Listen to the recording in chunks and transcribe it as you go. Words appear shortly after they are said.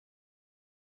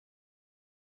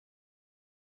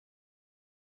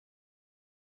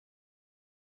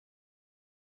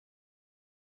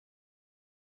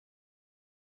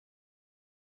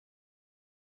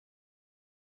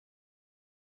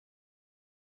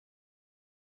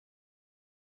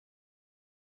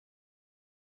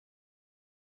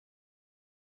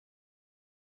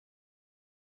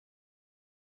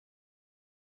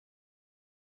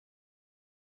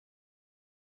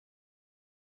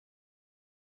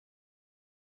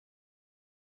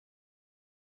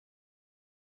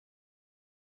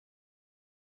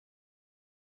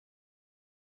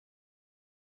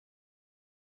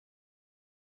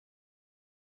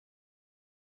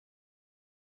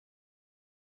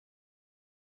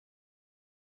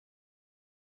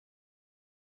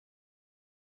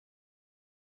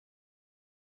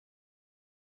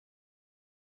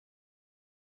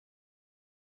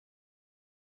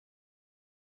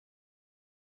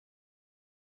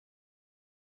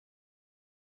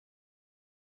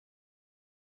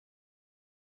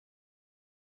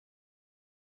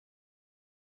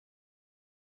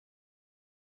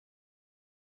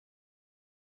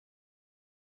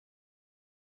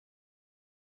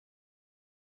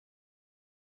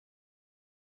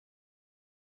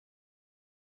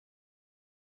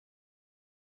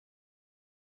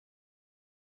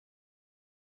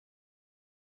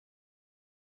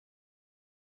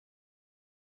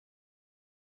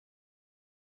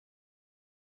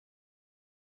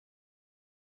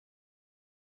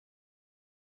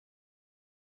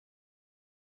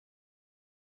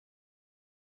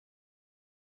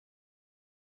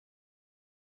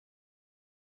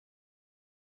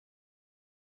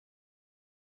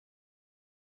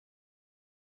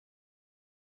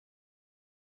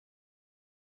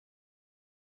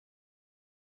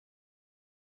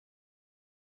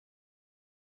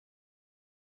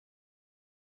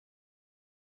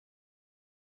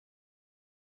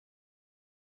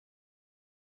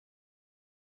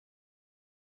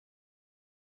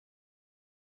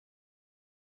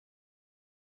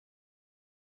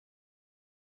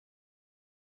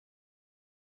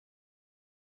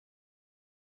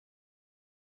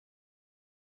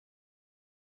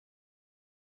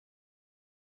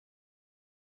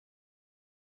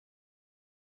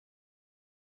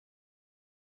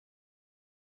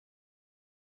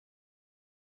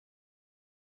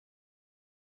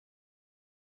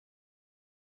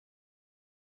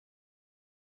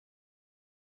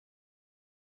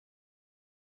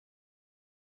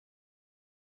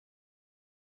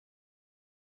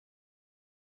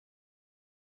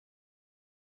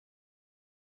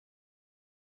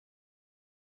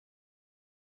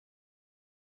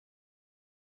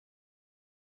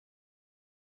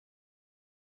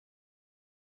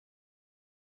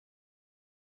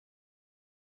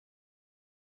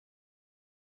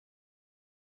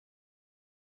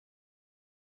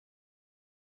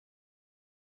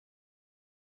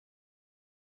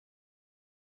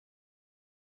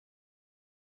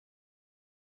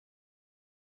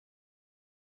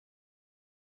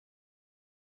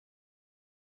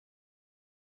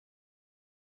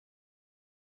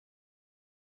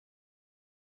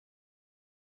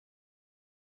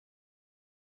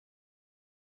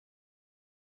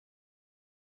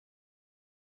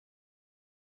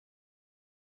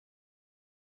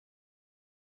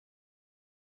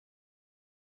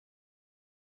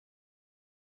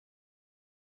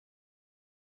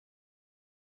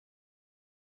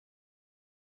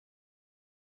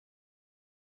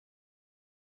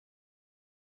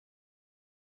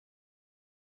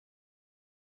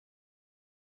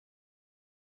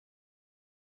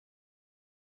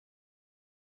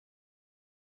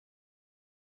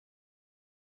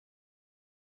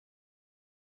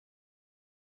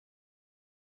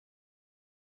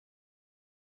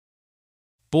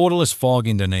Borderless Fog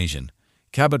Indonesian.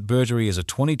 Kabat Berteri is a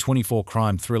 2024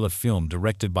 crime thriller film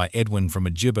directed by Edwin from a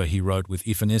gibber he wrote with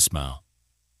Ivan Ismail.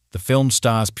 The film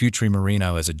stars Putri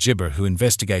Marino as a gibber who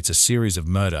investigates a series of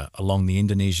murder along the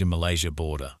Indonesia-Malaysia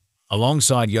border,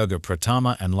 alongside Yoga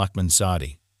Pratama and Lukman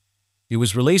Sardi. It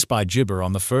was released by Gibber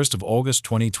on the 1st of August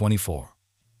 2024.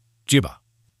 Gibber.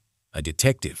 A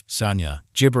detective, Sanya,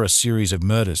 gibber a series of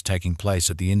murders taking place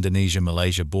at the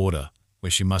Indonesia-Malaysia border, where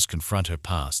she must confront her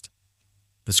past.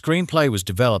 The screenplay was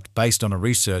developed based on a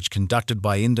research conducted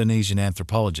by Indonesian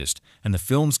anthropologist and the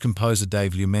film's composer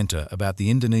Dave Lumenta about the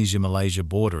Indonesia-Malaysia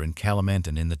border in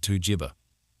Kalimantan in the two gibber.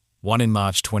 One in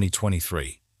March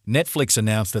 2023, Netflix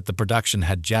announced that the production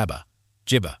had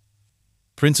gibber.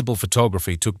 Principal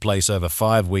photography took place over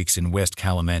 5 weeks in West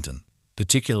Kalimantan,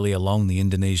 particularly along the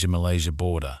Indonesia-Malaysia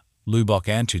border, Lubuk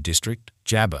Antu district,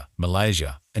 Java,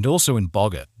 Malaysia, and also in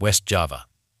Bogor, West Java.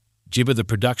 Gibber the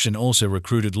production also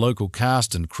recruited local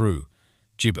cast and crew.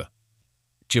 Gibber.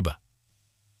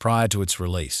 Prior to its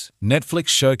release, Netflix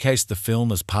showcased the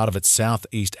film as part of its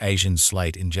Southeast Asian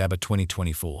slate in Java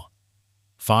 2024.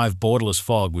 5 Borderless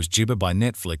Fog was gibber by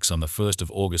Netflix on the 1st of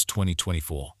August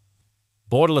 2024.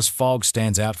 Borderless Fog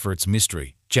stands out for its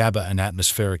mystery, jabber and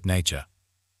atmospheric nature.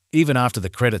 Even after the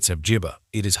credits have gibber,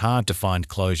 it is hard to find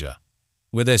closure.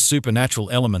 Were there supernatural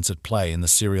elements at play in the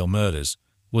serial murders?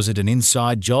 Was it an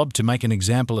inside job to make an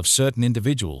example of certain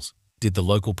individuals? Did the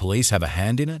local police have a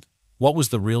hand in it? What was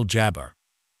the real jabber?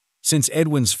 Since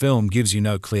Edwin's film gives you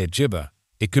no clear gibber,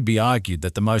 it could be argued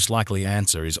that the most likely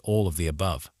answer is all of the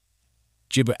above.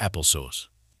 Gibber applesauce.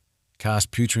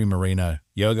 Cast Putri Marino,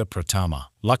 Yoga Pratama,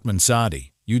 Lukman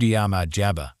Sardi, Yudi Ahmad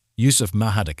Jabber, Yusuf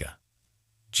Mahadika.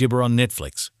 Gibber on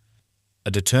Netflix. A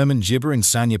determined gibber in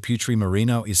Sanya Putri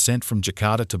Marino is sent from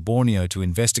Jakarta to Borneo to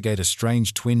investigate a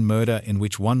strange twin murder in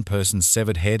which one person's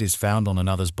severed head is found on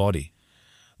another's body.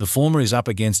 The former is up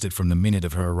against it from the minute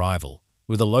of her arrival,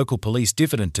 with the local police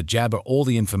diffident to jabber all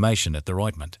the information at the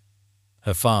ointment.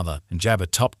 Her father, and Jabber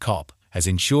top cop, has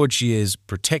ensured she is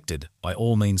protected by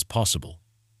all means possible.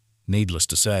 Needless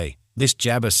to say, this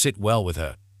jabber sit well with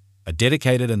her. A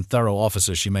dedicated and thorough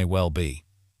officer she may well be.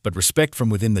 But respect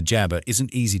from within the jabber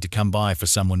isn't easy to come by for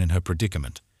someone in her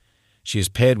predicament. She is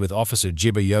paired with Officer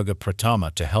Gibber Yoga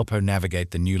Pratama to help her navigate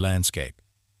the new landscape.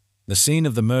 The scene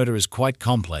of the murder is quite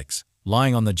complex,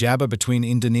 lying on the jabber between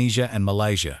Indonesia and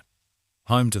Malaysia.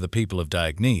 Home to the people of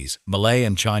Diagnese, Malay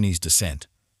and Chinese descent,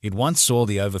 it once saw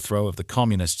the overthrow of the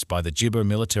communists by the Gibber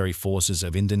military forces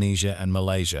of Indonesia and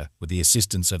Malaysia with the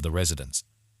assistance of the residents.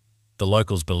 The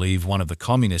locals believe one of the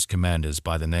communist commanders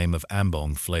by the name of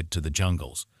Ambong fled to the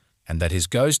jungles, and that his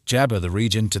ghost jabber the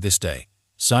region to this day.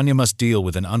 Sanya must deal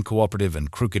with an uncooperative and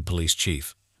crooked police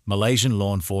chief, Malaysian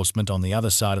law enforcement on the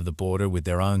other side of the border with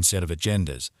their own set of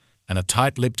agendas, and a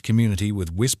tight-lipped community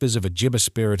with whispers of a gibber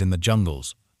spirit in the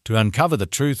jungles, to uncover the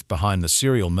truth behind the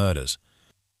serial murders.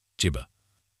 Gibber.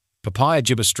 Papaya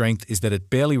gibber strength is that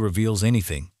it barely reveals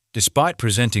anything, despite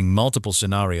presenting multiple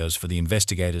scenarios for the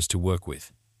investigators to work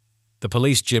with. The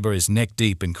police gibber is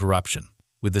neck-deep in corruption,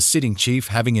 with the sitting chief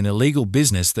having an illegal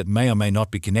business that may or may not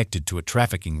be connected to a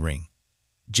trafficking ring.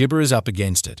 Gibber is up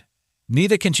against it.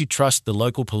 Neither can she trust the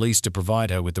local police to provide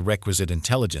her with the requisite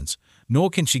intelligence, nor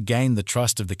can she gain the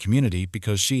trust of the community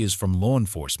because she is from law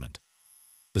enforcement.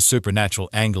 The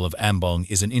supernatural angle of Ambong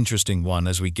is an interesting one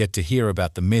as we get to hear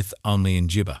about the myth only in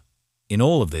gibber. In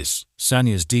all of this,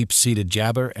 Sanya's deep-seated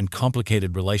jabber and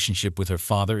complicated relationship with her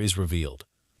father is revealed.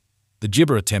 The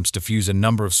gibber attempts to fuse a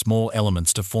number of small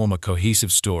elements to form a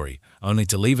cohesive story, only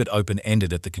to leave it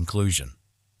open-ended at the conclusion.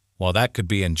 While that could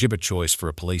be an gibber choice for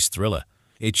a police thriller,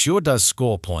 it sure does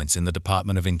score points in the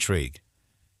department of intrigue.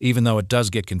 Even though it does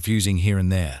get confusing here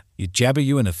and there, it jabber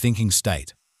you in a thinking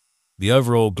state. The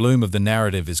overall gloom of the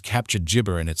narrative is captured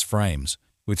gibber in its frames,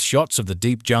 with shots of the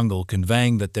deep jungle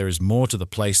conveying that there is more to the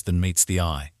place than meets the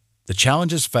eye. The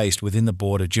challenges faced within the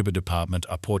border gibber department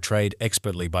are portrayed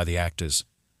expertly by the actors.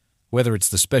 Whether it's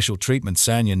the special treatment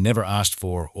Sanya never asked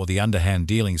for or the underhand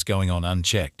dealings going on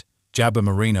unchecked, Jabber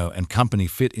Marino and company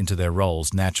fit into their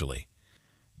roles naturally.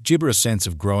 Gibber a sense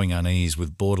of growing unease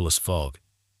with Borderless Fog.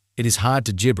 It is hard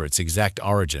to gibber its exact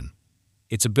origin.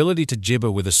 Its ability to gibber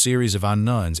with a series of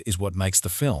unknowns is what makes the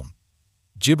film.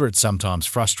 Gibber its sometimes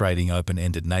frustrating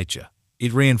open-ended nature.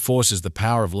 It reinforces the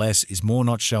power of less is more,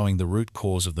 not showing the root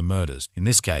cause of the murders. In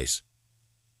this case,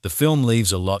 the film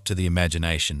leaves a lot to the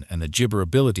imagination and the gibber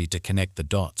ability to connect the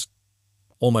dots.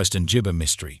 Almost an gibber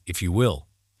mystery, if you will.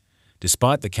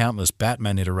 Despite the countless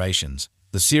Batman iterations,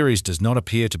 the series does not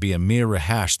appear to be a mere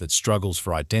rehash that struggles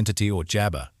for identity or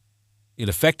jabber. It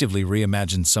effectively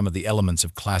reimagines some of the elements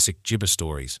of classic gibber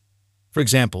stories. For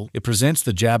example, it presents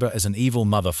the Jabber as an evil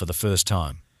mother for the first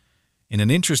time. In an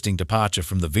interesting departure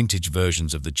from the vintage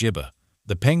versions of the Jibber,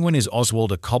 the Penguin is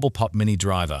Oswald, a Cobblepot mini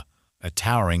driver, a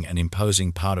towering and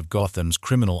imposing part of Gotham's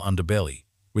criminal underbelly,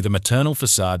 with a maternal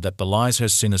facade that belies her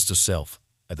sinister self.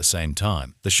 At the same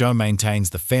time, the show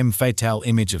maintains the femme fatale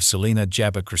image of Selina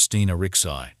Jabber Christina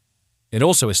Rixey. It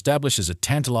also establishes a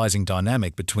tantalizing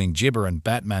dynamic between Jibber and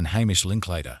Batman Hamish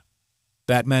Linklater.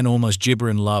 Batman almost Jibber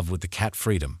in love with the cat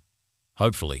Freedom.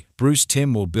 Hopefully, Bruce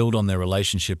Timm will build on their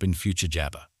relationship in future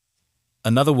Jabber.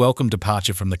 Another welcome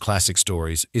departure from the classic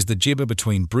stories is the Jibber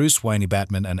between Bruce Wayne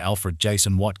Batman and Alfred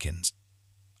Jason Watkins.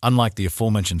 Unlike the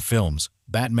aforementioned films,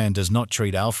 Batman does not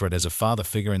treat Alfred as a father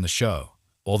figure in the show,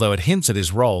 although it hints at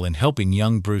his role in helping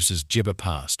young Bruce's Jibber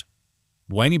past.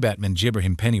 Wayne Batman Jibber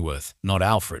him Pennyworth, not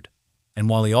Alfred, and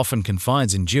while he often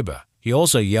confides in Jibber, he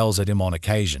also yells at him on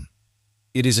occasion.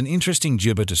 It is an interesting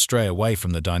Jibber to stray away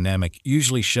from the dynamic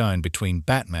usually shown between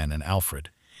Batman and Alfred.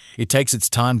 It takes its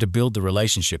time to build the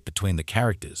relationship between the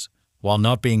characters, while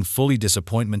not being fully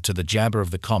disappointment to the Jabber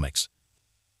of the comics.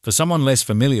 For someone less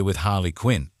familiar with Harley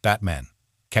Quinn, Batman,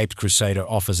 Caped Crusader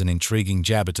offers an intriguing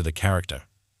Jabber to the character.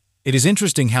 It is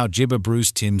interesting how Jibber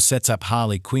Bruce Timm sets up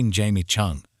Harley Quinn Jamie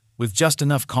Chung, with just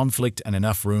enough conflict and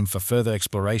enough room for further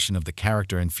exploration of the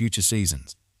character in future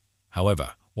seasons.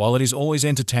 However, while it is always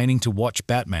entertaining to watch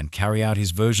Batman carry out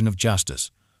his version of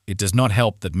justice, it does not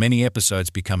help that many episodes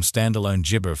become standalone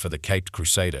Jibber for the Caped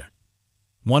Crusader.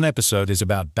 One episode is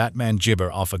about Batman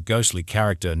Jibber off a ghostly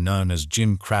character known as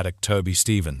Jim Craddock Toby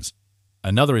Stevens.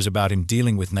 Another is about him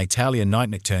dealing with Natalia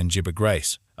Nightnocturne Jibber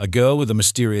Grace, a girl with a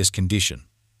mysterious condition.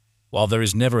 While there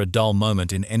is never a dull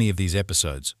moment in any of these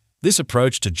episodes, this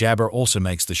approach to Jabber also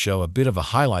makes the show a bit of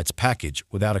a highlights package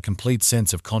without a complete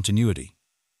sense of continuity.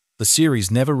 The series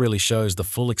never really shows the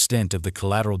full extent of the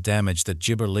collateral damage that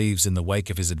Jibber leaves in the wake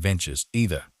of his adventures,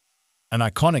 either. An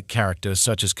iconic character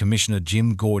such as Commissioner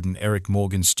Jim Gordon Eric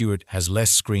Morgan Stewart has less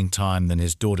screen time than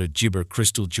his daughter Jibber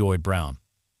Crystal Joy Brown.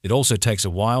 It also takes a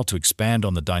while to expand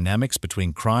on the dynamics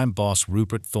between crime boss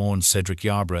Rupert Thorne Cedric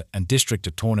Yarborough and District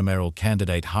Attorney mayoral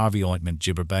candidate Harvey Ointment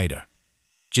Jibber Bader.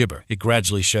 Jibber, it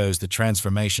gradually shows the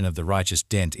transformation of the righteous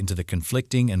Dent into the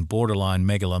conflicting and borderline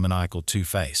megalomaniacal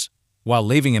Two-Face, while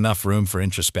leaving enough room for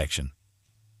introspection.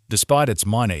 Despite its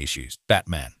minor issues,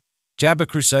 Batman Jabber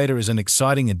Crusader is an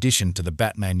exciting addition to the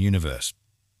Batman universe.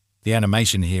 The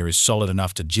animation here is solid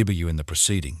enough to jibber you in the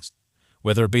proceedings,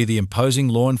 whether it be the imposing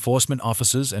law enforcement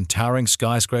officers and towering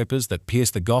skyscrapers that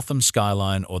pierce the Gotham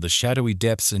skyline or the shadowy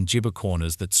depths and Jibber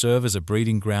corners that serve as a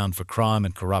breeding ground for crime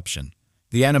and corruption.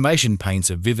 The animation paints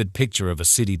a vivid picture of a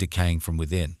city decaying from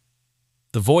within.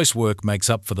 The voice work makes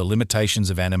up for the limitations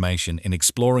of animation in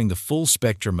exploring the full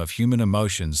spectrum of human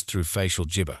emotions through facial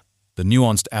jibber. The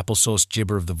nuanced applesauce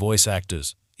jibber of the voice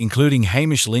actors, including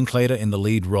Hamish Linklater in the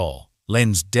lead role,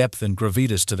 lends depth and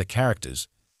gravitas to the characters,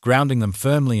 grounding them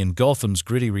firmly in Gotham's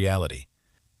gritty reality.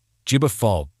 Jibber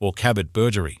Fog, or Kabut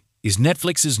Burglary, is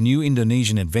Netflix's new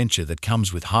Indonesian adventure that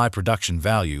comes with high production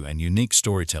value and unique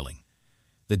storytelling.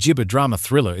 The Jibber drama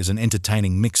thriller is an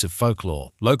entertaining mix of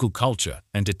folklore, local culture,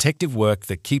 and detective work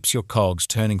that keeps your cogs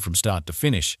turning from start to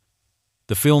finish.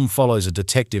 The film follows a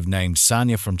detective named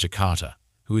Sanya from Jakarta,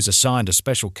 who is assigned a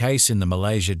special case in the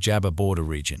Malaysia-Jabber border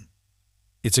region.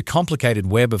 It's a complicated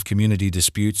web of community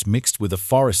disputes mixed with a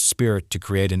forest spirit to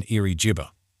create an eerie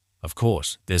Jibber. Of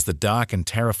course, there's the dark and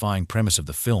terrifying premise of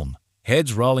the film,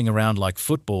 heads rolling around like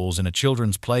footballs in a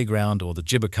children's playground or the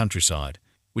Jibber countryside,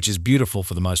 which is beautiful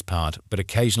for the most part, but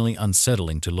occasionally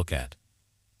unsettling to look at.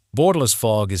 Borderless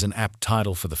Fog is an apt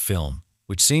title for the film,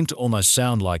 which seemed to almost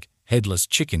sound like Headless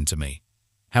Chicken to me.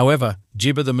 However,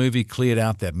 Jibber the movie cleared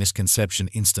out that misconception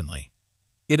instantly.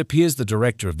 It appears the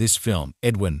director of this film,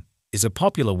 Edwin, is a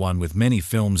popular one with many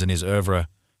films in his oeuvre,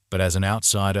 but as an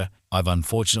outsider, I've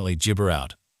unfortunately Jibber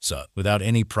out, so without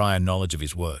any prior knowledge of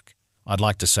his work, I'd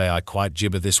like to say I quite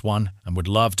Jibber this one and would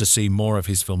love to see more of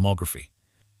his filmography.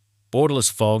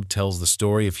 Borderless Fog tells the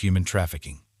story of human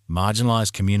trafficking,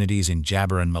 marginalized communities in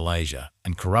Jabber and Malaysia,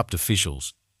 and corrupt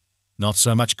officials. Not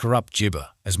so much corrupt Jibber,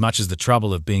 as much as the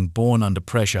trouble of being born under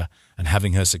pressure and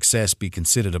having her success be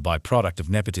considered a byproduct of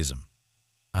nepotism.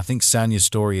 I think Sanya's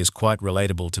story is quite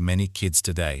relatable to many kids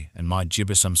today and might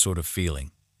Jibber some sort of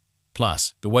feeling.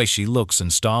 Plus, the way she looks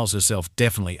and styles herself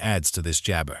definitely adds to this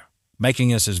Jabber,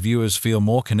 making us as viewers feel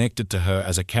more connected to her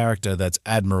as a character that's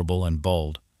admirable and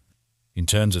bold. In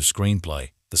terms of screenplay,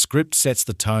 the script sets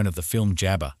the tone of the film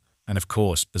Jabber, and of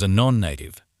course, as a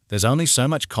non-native, there's only so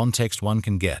much context one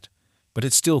can get, but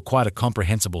it's still quite a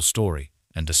comprehensible story,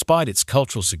 and despite its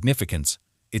cultural significance,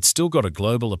 it's still got a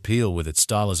global appeal with its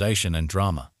stylization and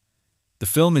drama. The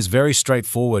film is very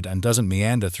straightforward and doesn't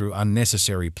meander through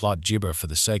unnecessary plot gibber for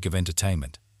the sake of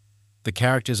entertainment. The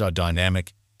characters are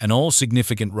dynamic, and all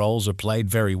significant roles are played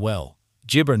very well.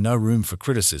 Gibber no room for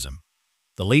criticism.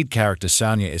 The lead character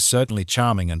Sanya is certainly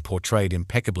charming and portrayed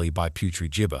impeccably by Putri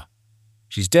Gibber.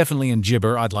 She's definitely in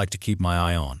gibber I'd like to keep my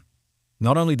eye on.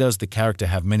 Not only does the character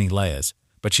have many layers,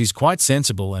 but she's quite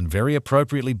sensible and very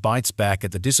appropriately bites back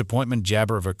at the disappointment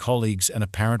jabber of her colleagues and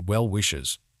apparent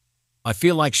well-wishers. I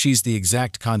feel like she's the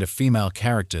exact kind of female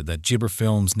character that gibber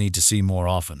films need to see more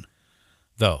often.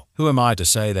 Though, who am I to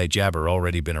say they jabber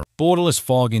already been around? Borderless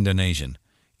Fog Indonesian.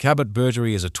 Kabat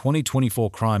Berteri is a 2024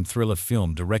 crime thriller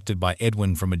film directed by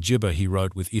Edwin from a gibber he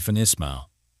wrote with Ifan Ismail.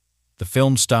 The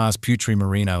film stars Putri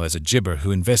Marino as a gibber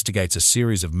who investigates a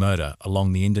series of murder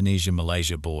along the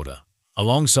Indonesia-Malaysia border,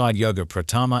 alongside Yoga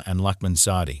Pratama and Lukman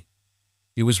Sardi.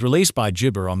 It was released by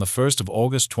Gibber on the 1st of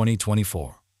August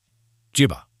 2024.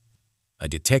 Gibber. A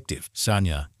detective,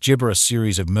 Sanya, gibber a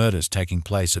series of murders taking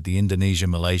place at the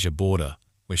Indonesia-Malaysia border,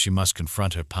 where she must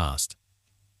confront her past.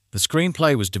 The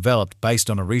screenplay was developed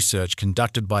based on a research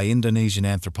conducted by Indonesian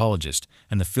anthropologist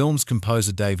and the film's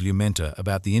composer Dave Lumenta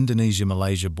about the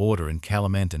Indonesia-Malaysia border in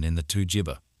Kalimantan in the two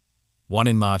gibber. One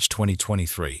in March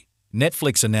 2023,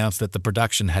 Netflix announced that the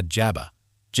production had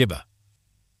gibber.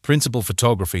 Principal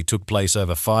photography took place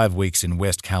over 5 weeks in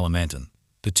West Kalimantan,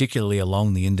 particularly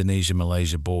along the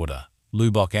Indonesia-Malaysia border,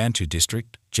 Lubuk Antu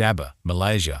district, Java,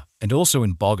 Malaysia, and also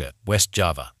in Bogor, West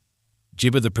Java.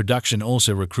 Gibber the production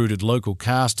also recruited local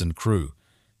cast and crew.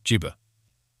 Gibber.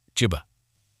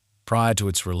 Prior to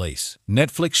its release,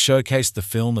 Netflix showcased the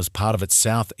film as part of its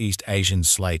Southeast Asian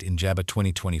slate in Java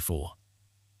 2024.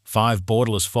 5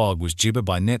 Borderless Fog was gibber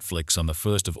by Netflix on the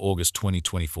 1st of August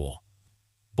 2024.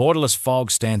 Borderless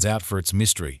Fog stands out for its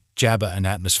mystery, jabber and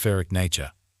atmospheric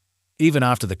nature. Even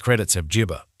after the credits have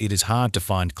gibber, it is hard to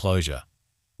find closure.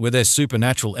 Were there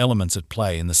supernatural elements at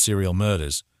play in the serial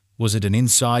murders? Was it an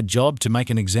inside job to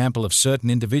make an example of certain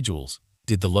individuals?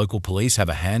 Did the local police have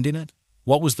a hand in it?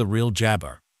 What was the real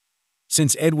jabber?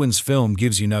 Since Edwin's film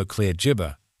gives you no clear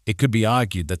gibber, it could be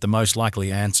argued that the most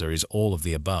likely answer is all of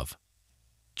the above.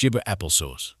 Gibber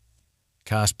applesauce.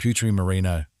 Cast Putri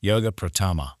Marino, Yoga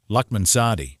Pratama, Lukman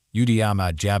Sardi, Yudi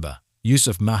Ahmad Jabber,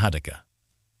 Yusuf Mahadika.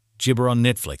 Gibber on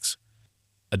Netflix.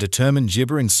 A determined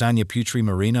gibber in Sanya Putri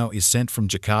Marino is sent from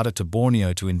Jakarta to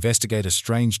Borneo to investigate a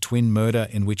strange twin murder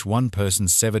in which one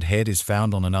person's severed head is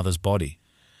found on another's body.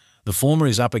 The former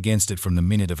is up against it from the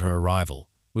minute of her arrival,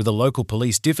 with the local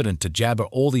police diffident to jabber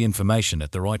all the information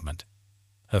at their ointment.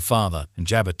 Her father, and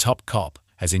jabber top cop,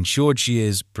 has ensured she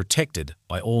is protected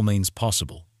by all means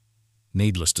possible.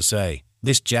 Needless to say,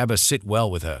 this jabber sit well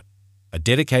with her. A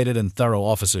dedicated and thorough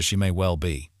officer she may well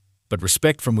be. But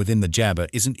respect from within the jabber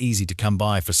isn't easy to come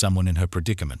by for someone in her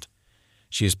predicament.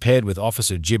 She is paired with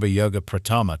Officer Gibber Yoga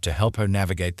Pratama to help her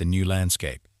navigate the new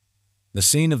landscape. The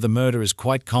scene of the murder is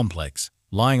quite complex,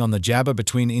 lying on the jabber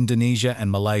between Indonesia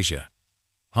and Malaysia.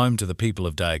 Home to the people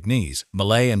of Diagnese,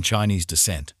 Malay and Chinese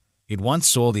descent, it once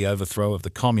saw the overthrow of the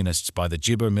communists by the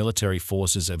Gibber military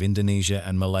forces of Indonesia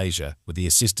and Malaysia with the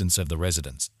assistance of the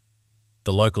residents.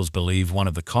 The locals believe one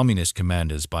of the communist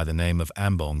commanders by the name of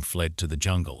Ambong fled to the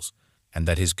jungles, and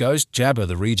that his ghost jabber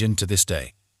the region to this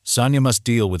day. Sanya must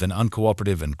deal with an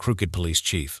uncooperative and crooked police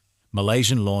chief,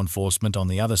 Malaysian law enforcement on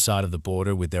the other side of the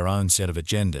border with their own set of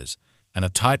agendas, and a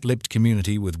tight-lipped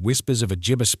community with whispers of a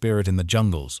gibber spirit in the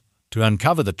jungles, to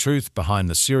uncover the truth behind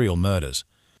the serial murders.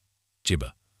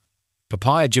 Gibber.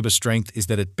 Papaya Gibber's strength is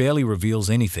that it barely reveals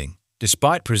anything,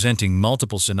 despite presenting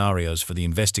multiple scenarios for the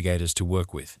investigators to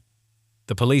work with.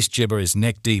 The police gibber is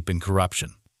neck-deep in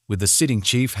corruption, with the sitting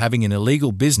chief having an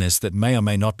illegal business that may or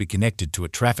may not be connected to a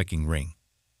trafficking ring.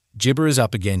 Gibber is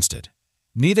up against it.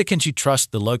 Neither can she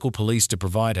trust the local police to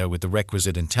provide her with the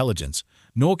requisite intelligence,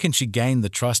 nor can she gain the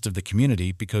trust of the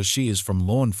community because she is from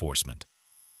law enforcement.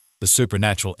 The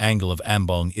supernatural angle of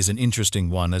Ambong is an interesting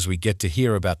one as we get to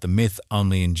hear about the myth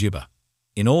only in Gibber.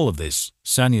 In all of this,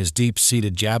 Sanya's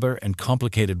deep-seated jabber and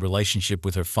complicated relationship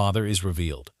with her father is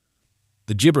revealed.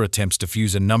 The gibber attempts to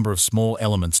fuse a number of small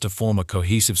elements to form a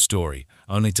cohesive story,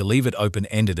 only to leave it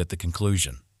open-ended at the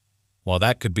conclusion. While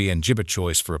that could be an gibber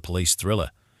choice for a police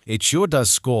thriller, it sure does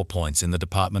score points in the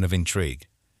department of intrigue.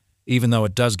 Even though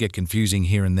it does get confusing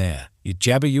here and there, it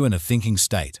jabber you in a thinking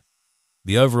state.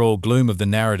 The overall gloom of the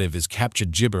narrative is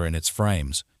captured gibber in its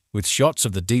frames, with shots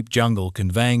of the deep jungle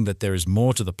conveying that there is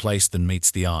more to the place than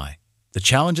meets the eye. The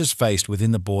challenges faced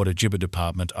within the border gibber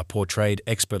department are portrayed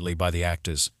expertly by the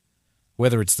actors.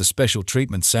 Whether it's the special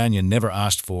treatment Sanya never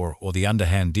asked for or the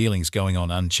underhand dealings going on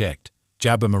unchecked,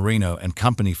 Jabber Marino and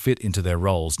company fit into their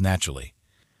roles naturally.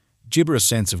 Gibber a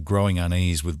sense of growing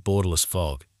unease with Borderless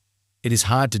Fog. It is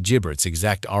hard to gibber its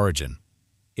exact origin.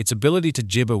 Its ability to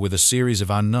gibber with a series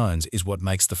of unknowns is what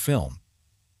makes the film.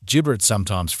 Gibber its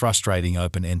sometimes frustrating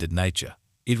open-ended nature.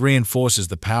 It reinforces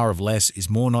the power of less is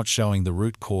more, not showing the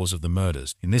root cause of the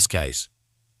murders. In this case,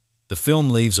 the film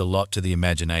leaves a lot to the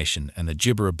imagination and the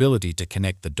gibber ability to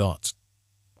connect the dots.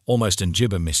 Almost an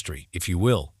gibber mystery, if you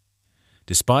will.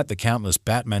 Despite the countless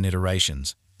Batman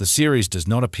iterations, the series does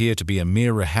not appear to be a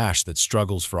mere rehash that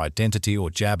struggles for identity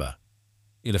or jabber.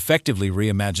 It effectively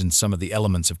reimagines some of the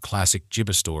elements of classic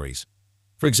gibber stories.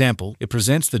 For example, it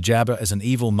presents the Jabber as an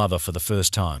evil mother for the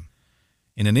first time.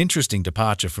 In an interesting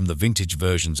departure from the vintage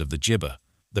versions of the Jibber,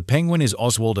 the Penguin is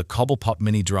Oswald, a Cobblepot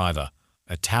mini driver,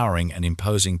 a towering and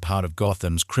imposing part of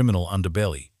Gotham's criminal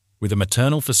underbelly, with a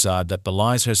maternal facade that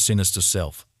belies her sinister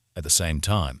self. At the same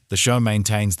time, the show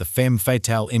maintains the femme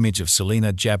fatale image of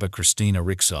Selina Jabber Christina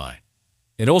Rixey.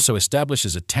 It also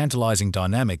establishes a tantalizing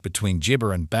dynamic between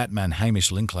Gibber and Batman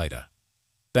Hamish Linklater.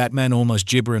 Batman almost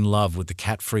gibber in love with the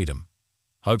cat Freedom.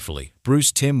 Hopefully,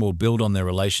 Bruce Timm will build on their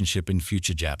relationship in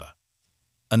future Jabber.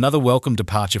 Another welcome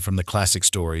departure from the classic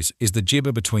stories is the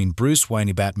gibber between Bruce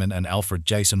Wayne Batman and Alfred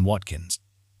Jason Watkins.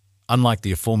 Unlike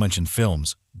the aforementioned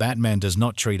films, Batman does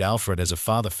not treat Alfred as a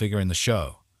father figure in the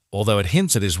show, although it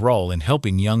hints at his role in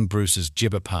helping young Bruce's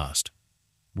gibber past.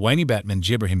 Wayne Batman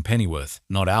gibber him Pennyworth,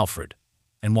 not Alfred,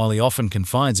 and while he often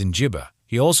confides in gibber,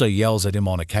 he also yells at him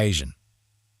on occasion.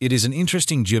 It is an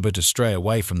interesting gibber to stray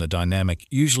away from the dynamic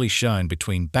usually shown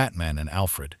between Batman and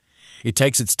Alfred. It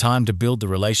takes its time to build the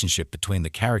relationship between the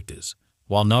characters,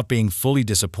 while not being fully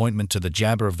disappointment to the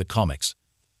jabber of the comics.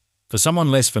 For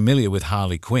someone less familiar with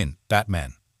Harley Quinn,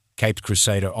 Batman, Caped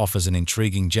Crusader offers an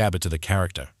intriguing jabber to the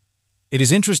character. It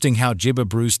is interesting how gibber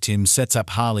Bruce Timm sets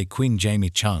up Harley Quinn Jamie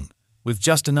Chung, with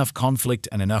just enough conflict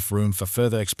and enough room for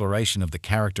further exploration of the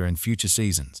character in future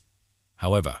seasons.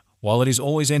 However, while it is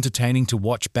always entertaining to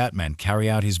watch Batman carry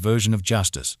out his version of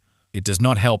justice, it does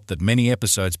not help that many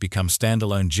episodes become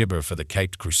standalone gibber for the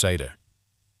Caped Crusader.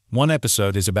 One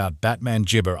episode is about Batman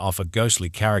gibber off a ghostly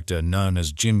character known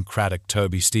as Jim Craddock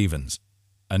Toby Stevens.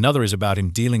 Another is about him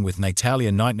dealing with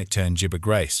Natalia Nightnocturne gibber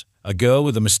Grace, a girl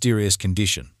with a mysterious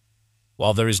condition.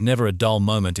 While there is never a dull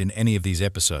moment in any of these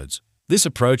episodes, this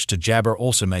approach to jabber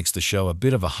also makes the show a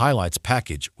bit of a highlights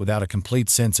package without a complete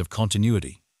sense of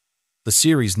continuity. The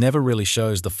series never really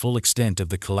shows the full extent of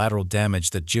the collateral damage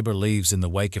that Gibber leaves in the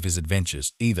wake of his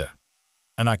adventures, either.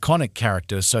 An iconic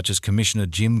character such as Commissioner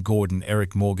Jim Gordon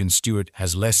Eric Morgan Stewart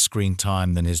has less screen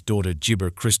time than his daughter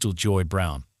Gibber Crystal Joy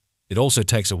Brown. It also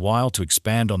takes a while to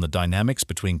expand on the dynamics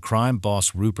between crime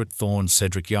boss Rupert Thorne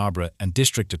Cedric Yarborough and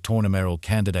District Attorney Mayoral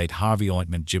candidate Harvey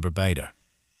Ointment Gibber Bader.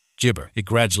 Gibber, it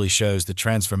gradually shows the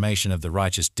transformation of the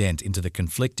righteous Dent into the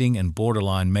conflicting and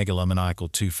borderline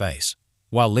megalomaniacal Two-Face,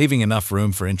 while leaving enough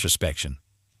room for introspection.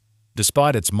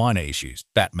 Despite its minor issues,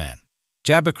 Batman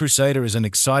Jabber Crusader is an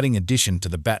exciting addition to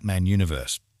the Batman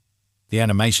universe. The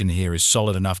animation here is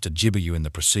solid enough to gibber you in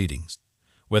the proceedings,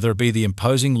 whether it be the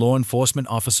imposing law enforcement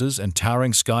officers and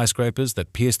towering skyscrapers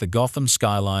that pierce the Gotham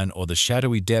skyline or the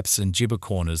shadowy depths and gibber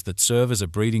corners that serve as a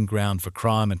breeding ground for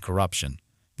crime and corruption.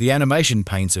 The animation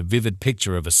paints a vivid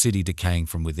picture of a city decaying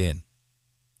from within.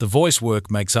 The voice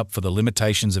work makes up for the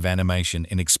limitations of animation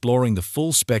in exploring the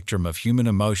full spectrum of human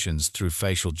emotions through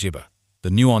facial gibber.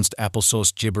 The nuanced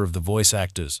applesauce gibber of the voice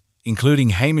actors, including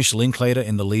Hamish Linklater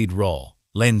in the lead role,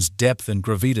 lends depth and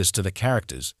gravitas to the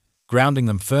characters, grounding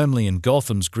them firmly in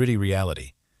Gotham's gritty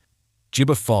reality.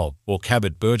 Gibber Fog, or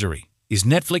Kabut Burglary, is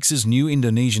Netflix's new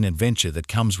Indonesian adventure that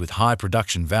comes with high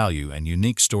production value and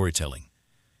unique storytelling.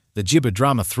 The gibber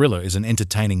drama thriller is an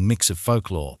entertaining mix of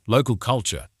folklore, local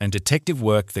culture, and detective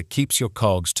work that keeps your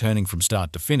cogs turning from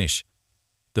start to finish.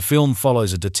 The film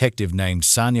follows a detective named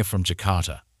Sanya from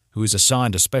Jakarta, who is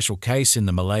assigned a special case in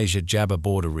the Malaysia-Jabber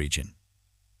border region.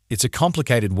 It's a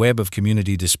complicated web of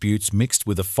community disputes mixed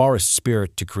with a forest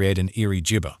spirit to create an eerie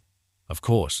gibber. Of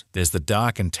course, there's the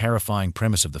dark and terrifying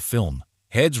premise of the film,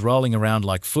 heads rolling around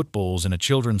like footballs in a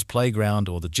children's playground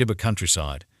or the gibber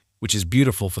countryside, which is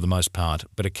beautiful for the most part,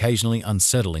 but occasionally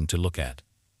unsettling to look at.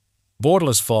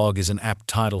 Borderless Fog is an apt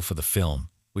title for the film,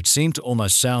 which seemed to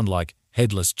almost sound like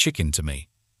Headless Chicken to me.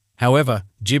 However,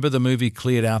 Gibber the movie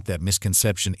cleared out that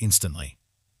misconception instantly.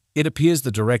 It appears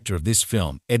the director of this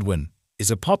film, Edwin, is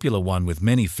a popular one with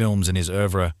many films in his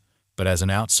oeuvre, but as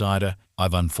an outsider,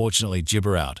 I've unfortunately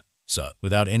gibber out, so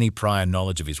without any prior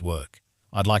knowledge of his work,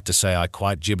 I'd like to say I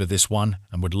quite gibber this one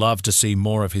and would love to see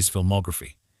more of his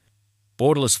filmography.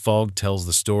 Borderless Fog tells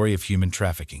the story of human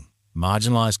trafficking,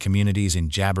 marginalized communities in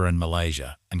Jabber and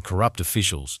Malaysia, and corrupt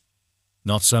officials.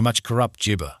 Not so much corrupt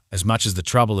gibber, as much as the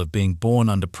trouble of being born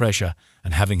under pressure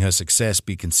and having her success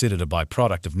be considered a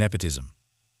byproduct of nepotism.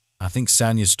 I think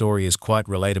Sanya's story is quite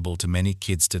relatable to many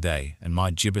kids today and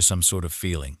might gibber some sort of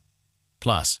feeling.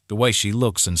 Plus, the way she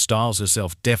looks and styles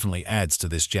herself definitely adds to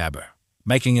this jabber,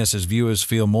 making us as viewers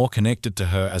feel more connected to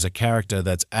her as a character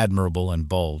that's admirable and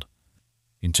bold.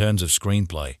 In terms of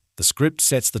screenplay, the script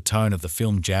sets the tone of the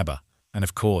film Jabber, and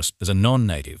of course, as a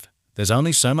non-native, there's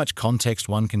only so much context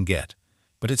one can get,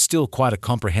 but it's still quite a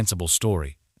comprehensible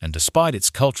story, and despite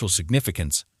its cultural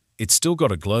significance, it's still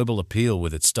got a global appeal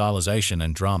with its stylization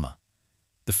and drama.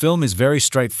 The film is very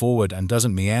straightforward and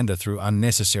doesn't meander through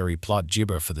unnecessary plot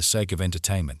gibber for the sake of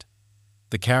entertainment.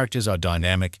 The characters are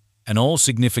dynamic, and all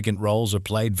significant roles are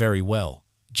played very well.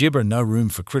 Gibber no room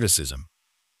for criticism.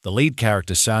 The lead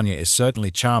character Sanya is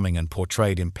certainly charming and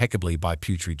portrayed impeccably by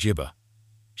Putri Gibber.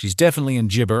 She's definitely a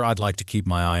gibber I'd like to keep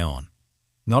my eye on.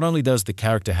 Not only does the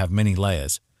character have many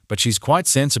layers, but she's quite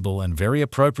sensible and very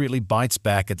appropriately bites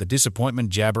back at the disappointment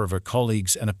jabber of her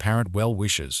colleagues and apparent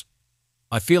well-wishers.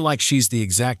 I feel like she's the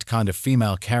exact kind of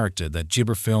female character that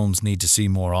gibber films need to see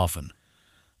more often.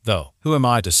 Though, who am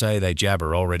I to say they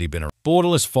jabber already been around?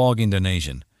 Borderless Fog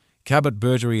Indonesian. Kabat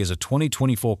Berdiri is a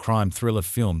 2024 crime thriller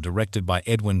film directed by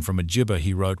Edwin from a gibber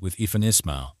he wrote with Ifan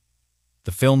Ismail.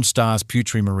 The film stars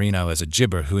Putri Marino as a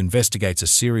gibber who investigates a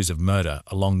series of murder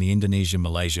along the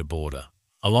Indonesia-Malaysia border,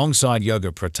 alongside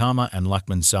Yoga Pratama and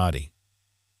Lukman Sardi.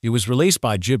 It was released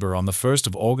by Gibber on the 1st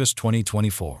of August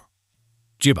 2024.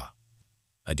 Gibber.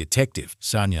 A detective,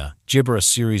 Sanya, gibber a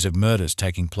series of murders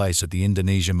taking place at the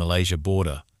Indonesia-Malaysia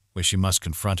border, where she must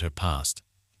confront her past.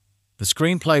 The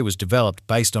screenplay was developed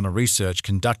based on a research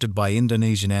conducted by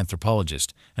Indonesian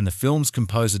anthropologist and the film's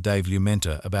composer Dave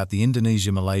Lumenta about the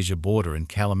Indonesia-Malaysia border in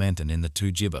Kalimantan in the two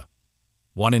gibber.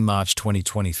 One in March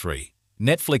 2023.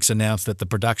 Netflix announced that the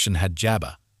production had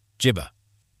gibber.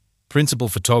 Principal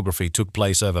photography took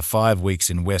place over 5 weeks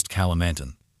in West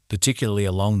Kalimantan, particularly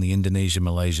along the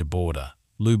Indonesia-Malaysia border,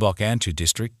 Lubuk Antu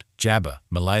district, Java,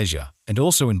 Malaysia, and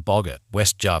also in Bogor,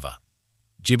 West Java.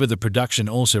 Gibber the production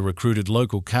also recruited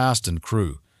local cast and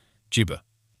crew. Gibber.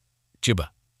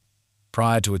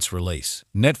 Prior to its release,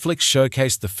 Netflix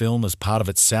showcased the film as part of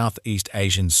its Southeast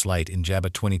Asian slate in Java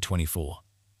 2024.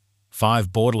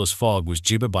 5 Borderless Fog was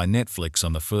gibber by Netflix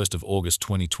on the 1st of August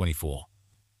 2024.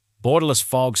 Borderless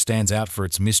Fog stands out for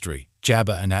its mystery,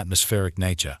 jabber and atmospheric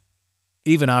nature.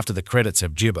 Even after the credits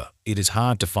have gibber, it is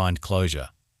hard to find closure.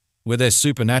 Were there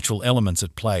supernatural elements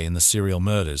at play in the serial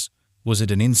murders? Was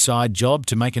it an inside job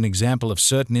to make an example of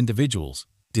certain individuals?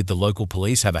 Did the local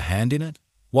police have a hand in it?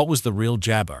 What was the real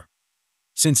jabber?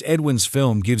 Since Edwin's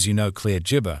film gives you no clear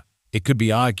gibber, it could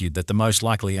be argued that the most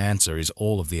likely answer is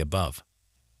all of the above.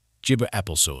 Gibber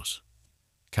applesauce.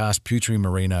 Cast Putri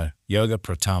Marino, Yoga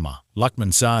Pratama,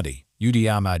 Lukman Sardi,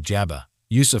 Ahmad Jabber,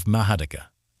 Yusuf Mahadika.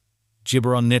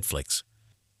 Gibber on Netflix.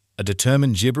 A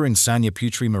determined gibber in Sanya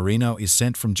Putri Marino is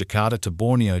sent from Jakarta to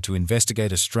Borneo to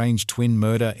investigate a strange twin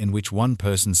murder in which one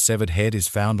person's severed head is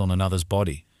found on another's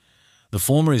body. The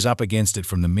former is up against it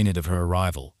from the minute of her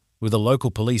arrival, with the local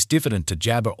police diffident to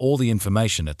jabber all the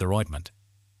information at the ointment.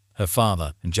 Her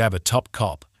father, and Jabber top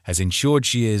cop, has ensured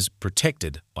she is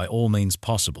protected by all means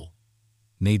possible.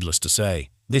 Needless to say,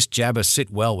 this jabber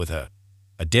sit well with her.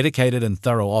 A dedicated and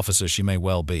thorough officer she may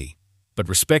well be. But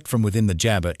respect from within the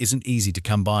jabber isn't easy to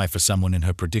come by for someone in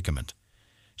her predicament.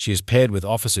 She is paired with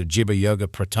Officer Gibber Yoga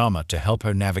Pratama to help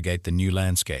her navigate the new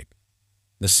landscape.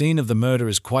 The scene of the murder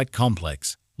is quite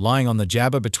complex, lying on the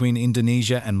jabber between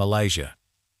Indonesia and Malaysia.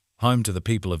 Home to the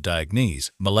people of Diagnese,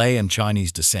 Malay and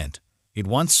Chinese descent, it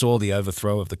once saw the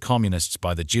overthrow of the communists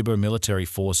by the Gibber military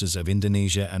forces of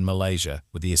Indonesia and Malaysia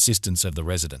with the assistance of the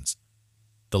residents.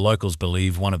 The locals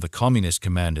believe one of the communist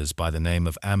commanders by the name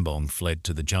of Ambong fled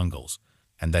to the jungles,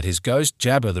 and that his ghost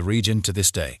jabber the region to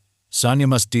this day. Sanya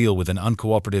must deal with an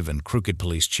uncooperative and crooked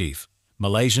police chief,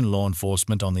 Malaysian law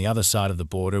enforcement on the other side of the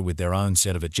border with their own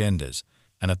set of agendas,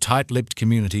 and a tight-lipped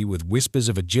community with whispers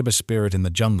of a gibber spirit in the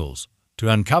jungles, to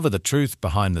uncover the truth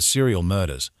behind the serial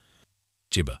murders.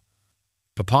 Gibber.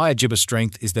 Papaya Gibber's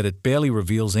strength is that it barely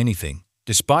reveals anything,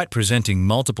 despite presenting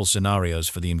multiple scenarios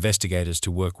for the investigators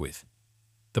to work with.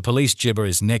 The police gibber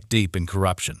is neck-deep in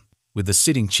corruption, with the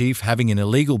sitting chief having an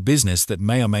illegal business that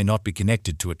may or may not be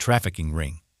connected to a trafficking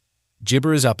ring.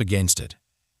 Gibber is up against it.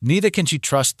 Neither can she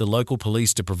trust the local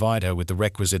police to provide her with the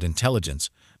requisite intelligence,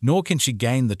 nor can she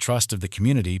gain the trust of the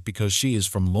community because she is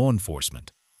from law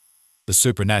enforcement. The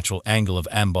supernatural angle of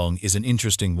Ambong is an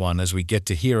interesting one as we get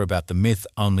to hear about the myth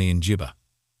only in Gibber.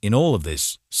 In all of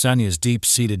this, Sanya's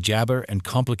deep-seated jabber and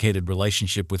complicated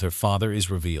relationship with her father is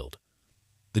revealed.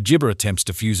 The gibber attempts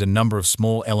to fuse a number of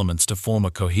small elements to form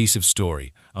a cohesive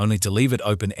story, only to leave it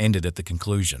open-ended at the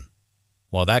conclusion.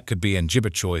 While that could be an gibber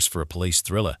choice for a police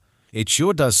thriller, It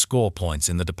sure does score points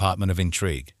in the department of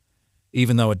intrigue.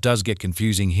 Even though it does get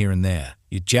confusing here and there,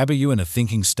 it jabber you in a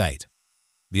thinking state.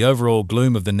 The overall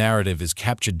gloom of the narrative is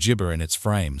captured gibber in its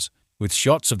frames, with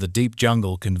shots of the deep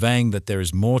jungle conveying that there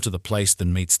is more to the place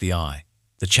than meets the eye.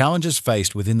 The challenges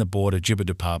faced within the border gibber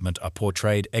department are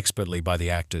portrayed expertly by the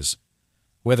actors.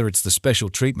 Whether it's the special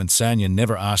treatment Sanya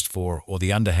never asked for or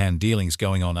the underhand dealings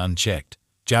going on unchecked,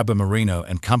 Putri Marino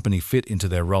and company fit into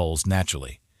their roles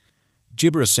naturally.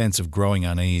 Gibber a sense of growing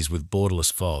unease with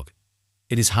Borderless fog.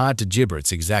 It is hard to gibber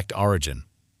its exact origin.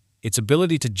 Its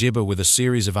ability to gibber with a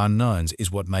series of unknowns is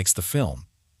what makes the film.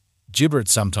 Gibber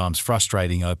its sometimes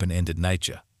frustrating open-ended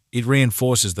nature. It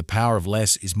reinforces the power of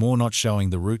less is more, not showing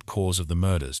the root cause of the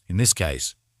murders. In this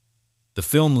case, the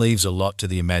film leaves a lot to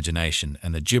the imagination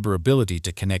and the gibber ability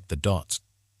to connect the dots.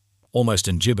 Almost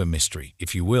an gibber mystery,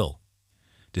 if you will.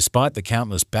 Despite the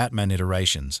countless Batman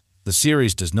iterations, the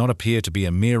series does not appear to be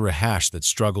a mere rehash that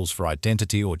struggles for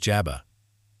identity or jabber.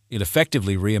 It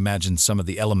effectively reimagines some of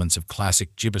the elements of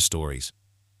classic gibber stories.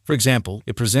 For example,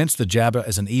 it presents the jabber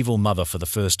as an evil mother for the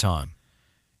first time.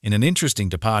 In an interesting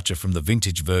departure from the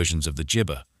vintage versions of the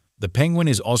gibber, the Penguin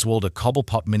is Oswald, a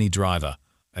Cobblepot mini driver,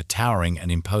 a towering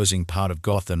and imposing part of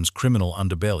Gotham's criminal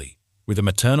underbelly, with a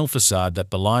maternal facade that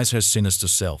belies her sinister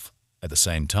self. At the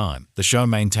same time, the show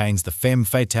maintains the femme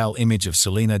fatale image of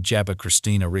Selina Jabber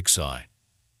Christina Rixey.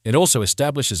 It also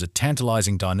establishes a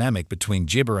tantalizing dynamic between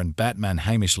Gibber and Batman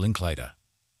Hamish Linklater.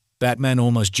 Batman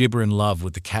almost gibber in love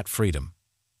with the cat Freedom.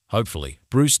 Hopefully,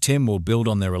 Bruce Timm will build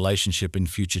on their relationship in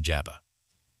future jabber.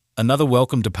 Another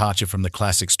welcome departure from the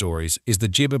classic stories is the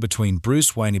gibber between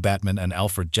Bruce Wayne Batman and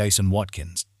Alfred Jason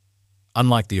Watkins.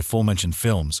 Unlike the aforementioned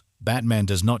films, Batman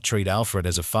does not treat Alfred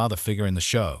as a father figure in the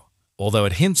show, although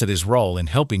it hints at his role in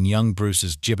helping young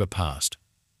Bruce's gibber past.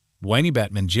 Wayne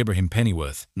Batman gibber him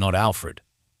Pennyworth, not Alfred.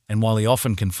 And while he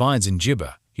often confides in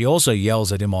gibber, he also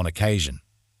yells at him on occasion.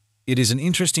 It is an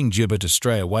interesting gibber to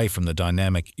stray away from the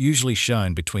dynamic usually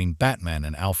shown between Batman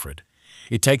and Alfred.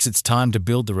 It takes its time to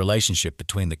build the relationship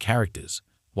between the characters,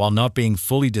 while not being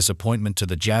fully disappointment to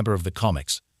the jabber of the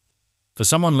comics. For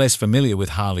someone less familiar with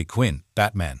Harley Quinn,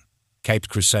 Batman, Caped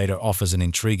Crusader offers an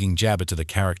intriguing jabber to the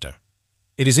character.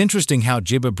 It is interesting how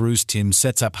gibber Bruce Timm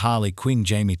sets up Harley Quinn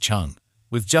Jamie Chung,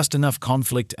 with just enough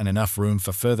conflict and enough room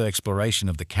for further exploration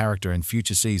of the character in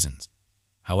future seasons.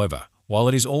 However, while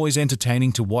it is always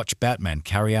entertaining to watch Batman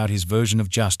carry out his version of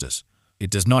justice, it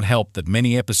does not help that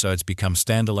many episodes become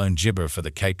standalone gibber for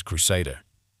the Caped Crusader.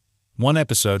 One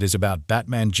episode is about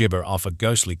Batman gibber off a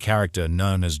ghostly character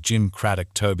known as Jim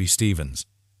Craddock Toby Stevens.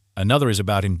 Another is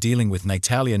about him dealing with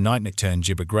Natalia Nightnocturne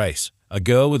gibber Grace, a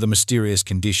girl with a mysterious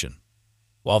condition.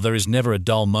 While there is never a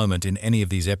dull moment in any of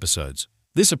these episodes,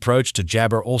 this approach to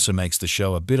jabber also makes the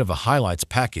show a bit of a highlights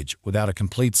package without a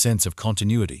complete sense of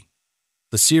continuity.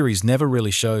 The series never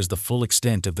really shows the full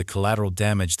extent of the collateral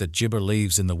damage that gibber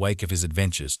leaves in the wake of his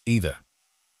adventures, either.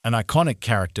 An iconic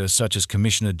character such as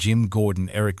Commissioner Jim Gordon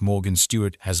Eric Morgan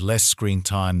Stewart has less screen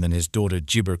time than his daughter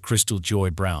gibber Crystal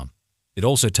Joy Brown. It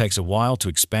also takes a while to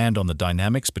expand on the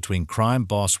dynamics between crime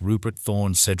boss Rupert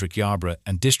Thorne Cedric Yarborough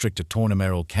and District Attorney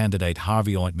mayoral candidate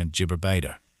Harvey Ointment gibber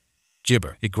Bader.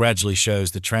 Gibber, it gradually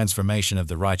shows the transformation of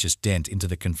the righteous Dent into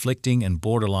the conflicting and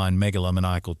borderline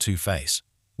megalomaniacal Two-Face,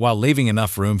 while leaving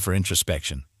enough room for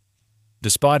introspection.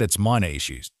 Despite its minor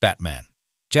issues, Batman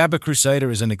Jabber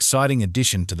Crusader is an exciting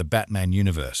addition to the Batman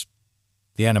universe.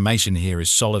 The animation here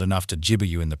is solid enough to gibber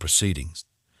you in the proceedings,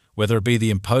 whether it be the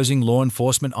imposing law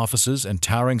enforcement officers and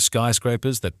towering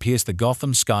skyscrapers that pierce the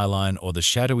Gotham skyline or the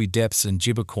shadowy depths and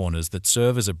gibber corners that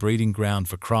serve as a breeding ground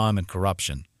for crime and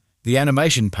corruption. The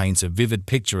animation paints a vivid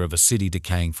picture of a city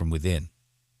decaying from within.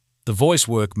 The voice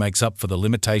work makes up for the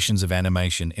limitations of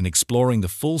animation in exploring the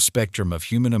full spectrum of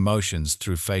human emotions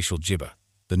through facial gibber.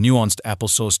 The nuanced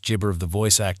applesauce gibber of the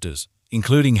voice actors,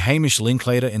 including Hamish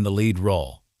Linklater in the lead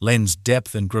role, lends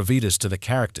depth and gravitas to the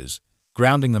characters,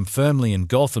 grounding them firmly in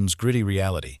Gotham's gritty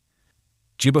reality.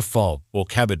 Gibber Fog, or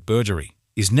Kabut Berduri,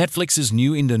 is Netflix's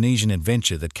new Indonesian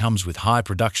adventure that comes with high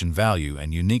production value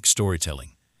and unique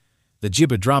storytelling. The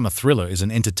gibber drama thriller is an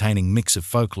entertaining mix of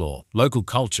folklore, local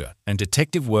culture, and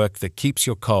detective work that keeps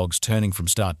your cogs turning from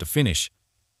start to finish.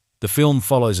 The film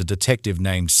follows a detective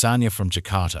named Sanya from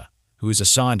Jakarta, who is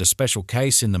assigned a special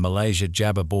case in the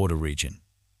Malaysia-Jabber border region.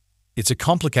 It's a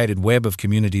complicated web of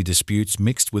community disputes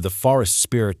mixed with a forest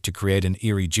spirit to create an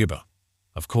eerie gibber.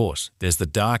 Of course, there's the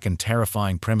dark and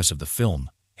terrifying premise of the film,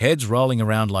 heads rolling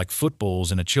around like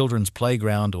footballs in a children's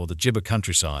playground or the gibber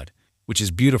countryside, which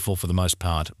is beautiful for the most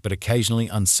part, but occasionally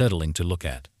unsettling to look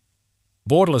at.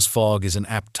 Borderless Fog is an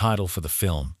apt title for the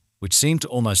film, which seemed to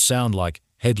almost sound like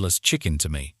Headless Chicken to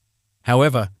me.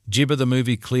 However, Jibber the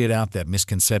movie cleared out that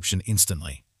misconception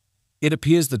instantly. It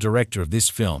appears the director of this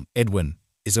film, Edwin,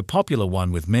 is a popular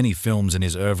one with many films in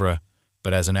his oeuvre,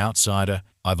 but as an outsider,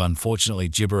 I've unfortunately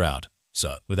Jibber out,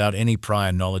 so without any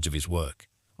prior knowledge of his work.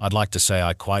 I'd like to say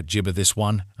I quite Jibber this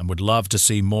one and would love to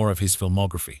see more of his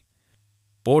filmography.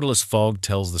 Borderless Fog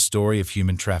tells the story of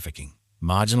human trafficking,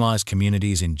 marginalized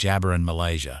communities in Jabber and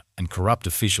Malaysia, and corrupt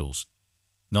officials.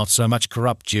 Not so much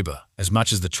corrupt Jibber, as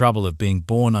much as the trouble of being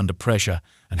born under pressure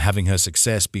and having her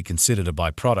success be considered a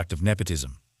byproduct of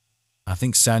nepotism. I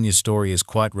think Sanya's story is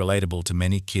quite relatable to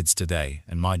many kids today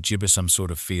and might Jibber some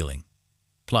sort of feeling.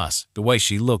 Plus, the way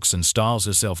she looks and styles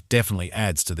herself definitely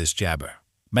adds to this Jabber,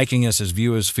 making us as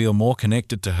viewers feel more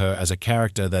connected to her as a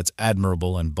character that's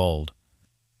admirable and bold.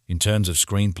 In terms of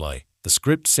screenplay, the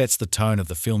script sets the tone of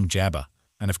the film Jabber,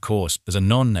 and of course, as a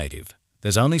non-native,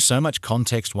 there's only so much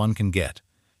context one can get,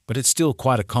 but it's still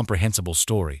quite a comprehensible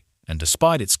story, and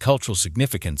despite its cultural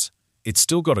significance, it's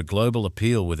still got a global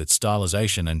appeal with its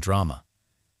stylization and drama.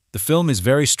 The film is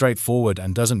very straightforward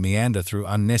and doesn't meander through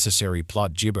unnecessary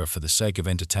plot Jibber for the sake of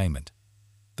entertainment.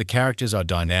 The characters are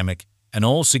dynamic, and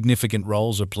all significant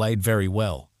roles are played very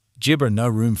well. Jibber no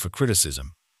room for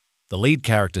criticism. The lead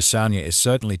character Sanya is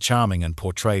certainly charming and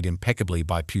portrayed impeccably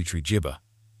by Putri Jibber.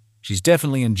 She's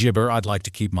definitely in Jibber I'd like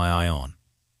to keep my eye on.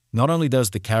 Not only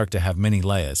does the character have many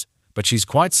layers, but she's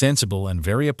quite sensible and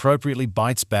very appropriately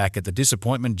bites back at the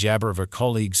disappointment Jabber of her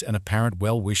colleagues and apparent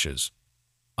well-wishers.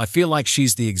 I feel like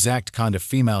she's the exact kind of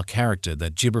female character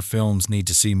that Jibber films need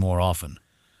to see more often.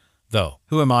 Though,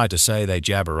 who am I to say they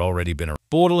Jabber already been around?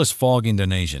 Borderless Fog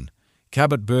Indonesian.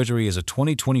 Kabat Berteri is a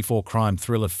 2024 crime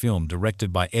thriller film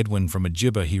directed by Edwin from a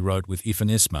Jibber he wrote with Ivan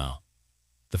Ismail.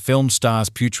 The film stars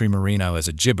Putri Marino as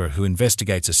a Jibber who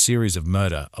investigates a series of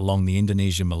murder along the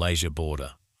Indonesia-Malaysia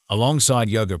border, alongside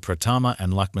Yoga Pratama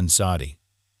and Lukman Sardi.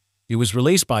 It was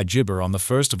released by Jibber on the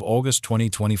 1st of August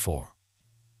 2024.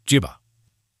 Jibber.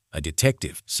 A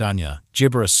detective, Sanya,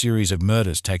 Jibber a series of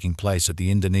murders taking place at the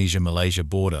Indonesia-Malaysia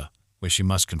border, where she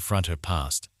must confront her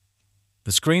past.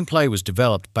 The screenplay was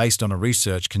developed based on a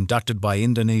research conducted by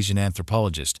Indonesian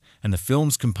anthropologist and the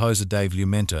film's composer Dave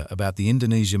Lumenta about the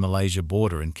Indonesia-Malaysia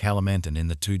border in Kalimantan in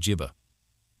the two Jibber.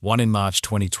 One in March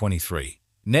 2023,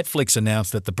 Netflix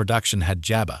announced that the production had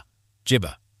Jibber.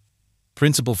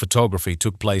 Principal photography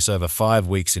took place over 5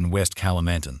 weeks in West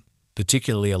Kalimantan,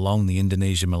 particularly along the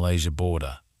Indonesia-Malaysia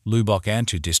border, Lubok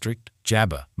Antu district,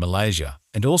 Jabber, Malaysia,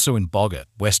 and also in Bogor,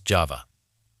 West Java.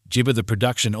 Jibber the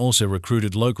production also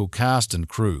recruited local cast and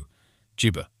crew.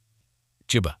 Jibber.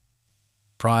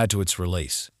 Prior to its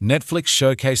release, Netflix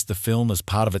showcased the film as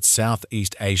part of its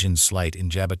Southeast Asian slate in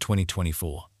Jabber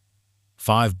 2024.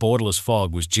 5 Borderless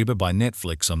Fog was Jibber by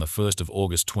Netflix on the 1st of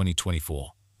August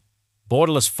 2024.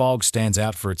 Borderless Fog stands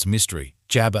out for its mystery,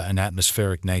 Jabber and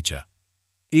atmospheric nature.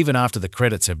 Even after the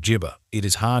credits have Jibber, it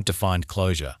is hard to find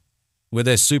closure. Were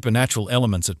there supernatural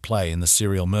elements at play in the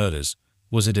serial murders?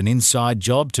 Was it an inside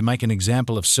job to make an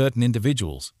example of certain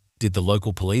individuals? Did the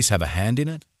local police have a hand in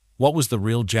it? What was the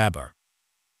real Jabber?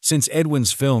 Since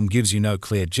Edwin's film gives you no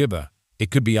clear Jibber,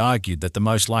 it could be argued that the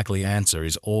most likely answer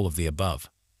is all of the above.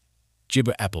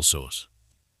 Jibber applesauce.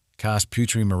 Cast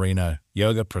Putri Marino,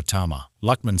 Yoga Pratama,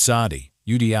 Lukman Sardi,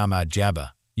 Yudi Ahmad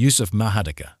Jabber, Yusuf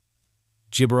Mahadika.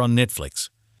 Jibber on Netflix.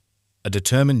 A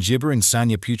determined Jibber in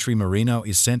Sanya Putri Marino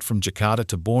is sent from Jakarta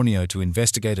to Borneo to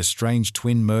investigate a strange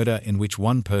twin murder in which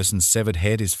one person's severed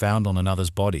head is found on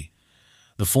another's body.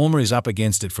 The former is up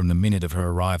against it from the minute of her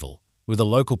arrival, with the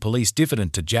local police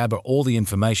diffident to Jabber all the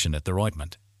information at their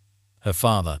ointment. Her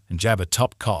father, and Jabber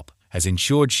top cop, has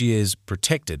ensured she is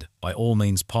protected by all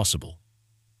means possible.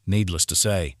 Needless to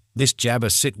say, this Jabber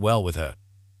sit well with her.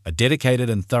 A dedicated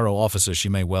and thorough officer she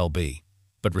may well be.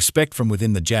 But respect from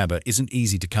within the Jabber isn't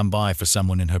easy to come by for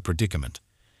someone in her predicament.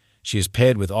 She is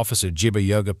paired with Officer Jibber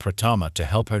Yoga Pratama to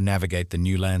help her navigate the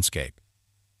new landscape.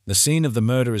 The scene of the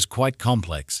murder is quite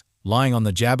complex, lying on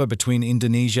the Jabber between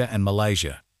Indonesia and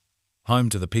Malaysia. Home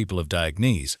to the people of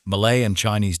Daegnese, Malay and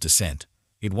Chinese descent,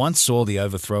 it once saw the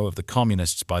overthrow of the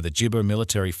communists by the Jibber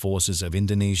military forces of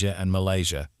Indonesia and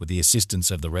Malaysia with the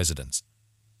assistance of the residents.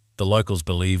 The locals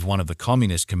believe one of the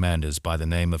communist commanders by the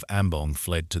name of Ambong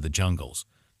fled to the jungles,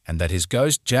 and that his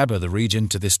ghost Jabber the region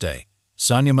to this day.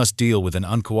 Sanya must deal with an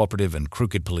uncooperative and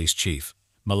crooked police chief,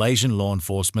 Malaysian law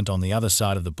enforcement on the other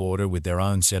side of the border with their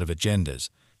own set of agendas,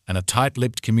 and a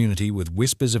tight-lipped community with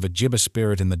whispers of a Jibber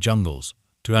spirit in the jungles,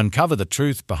 to uncover the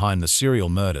truth behind the serial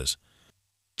murders.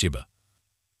 Jibber.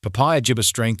 Papaya Jibber's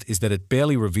strength is that it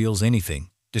barely reveals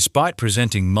anything, despite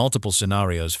presenting multiple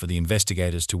scenarios for the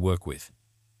investigators to work with.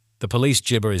 The police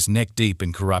Jibber is neck-deep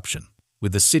in corruption.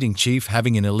 with the sitting chief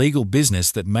having an illegal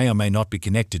business that may or may not be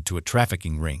connected to a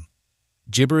trafficking ring.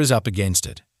 Jibber is up against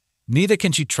it. Neither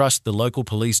can she trust the local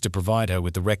police to provide her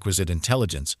with the requisite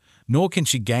intelligence, nor can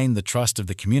she gain the trust of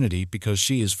the community because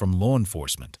she is from law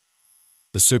enforcement.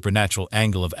 The supernatural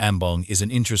angle of Ambong is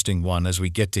an interesting one as we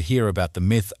get to hear about the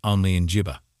myth only in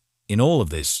Jibber. In all of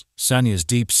this, Sanya's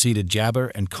deep-seated jabber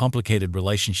and complicated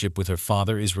relationship with her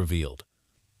father is revealed.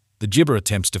 The Jibber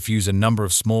attempts to fuse a number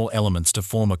of small elements to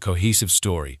form a cohesive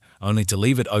story, only to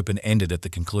leave it open-ended at the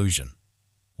conclusion.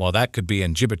 While that could be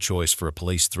an Jibber choice for a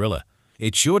police thriller,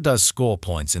 it sure does score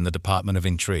points in the department of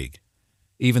intrigue.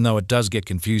 Even though it does get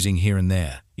confusing here and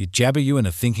there, it jabber you in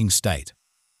a thinking state.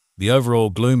 The overall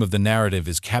gloom of the narrative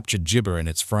is captured Jibber in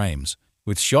its frames,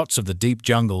 with shots of the deep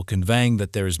jungle conveying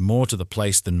that there is more to the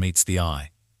place than meets the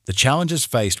eye. The challenges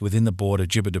faced within the border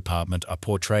Jibber department are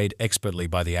portrayed expertly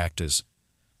by the actors.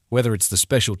 Whether it's the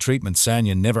special treatment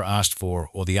Sanya never asked for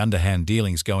or the underhand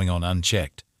dealings going on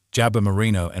unchecked, Putri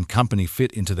Marino and company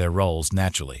fit into their roles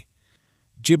naturally.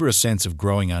 Jibber a sense of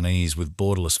growing unease with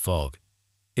borderless fog.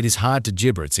 It is hard to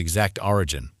jibber its exact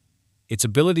origin. Its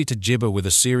ability to jibber with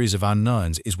a series of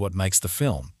unknowns is what makes the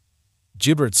film.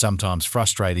 Jibber its sometimes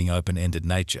frustrating open-ended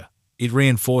nature. It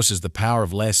reinforces the power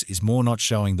of less is more, not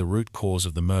showing the root cause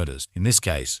of the murders. In this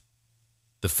case,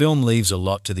 the film leaves a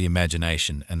lot to the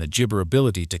imagination and the Jibber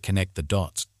ability to connect the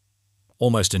dots.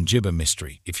 Almost an Jibber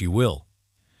mystery, if you will.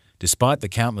 Despite the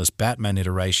countless Batman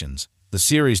iterations, the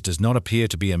series does not appear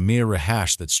to be a mere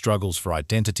rehash that struggles for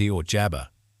identity or jabber.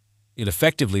 It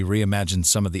effectively reimagines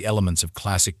some of the elements of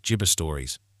classic Jibber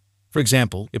stories. For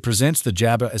example, it presents the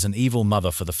jabber as an evil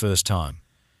mother for the first time.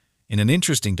 In an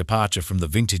interesting departure from the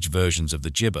vintage versions of the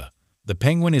Jibber, the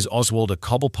Penguin is Oswald, a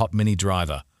Cobblepot mini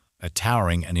driver, a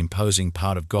towering and imposing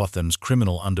part of Gotham's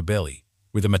criminal underbelly,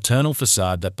 with a maternal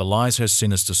facade that belies her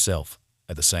sinister self.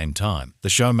 At the same time, the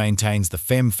show maintains the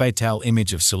femme fatale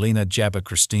image of Selena Jabber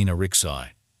Christina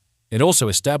Rixey. It also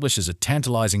establishes a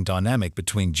tantalizing dynamic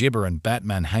between Jibber and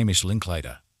Batman Hamish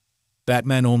Linklater.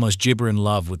 Batman almost Jibber in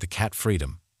love with the cat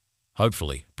Freedom.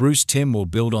 Hopefully, Bruce Timm will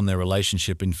build on their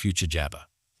relationship in future Jabber.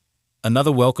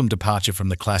 Another welcome departure from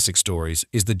the classic stories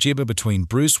is the Jibber between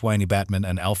Bruce Wayne Batman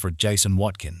and Alfred Jason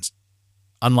Watkins.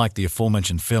 Unlike the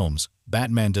aforementioned films,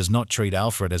 Batman does not treat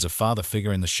Alfred as a father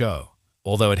figure in the show,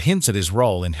 although it hints at his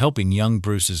role in helping young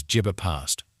Bruce's Jibber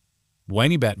past.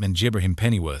 Wayne Batman Jibber him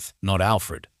Pennyworth, not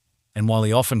Alfred, and while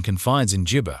he often confides in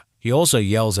Jibber, he also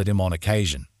yells at him on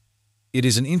occasion. It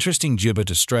is an interesting Jibber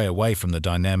to stray away from the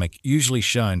dynamic usually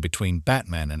shown between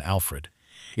Batman and Alfred.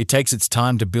 It takes its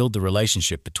time to build the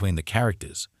relationship between the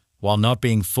characters, while not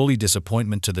being fully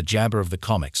disappointment to the jabber of the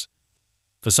comics.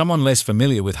 For someone less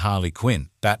familiar with Harley Quinn,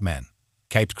 Batman,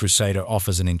 Caped Crusader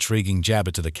offers an intriguing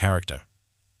jabber to the character.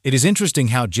 It is interesting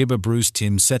how Jibber Bruce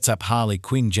Timm sets up Harley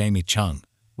Quinn Jamie Chung,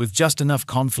 with just enough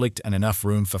conflict and enough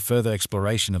room for further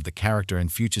exploration of the character in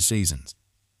future seasons.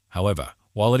 However,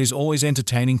 while it is always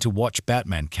entertaining to watch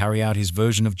Batman carry out his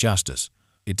version of justice,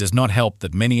 it does not help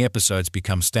that many episodes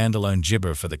become standalone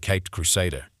Jibber for the Caped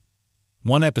Crusader.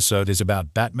 One episode is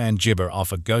about Batman Jibber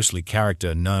off a ghostly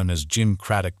character known as Jim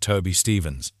Craddock Toby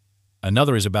Stevens.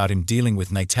 Another is about him dealing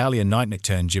with Natalia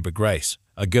Nightnocturne Jibber Grace,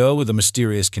 a girl with a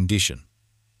mysterious condition.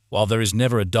 While there is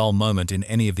never a dull moment in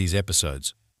any of these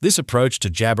episodes, this approach to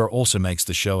jabber also makes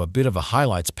the show a bit of a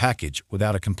highlights package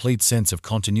without a complete sense of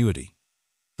continuity.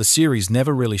 The series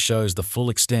never really shows the full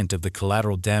extent of the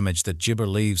collateral damage that Jibber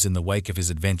leaves in the wake of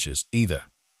his adventures, either.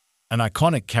 An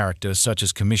iconic character such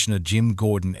as Commissioner Jim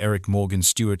Gordon Eric Morgan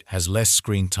Stewart has less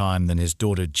screen time than his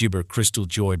daughter Jibber Crystal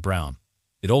Joy Brown.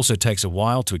 It also takes a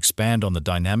while to expand on the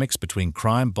dynamics between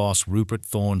crime boss Rupert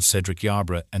Thorne Cedric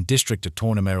Yarborough and District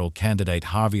Attorney mayoral candidate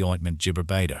Harvey Ointment Jibber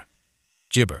Bader.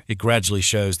 Jibber, it gradually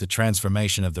shows the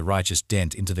transformation of the righteous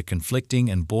Dent into the conflicting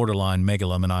and borderline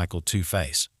megalomaniacal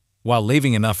Two-Face, while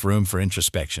leaving enough room for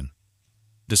introspection.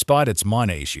 Despite its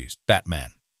minor issues,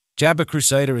 Batman Jabber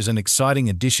Crusader is an exciting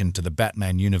addition to the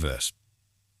Batman universe.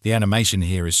 The animation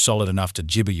here is solid enough to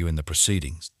jibber you in the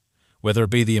proceedings, whether it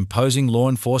be the imposing law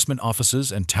enforcement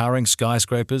officers and towering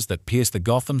skyscrapers that pierce the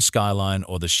Gotham skyline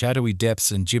or the shadowy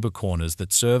depths and jibber corners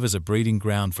that serve as a breeding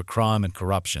ground for crime and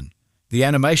corruption. The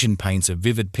animation paints a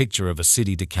vivid picture of a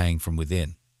city decaying from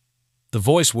within. The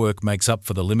voice work makes up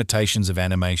for the limitations of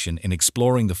animation in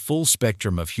exploring the full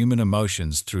spectrum of human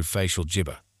emotions through facial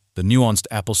jibber. The nuanced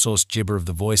applesauce jibber of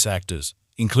the voice actors,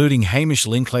 including Hamish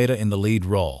Linklater in the lead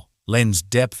role, lends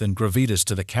depth and gravitas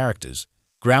to the characters,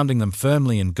 grounding them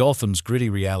firmly in Gotham's gritty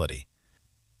reality.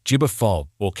 Jibber Fog,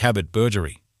 or Kabut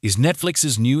Burjari, is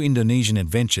Netflix's new Indonesian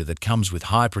adventure that comes with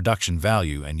high production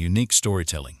value and unique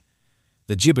storytelling.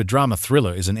 The Jibber drama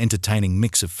thriller is an entertaining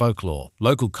mix of folklore,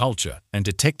 local culture, and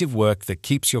detective work that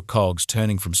keeps your cogs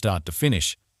turning from start to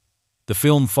finish. The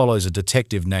film follows a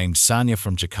detective named Sanya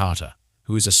from Jakarta,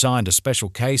 who is assigned a special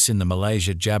case in the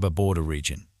Malaysia-Jabber border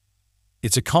region.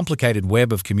 It's a complicated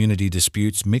web of community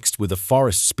disputes mixed with a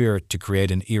forest spirit to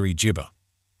create an eerie Jibber.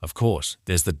 Of course,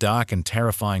 there's the dark and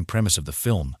terrifying premise of the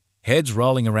film, heads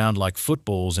rolling around like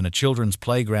footballs in a children's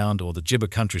playground or the Jibber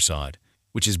countryside,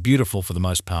 which is beautiful for the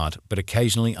most part, but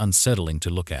occasionally unsettling to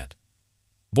look at.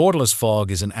 Borderless Fog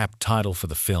is an apt title for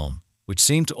the film, which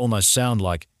seemed to almost sound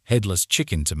like Headless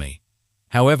Chicken to me.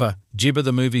 However, Jibber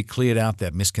the movie cleared out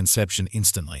that misconception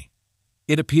instantly.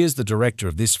 It appears the director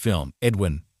of this film,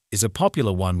 Edwin, is a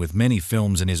popular one with many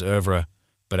films in his oeuvre,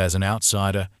 but as an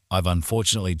outsider, I've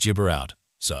unfortunately Jibber out,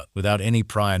 so without any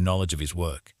prior knowledge of his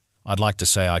work, I'd like to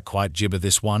say I quite Jibber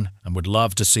this one and would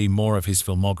love to see more of his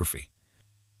filmography.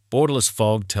 Borderless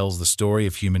Fog tells the story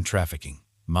of human trafficking,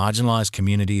 marginalized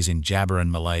communities in Jabber and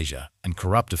Malaysia, and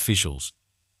corrupt officials.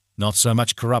 Not so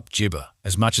much corrupt Jibber,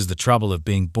 as much as the trouble of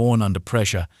being born under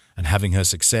pressure and having her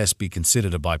success be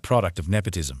considered a byproduct of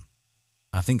nepotism.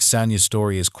 I think Sanya's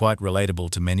story is quite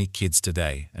relatable to many kids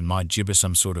today and might Jibber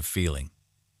some sort of feeling.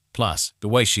 Plus, the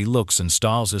way she looks and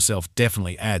styles herself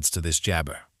definitely adds to this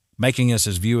Jabber, making us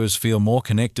as viewers feel more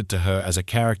connected to her as a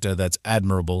character that's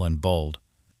admirable and bold.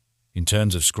 In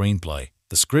terms of screenplay,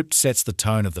 the script sets the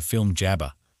tone of the film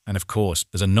Jabber, and of course,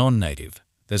 as a non-native,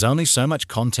 there's only so much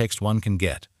context one can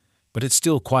get, but it's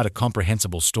still quite a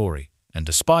comprehensible story, and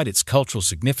despite its cultural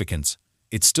significance,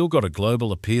 it's still got a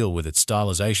global appeal with its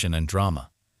stylization and drama.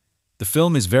 The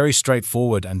film is very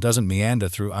straightforward and doesn't meander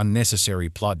through unnecessary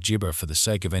plot Jibber for the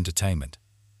sake of entertainment.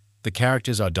 The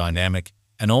characters are dynamic,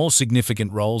 and all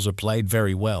significant roles are played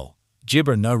very well.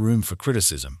 Jibber no room for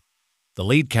criticism. The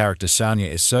lead character Sanya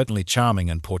is certainly charming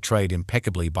and portrayed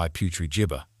impeccably by Putri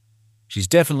Jibber. She's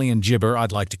definitely in Jibber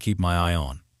I'd like to keep my eye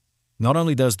on. Not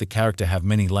only does the character have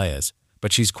many layers,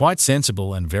 but she's quite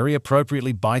sensible and very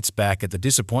appropriately bites back at the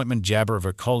disappointment Jabber of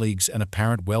her colleagues and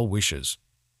apparent well-wishers.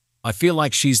 I feel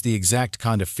like she's the exact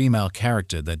kind of female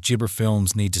character that Jibber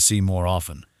films need to see more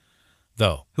often.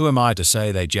 Though, who am I to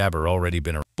say they Jabber already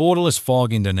been around? Borderless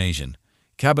Fog Indonesian.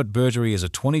 Kabat Berdiri is a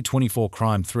 2024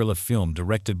 crime thriller film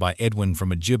directed by Edwin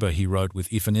from a Jibber he wrote with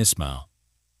Irfan Ismail.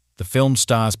 The film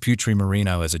stars Putri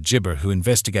Marino as a Jibber who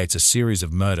investigates a series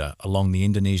of murder along the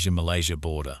Indonesia-Malaysia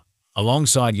border,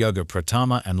 alongside Yoga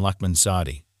Pratama and Lukman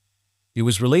Sardi. It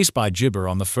was released by Jibber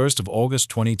on the 1st of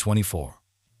August 2024.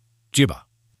 Jibber.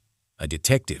 A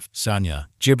detective, Sanya,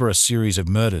 Jibber a series of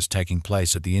murders taking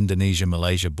place at the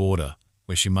Indonesia-Malaysia border,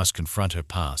 where she must confront her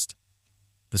past.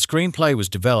 The screenplay was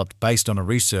developed based on a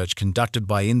research conducted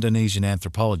by Indonesian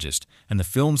anthropologist and the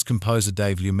film's composer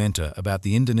Dave Lumenta about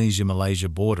the Indonesia-Malaysia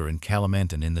border in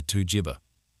Kalimantan in the two Jibber.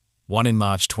 One in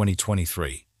March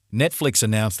 2023, Netflix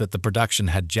announced that the production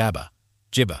had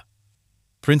Jibber.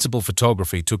 Principal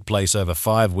photography took place over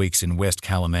 5 weeks in West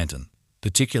Kalimantan,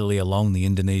 particularly along the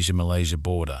Indonesia-Malaysia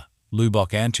border, Lubuk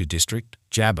Antu district,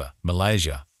 Jabber,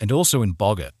 Malaysia, and also in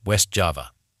Bogor, West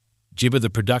Java. Jibber the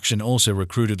production also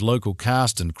recruited local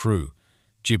cast and crew.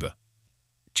 Jibber.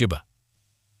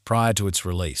 Prior to its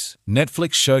release,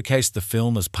 Netflix showcased the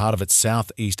film as part of its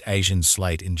Southeast Asian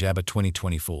slate in Jabber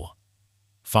 2024.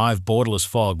 5 Borderless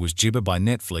Fog was Jibber by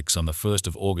Netflix on the 1st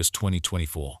of August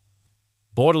 2024.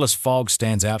 Borderless Fog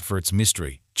stands out for its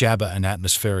mystery, Jabber and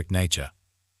atmospheric nature.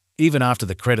 Even after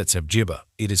the credits have Jibber,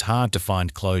 it is hard to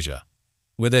find closure.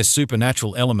 Were there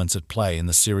supernatural elements at play in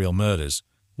the serial murders?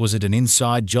 Was it an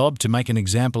inside job to make an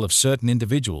example of certain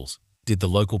individuals? Did the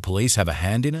local police have a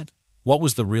hand in it? What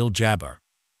was the real Jabber?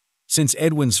 Since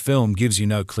Edwin's film gives you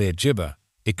no clear Jibber,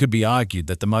 it could be argued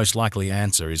that the most likely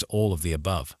answer is all of the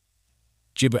above.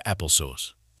 Jibber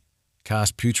applesauce.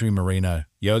 Cast Putri Marino,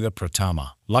 Yoga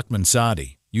Pratama, Lukman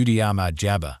Sardi, Ahmad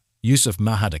Jabber, Yusuf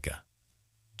Mahadika.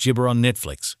 Jibber on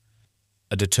Netflix.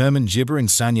 A determined Jibber in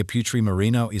Sanya Putri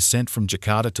Marino is sent from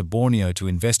Jakarta to Borneo to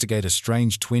investigate a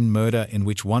strange twin murder in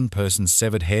which one person's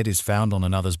severed head is found on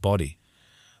another's body.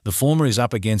 The former is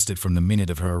up against it from the minute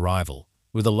of her arrival,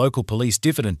 with the local police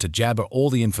diffident to Jabber all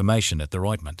the information at their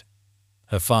ointment.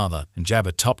 Her father, and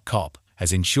Jabber top cop,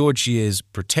 has ensured she is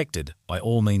protected by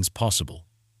all means possible.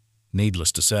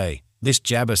 Needless to say, this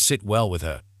Jabber sit well with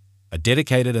her. A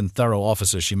dedicated and thorough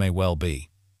officer she may well be.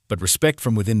 But respect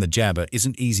from within the Jabber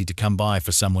isn't easy to come by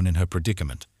for someone in her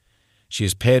predicament. She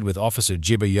is paired with Officer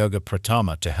Jibber Yoga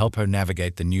Pratama to help her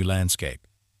navigate the new landscape.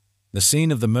 The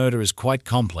scene of the murder is quite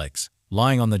complex,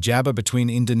 lying on the Jabber between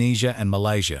Indonesia and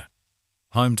Malaysia.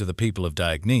 Home to the people of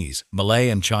Dayanese, Malay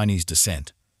and Chinese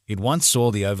descent, It once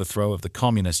saw the overthrow of the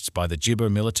communists by the Jibber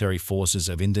military forces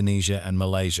of Indonesia and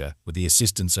Malaysia with the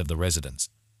assistance of the residents.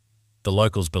 The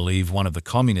locals believe one of the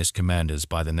communist commanders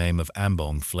by the name of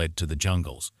Ambong fled to the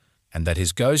jungles, and that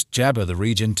his ghost jabber the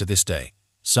region to this day.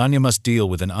 Sanya must deal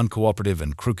with an uncooperative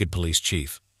and crooked police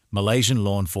chief, Malaysian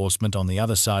law enforcement on the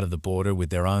other side of the border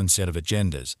with their own set of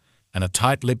agendas, and a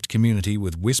tight-lipped community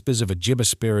with whispers of a Jibber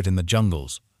spirit in the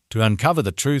jungles, to uncover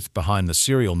the truth behind the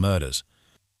serial murders.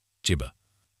 Jibber.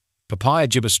 Papaya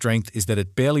Jibber's strength is that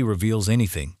it barely reveals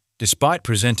anything, despite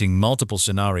presenting multiple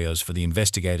scenarios for the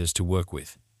investigators to work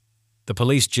with. The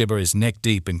police Jibber is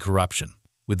neck-deep in corruption,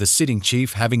 with the sitting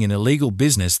chief having an illegal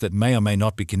business that may or may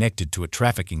not be connected to a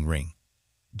trafficking ring.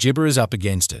 Jibber is up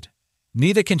against it.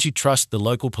 Neither can she trust the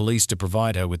local police to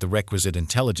provide her with the requisite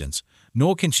intelligence,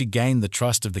 nor can she gain the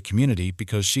trust of the community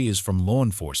because she is from law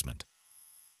enforcement.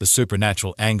 The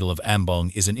supernatural angle of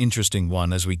Ambong is an interesting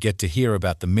one as we get to hear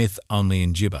about the myth only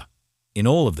in Jibber. In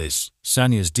all of this,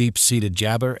 Sanya's deep-seated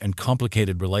jabber and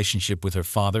complicated relationship with her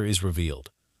father is revealed.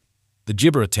 The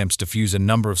Jibber attempts to fuse a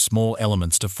number of small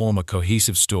elements to form a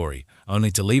cohesive story, only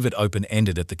to leave it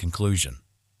open-ended at the conclusion.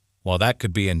 While that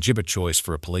could be an Jibber choice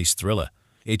for a police thriller,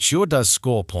 it sure does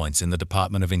score points in the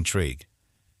department of intrigue.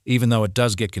 Even though it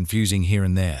does get confusing here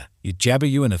and there, it jabber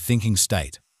you in a thinking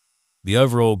state. The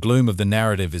overall gloom of the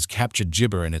narrative is captured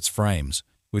Jibber in its frames,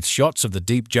 with shots of the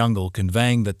deep jungle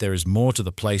conveying that there is more to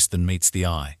the place than meets the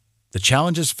eye. The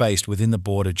challenges faced within the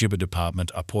border Jibber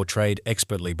department are portrayed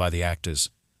expertly by the actors.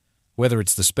 Whether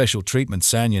it's the special treatment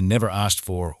Sanya never asked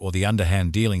for or the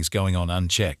underhand dealings going on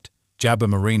unchecked, Putri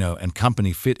Marino and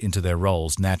company fit into their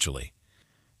roles naturally.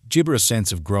 Jibber a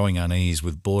sense of growing unease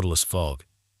with Borderless fog.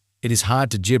 It is hard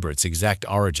to Jibber its exact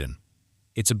origin.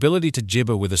 Its ability to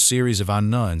Jibber with a series of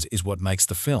unknowns is what makes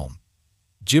the film.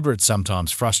 Jibber its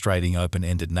sometimes frustrating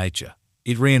open-ended nature.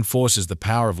 It reinforces the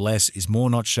power of less is more,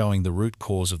 not showing the root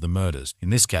cause of the murders. In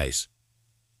this case,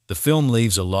 the film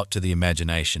leaves a lot to the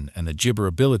imagination and the Jibber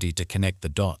ability to connect the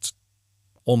dots.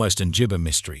 Almost an Jibber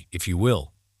mystery, if you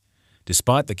will.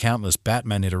 Despite the countless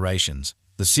Batman iterations,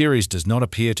 the series does not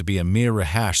appear to be a mere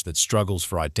rehash that struggles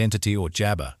for identity or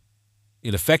jabber.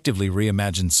 It effectively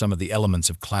reimagines some of the elements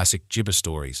of classic Jibber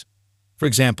stories. For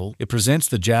example, it presents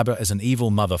the Jabber as an evil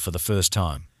mother for the first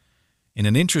time. In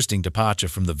an interesting departure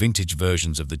from the vintage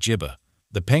versions of the Jibber,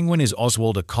 the Penguin is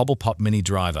Oswald, a Cobblepot mini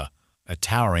driver, a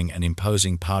towering and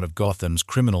imposing part of Gotham's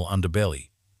criminal underbelly,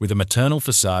 with a maternal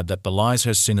facade that belies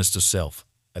her sinister self.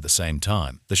 At the same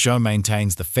time, the show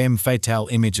maintains the femme fatale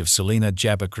image of Selena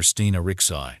Jabber Christina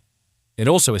Rixey. It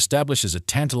also establishes a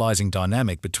tantalizing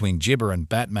dynamic between Jibber and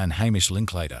Batman Hamish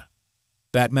Linklater.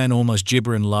 Batman almost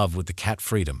Jibber in love with the cat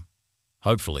Freedom.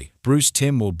 Hopefully, Bruce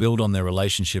Timm will build on their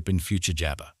relationship in future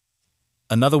Jabber.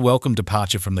 Another welcome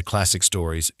departure from the classic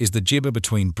stories is the Jibber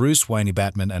between Bruce Wayne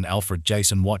Batman and Alfred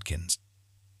Jason Watkins.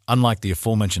 Unlike the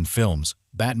aforementioned films,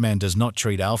 Batman does not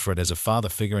treat Alfred as a father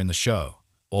figure in the show,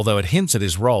 although it hints at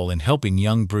his role in helping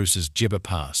young Bruce's Jibber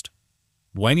past.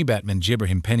 Wayne Batman Jibber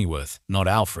him Pennyworth, not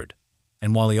Alfred,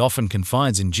 and while he often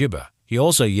confides in Jibber, he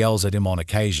also yells at him on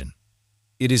occasion.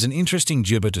 It is an interesting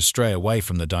Jibber to stray away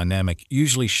from the dynamic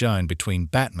usually shown between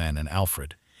Batman and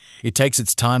Alfred. It takes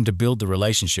its time to build the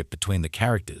relationship between the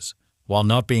characters, while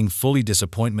not being fully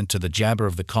disappointment to the Jabber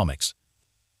of the comics.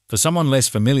 For someone less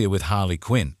familiar with Harley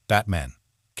Quinn, Batman,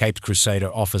 Caped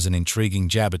Crusader offers an intriguing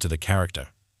Jabber to the character.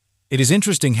 It is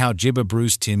interesting how Jibber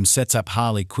Bruce Timm sets up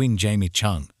Harley Quinn Jamie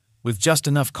Chung, with just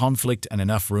enough conflict and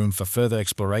enough room for further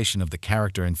exploration of the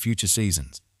character in future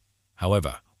seasons.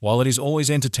 However, while it is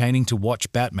always entertaining to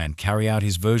watch Batman carry out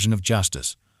his version of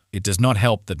justice, it does not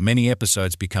help that many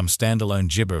episodes become standalone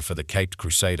Jibber for the Caped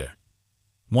Crusader.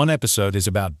 One episode is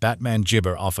about Batman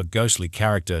Jibber off a ghostly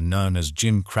character known as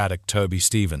Jim Craddock Toby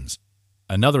Stevens.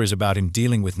 Another is about him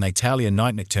dealing with Natalia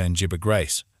Nightnocturne Jibber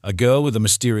Grace, a girl with a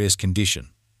mysterious condition.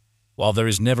 While there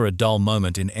is never a dull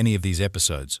moment in any of these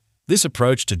episodes, this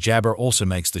approach to Jabber also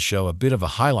makes the show a bit of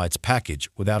a highlights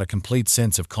package without a complete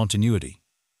sense of continuity.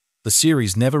 The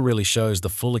series never really shows the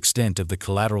full extent of the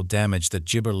collateral damage that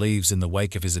Jibber leaves in the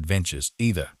wake of his adventures,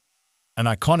 either. An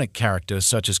iconic character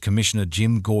such as Commissioner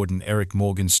Jim Gordon Eric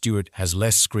Morgan Stewart has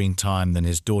less screen time than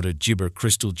his daughter Jibber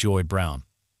Crystal Joy Brown.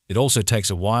 It also takes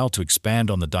a while to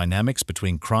expand on the dynamics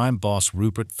between crime boss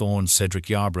Rupert Thorne Cedric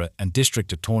Yarborough and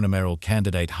District Attorney Mayoral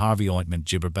candidate Harvey Ointment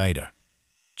Jibber Bader.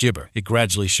 Jibber, it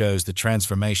gradually shows the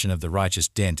transformation of the righteous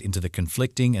Dent into the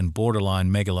conflicting and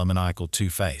borderline megalomaniacal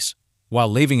Two-Face, while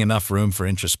leaving enough room for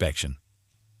introspection.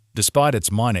 Despite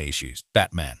its minor issues,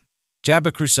 Batman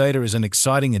Jabber Crusader is an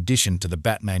exciting addition to the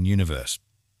Batman universe.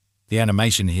 The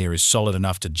animation here is solid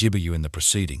enough to jibber you in the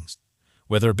proceedings,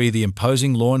 Whether it be the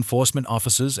imposing law enforcement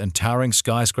officers and towering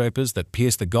skyscrapers that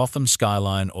pierce the Gotham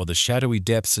skyline or the shadowy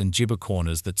depths and gibber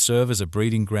corners that serve as a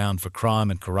breeding ground for crime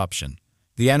and corruption,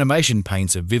 the animation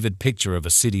paints a vivid picture of a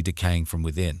city decaying from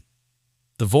within.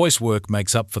 The voice work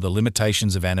makes up for the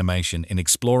limitations of animation in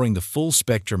exploring the full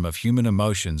spectrum of human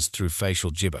emotions through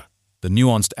facial gibber. The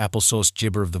nuanced applesauce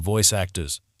gibber of the voice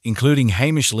actors, including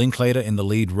Hamish Linklater in the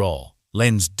lead role,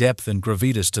 lends depth and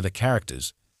gravitas to the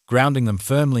characters, grounding them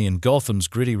firmly in Gotham's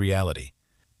gritty reality.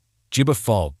 Gibber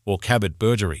Fog, or Kabat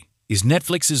Berduri, is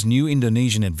Netflix's new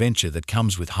Indonesian adventure that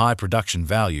comes with high production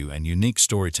value and unique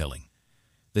storytelling.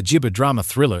 The gibber drama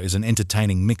thriller is an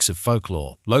entertaining mix of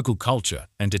folklore, local culture,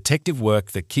 and detective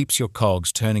work that keeps your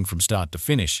cogs turning from start to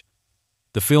finish.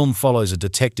 The film follows a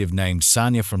detective named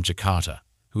Sanya from Jakarta,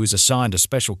 who is assigned a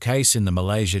special case in the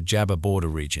Malaysia-Java border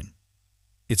region.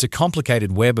 It's a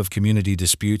complicated web of community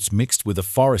disputes mixed with a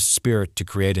forest spirit to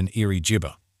create an eerie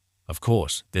gibber. Of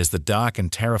course, there's the dark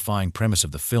and terrifying premise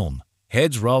of the film,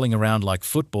 heads rolling around like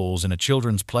footballs in a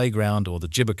children's playground or the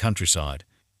gibber countryside,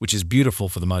 which is beautiful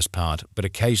for the most part, but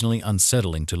occasionally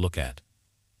unsettling to look at.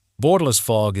 Borderless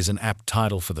Fog is an apt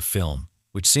title for the film,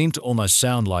 which seemed to almost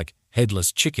sound like Headless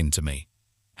Chicken to me.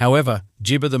 However,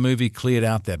 Gibber the movie cleared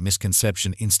out that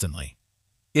misconception instantly.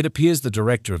 It appears the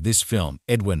director of this film,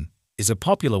 Edwin, is a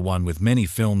popular one with many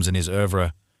films in his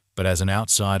oeuvre, but as an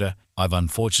outsider, I've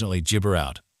unfortunately gibber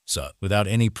out, so without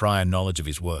any prior knowledge of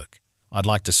his work, I'd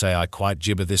like to say I quite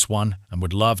gibber this one and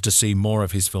would love to see more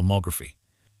of his filmography.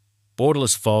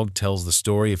 Borderless Fog tells the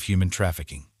story of human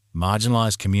trafficking,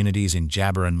 marginalized communities in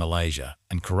Java and Malaysia,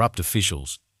 and corrupt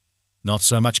officials. Not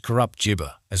so much corrupt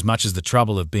gibber, as much as the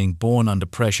trouble of being born under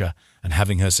pressure and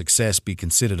having her success be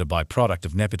considered a byproduct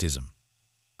of nepotism.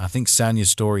 I think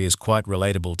Sanya's story is quite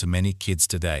relatable to many kids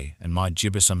today and might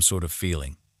gibber some sort of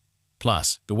feeling.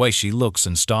 Plus, the way she looks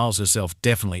and styles herself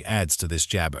definitely adds to this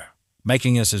jabber,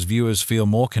 making us as viewers feel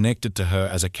more connected to her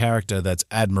as a character that's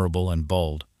admirable and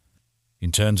bold.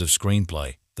 In terms of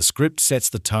screenplay, the script sets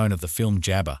the tone of the film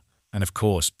jabber, and of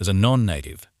course, as a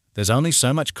non-native, there's only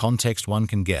so much context one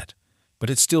can get,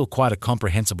 but it's still quite a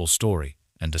comprehensible story,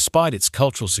 and despite its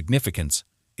cultural significance,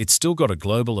 it's still got a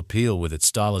global appeal with its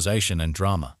stylization and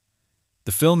drama.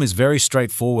 The film is very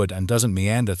straightforward and doesn't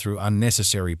meander through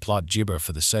unnecessary plot gibber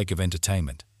for the sake of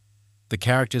entertainment. The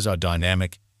characters are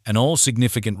dynamic, and all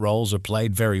significant roles are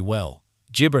played very well.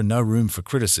 Gibber no room for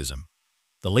criticism.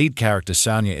 The lead character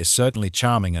Sanya is certainly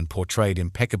charming and portrayed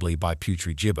impeccably by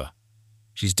Putri Gibber.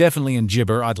 She's definitely an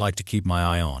gibber I'd like to keep my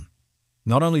eye on.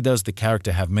 Not only does the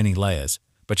character have many layers,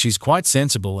 but she's quite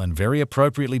sensible and very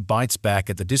appropriately bites back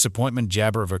at the disappointment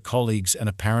jabber of her colleagues and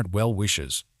apparent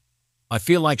well-wishers. I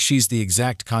feel like she's the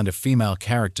exact kind of female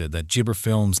character that gibber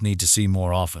films need to see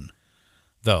more often.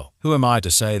 Though, who am I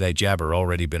to say they jabber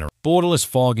already been around? Borderless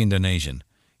Fog Indonesian.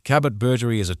 Kabat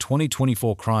Berduri is a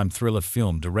 2024 crime thriller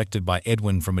film directed by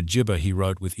Edwin from a gibber he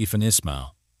wrote with Ifan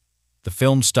Ismail. The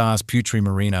film stars Putri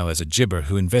Marino as a gibber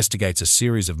who investigates a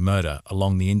series of murder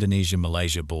along the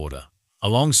Indonesia-Malaysia border,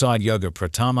 alongside Yoga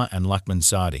Pratama and Lukman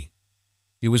Sardi.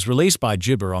 It was released by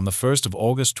Gibber on the 1st of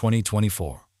August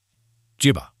 2024.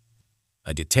 Gibber.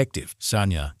 A detective,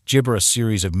 Sanya, gibber a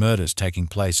series of murders taking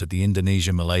place at the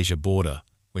Indonesia-Malaysia border,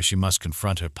 where she must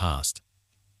confront her past.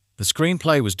 The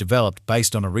screenplay was developed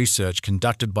based on a research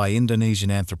conducted by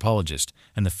Indonesian anthropologist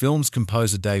and the film's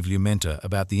composer Dave Lumenta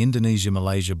about the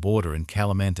Indonesia-Malaysia border in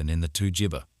Kalimantan in the two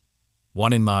gibber.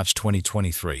 One in March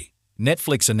 2023,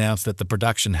 Netflix announced that the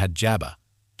production had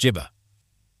gibber.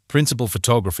 Principal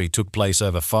photography took place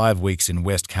over 5 weeks in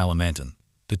West Kalimantan,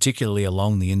 particularly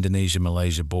along the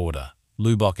Indonesia-Malaysia border,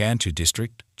 Lubok Antu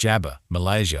district, Java,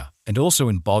 Malaysia, and also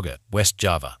in Bogor, West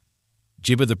Java.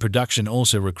 Gibber the production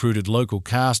also recruited local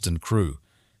cast and crew.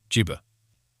 Gibber.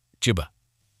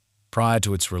 Prior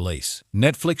to its release,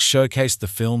 Netflix showcased the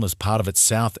film as part of its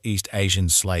Southeast Asian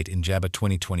slate in Java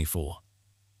 2024.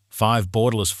 5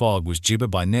 Borderless Fog was gibber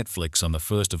by Netflix on the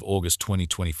 1st of August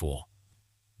 2024.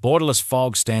 Borderless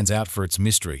Fog stands out for its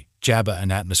mystery, jabber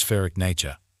and atmospheric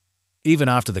nature. Even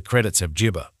after the credits have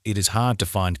gibber, it is hard to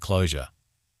find closure.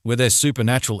 Were there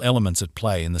supernatural elements at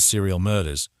play in the serial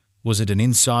murders? Was it an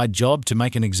inside job to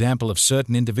make an example of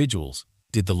certain individuals?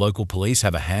 Did the local police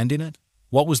have a hand in it?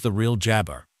 What was the real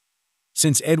jabber?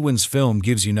 Since Edwin's film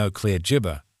gives you no clear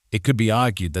gibber, it could be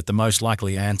argued that the most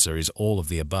likely answer is all of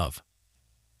the above.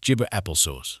 Gibber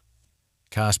applesauce.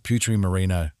 Cast Putri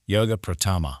Marino, Yoga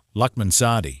Pratama, Lukman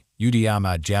Sardi, Yudi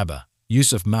Ahmad Jabber,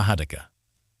 Yusuf Mahadika.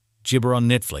 Gibber on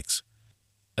Netflix.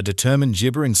 A determined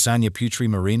gibber in Sanya Putri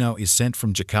Marino is sent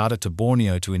from Jakarta to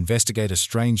Borneo to investigate a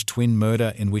strange twin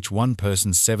murder in which one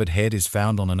person's severed head is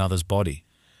found on another's body.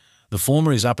 The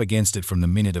former is up against it from the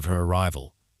minute of her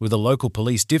arrival, with the local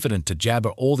police diffident to jabber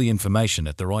all the information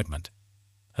at the ointment.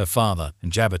 Her father,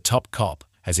 and jabber top cop,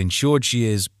 has ensured she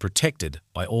is protected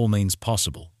by all means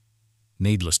possible.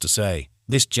 Needless to say,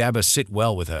 this jabber sit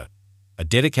well with her. A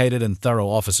dedicated and thorough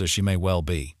officer she may well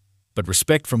be, but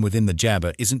respect from within the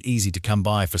jabber isn't easy to come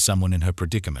by for someone in her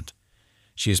predicament.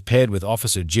 She is paired with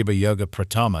Officer Jibber Yoga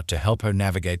Pratama to help her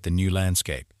navigate the new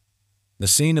landscape. The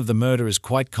scene of the murder is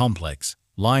quite complex,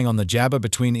 lying on the jabber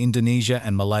between Indonesia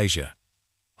and Malaysia.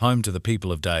 Home to the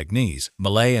people of Diagnese,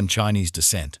 Malay and Chinese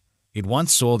descent, it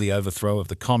once saw the overthrow of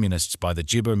the communists by the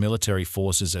Jibber military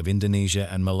forces of Indonesia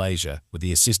and Malaysia with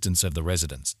the assistance of the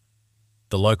residents.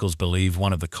 The locals believe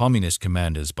one of the communist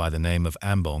commanders by the name of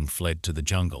Ambong fled to the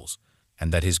jungles,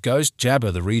 and that his ghost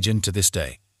jabber the region to this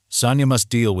day. Sanya must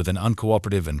deal with an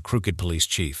uncooperative and crooked police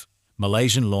chief,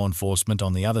 Malaysian law enforcement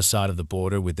on the other side of the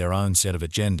border with their own set of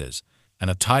agendas, and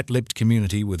a tight-lipped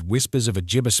community with whispers of a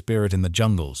jibber spirit in the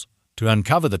jungles, to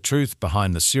uncover the truth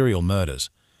behind the serial murders.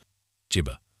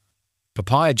 Jibber.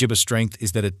 Papaya Jibber's strength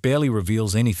is that it barely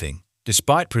reveals anything,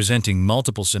 despite presenting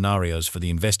multiple scenarios for the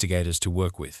investigators to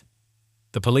work with.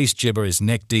 The police jibber is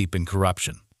neck-deep in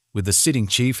corruption, with the sitting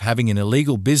chief having an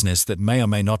illegal business that may or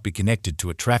may not be connected to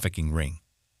a trafficking ring.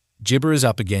 Jibber is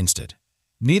up against it.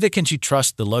 Neither can she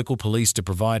trust the local police to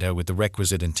provide her with the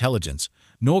requisite intelligence,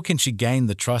 nor can she gain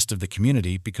the trust of the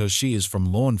community because she is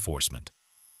from law enforcement.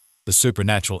 The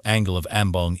supernatural angle of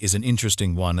Ambong is an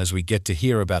interesting one as we get to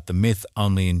hear about the myth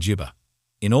only in Jibber.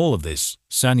 In all of this,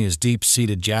 Sanya's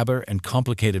deep-seated jabber and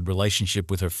complicated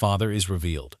relationship with her father is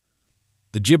revealed.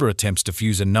 The jibber attempts to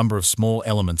fuse a number of small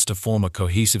elements to form a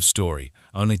cohesive story,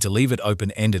 only to leave it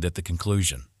open-ended at the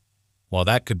conclusion. While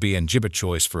that could be an jibber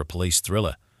choice for a police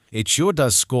thriller, it sure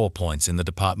does score points in the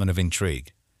department of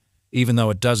intrigue. Even though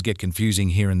it does get confusing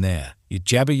here and there, it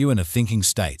jabber you in a thinking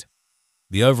state.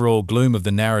 The overall gloom of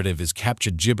the narrative is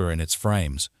captured jibber in its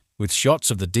frames, with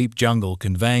shots of the deep jungle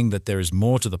conveying that there is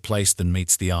more to the place than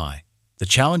meets the eye. The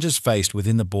challenges faced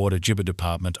within the border jibber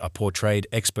department are portrayed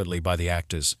expertly by the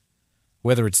actors.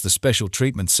 Whether it's the special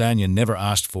treatment Sanya never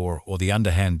asked for or the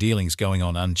underhand dealings going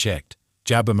on unchecked,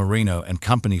 Jabber Marino and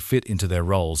company fit into their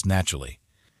roles naturally.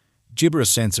 Jibber a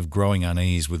sense of growing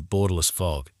unease with Borderless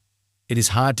fog. It is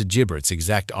hard to jibber its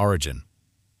exact origin.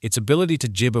 Its ability to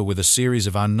jibber with a series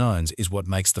of unknowns is what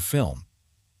makes the film.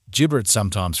 Jibber its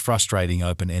sometimes frustrating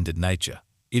open-ended nature.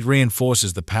 It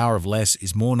reinforces the power of less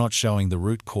is more, not showing the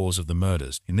root cause of the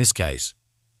murders. In this case,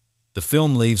 the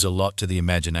film leaves a lot to the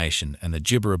imagination and the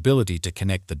jibber ability to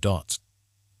connect the dots.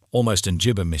 Almost an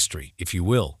jibber mystery, if you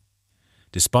will.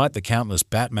 Despite the countless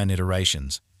Batman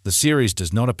iterations, the series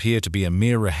does not appear to be a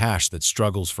mere rehash that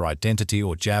struggles for identity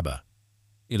or jabber.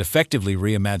 It effectively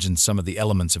reimagines some of the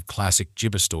elements of classic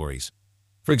jibber stories.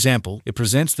 For example, it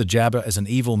presents the jabber as an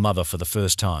evil mother for the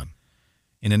first time.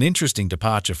 In an interesting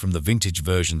departure from the vintage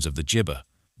versions of the jibber,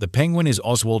 the Penguin is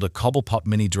Oswald, a Cobblepot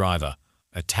mini driver,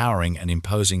 a towering and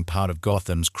imposing part of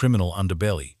Gotham's criminal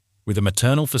underbelly, with a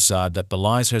maternal facade that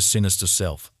belies her sinister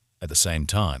self. At the same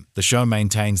time, the show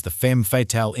maintains the femme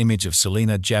fatale image of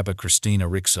Selena Jabber Christina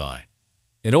Rixey.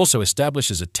 It also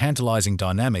establishes a tantalizing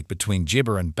dynamic between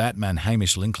Jibber and Batman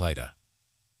Hamish Linklater.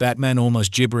 Batman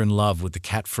almost jibber in love with the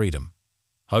cat Freedom.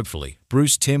 Hopefully,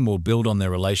 Bruce Timm will build on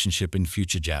their relationship in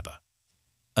future jabber.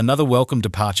 Another welcome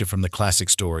departure from the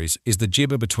classic stories is the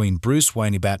jibber between Bruce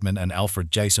Wayne Batman and Alfred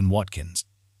Jason Watkins.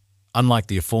 Unlike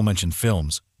the aforementioned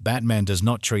films, Batman does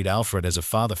not treat Alfred as a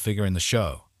father figure in the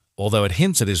show, although it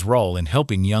hints at his role in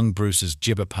helping young Bruce's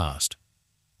jibber past.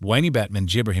 Wayne Batman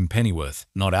jibber him Pennyworth,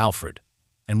 not Alfred,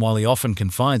 and while he often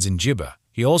confides in jibber,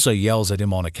 he also yells at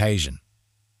him on occasion.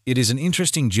 It is an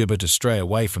interesting jibber to stray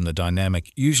away from the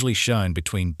dynamic usually shown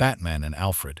between Batman and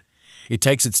Alfred. It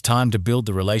takes its time to build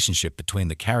the relationship between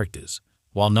the characters,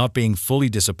 while not being fully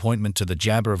disappointment to the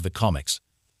jabber of the comics.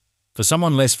 For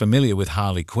someone less familiar with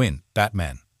Harley Quinn,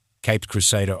 Batman, Caped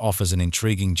Crusader offers an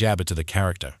intriguing jabber to the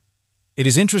character. It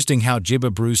is interesting how jibber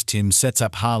Bruce Timm sets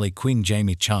up Harley Quinn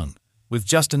Jamie Chung, with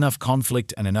just enough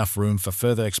conflict and enough room for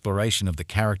further exploration of the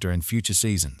character in future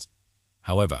seasons.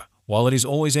 However, while it is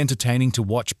always entertaining to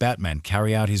watch Batman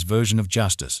carry out his version of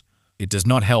justice, it does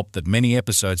not help that many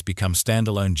episodes become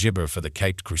standalone jibber for the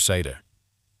Caped Crusader.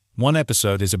 One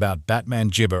episode is about Batman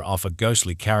jibber off a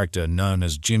ghostly character known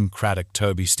as Jim Craddock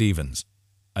Toby Stevens.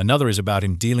 Another is about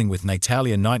him dealing with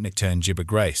Natalia Nightnocturne jibber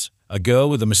Grace, a girl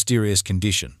with a mysterious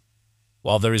condition.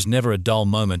 While there is never a dull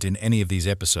moment in any of these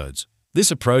episodes, this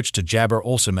approach to jabber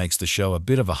also makes the show a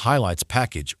bit of a highlights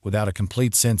package without a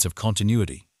complete sense of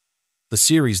continuity. The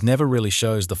series never really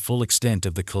shows the full extent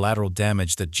of the collateral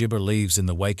damage that Jibber leaves in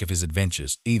the wake of his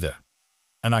adventures, either.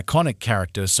 An iconic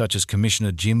character such as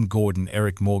Commissioner Jim Gordon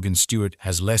Eric Morgan Stewart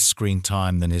has less screen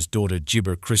time than his daughter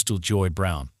Gibber Crystal Joy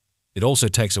Brown. It also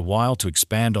takes a while to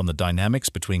expand on the dynamics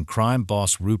between crime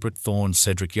boss Rupert Thorne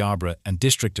Cedric Yarborough and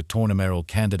District Attorney Mayoral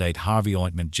candidate Harvey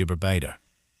Ointment Gibber Bader.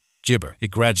 Gibber, it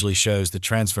gradually shows the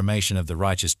transformation of the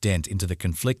righteous Dent into the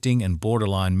conflicting and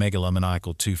borderline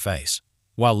megalomaniacal Two-Face,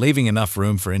 while leaving enough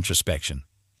room for introspection.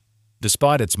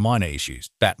 Despite its minor issues,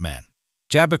 Batman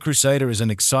Jabba Crusader is an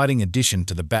exciting addition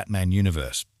to the Batman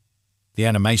universe. The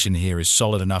animation here is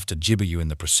solid enough to gibber you in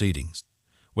the proceedings,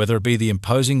 whether it be the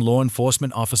imposing law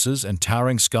enforcement officers and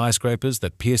towering skyscrapers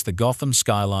that pierce the Gotham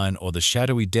skyline or the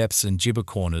shadowy depths and gibber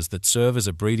corners that serve as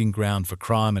a breeding ground for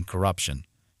crime and corruption.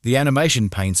 The animation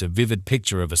paints a vivid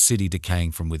picture of a city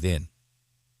decaying from within.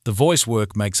 The voice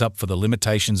work makes up for the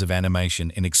limitations of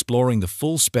animation in exploring the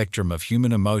full spectrum of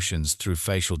human emotions through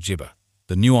facial gibber.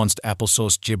 The nuanced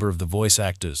applesauce gibber of the voice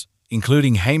actors,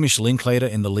 including Hamish Linklater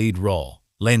in the lead role,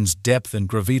 lends depth and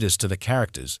gravitas to the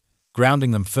characters,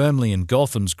 grounding them firmly in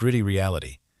Gotham's gritty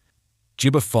reality.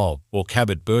 Gibber Fog, or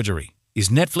Kabat Berduri, is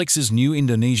Netflix's new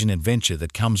Indonesian adventure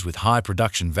that comes with high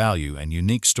production value and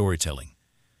unique storytelling.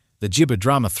 The gibber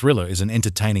drama thriller is an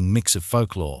entertaining mix of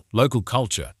folklore, local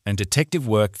culture, and detective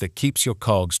work that keeps your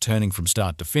cogs turning from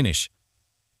start to finish.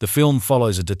 The film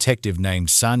follows a detective named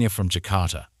Sanya from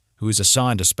Jakarta, who is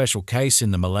assigned a special case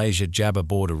in the Malaysia-Java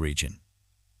border region.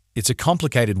 It's a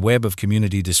complicated web of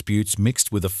community disputes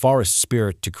mixed with a forest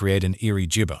spirit to create an eerie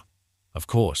gibber. Of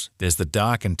course, there's the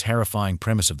dark and terrifying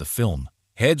premise of the film,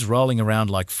 heads rolling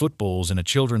around like footballs in a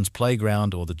children's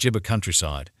playground or the gibber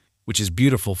countryside, which is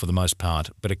beautiful for the most part,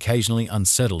 but occasionally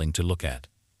unsettling to look at.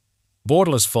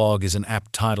 Borderless Fog is an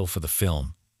apt title for the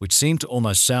film, which seemed to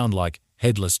almost sound like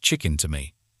Headless Chicken to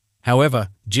me. However,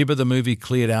 Gibber the movie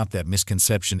cleared out that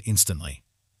misconception instantly.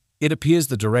 It appears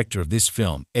the director of this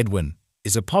film, Edwin,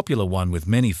 is a popular one with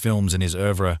many films in his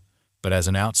oeuvre, but as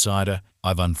an outsider,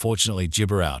 I've unfortunately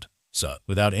gibber out, so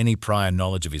without any prior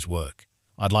knowledge of his work,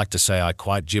 I'd like to say I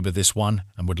quite gibber this one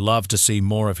and would love to see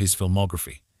more of his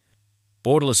filmography.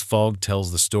 Borderless Fog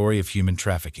tells the story of human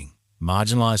trafficking,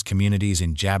 marginalized communities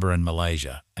in Jabba and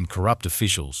Malaysia, and corrupt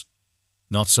officials.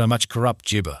 Not so much corrupt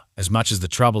gibber, as much as the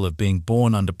trouble of being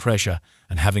born under pressure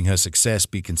and having her success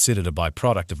be considered a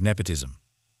byproduct of nepotism.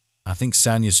 I think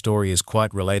Sanya's story is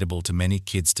quite relatable to many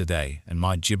kids today and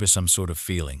might gibber some sort of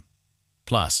feeling.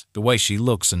 Plus, the way she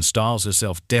looks and styles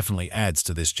herself definitely adds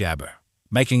to this jabber,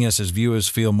 making us as viewers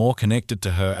feel more connected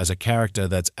to her as a character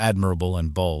that's admirable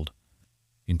and bold.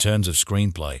 In terms of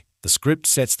screenplay, the script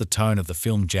sets the tone of the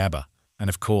film Jabba, and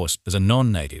of course, as a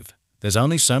non-native, there's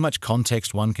only so much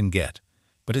context one can get,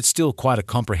 but it's still quite a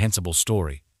comprehensible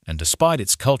story, and despite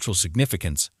its cultural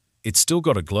significance, it's still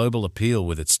got a global appeal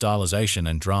with its stylization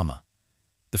and drama.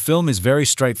 The film is very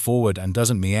straightforward and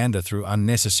doesn't meander through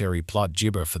unnecessary plot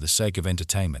gibber for the sake of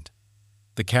entertainment.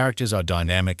 The characters are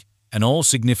dynamic, and all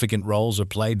significant roles are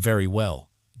played very well.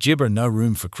 Gibber no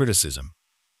room for criticism.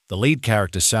 The lead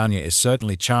character Sanya is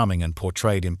certainly charming and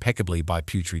portrayed impeccably by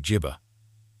Putri Gibber.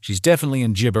 She's definitely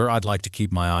in gibber I'd like to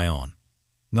keep my eye on.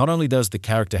 Not only does the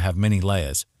character have many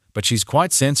layers, but she's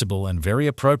quite sensible and very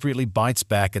appropriately bites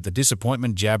back at the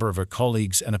disappointment jabber of her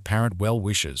colleagues and apparent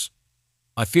well-wishers.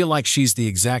 I feel like she's the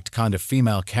exact kind of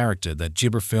female character that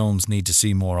gibber films need to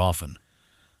see more often.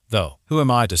 Though, who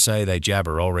am I to say they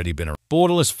jabber already been around?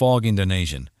 Borderless Fog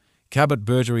Indonesian. Kabat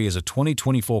Berduri is a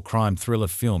 2024 crime thriller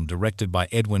film directed by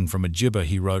Edwin from a gibber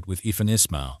he wrote with Ivan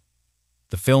Ismail.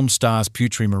 The film stars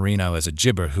Putri Marino as a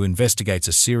gibber who investigates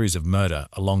a series of murder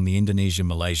along the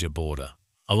Indonesia-Malaysia border,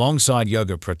 alongside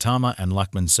Yoga Pratama and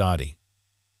Lukman Sardi.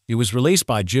 It was released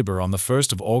by Gibber on the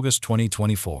 1st of August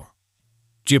 2024.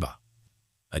 Gibber.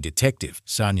 A detective,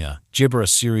 Sanya, gibber a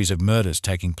series of murders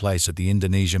taking place at the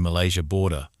Indonesia-Malaysia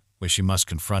border, where she must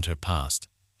confront her past.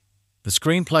 The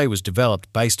screenplay was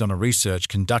developed based on a research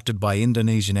conducted by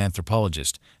Indonesian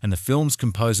anthropologist and the film's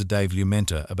composer Dave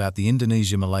Lumenta about the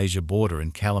Indonesia-Malaysia border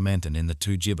in Kalimantan in the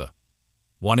two gibber.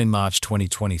 One in March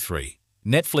 2023,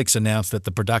 Netflix announced that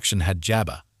the production had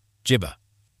gibber.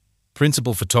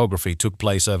 Principal photography took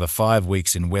place over 5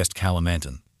 weeks in West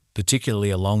Kalimantan,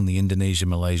 particularly along the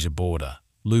Indonesia-Malaysia border,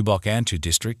 Lubok Antu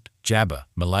district, Java,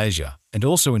 Malaysia, and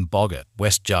also in Bogor,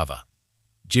 West Java.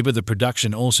 Gibber the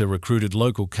production also recruited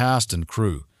local cast and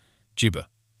crew. Gibber.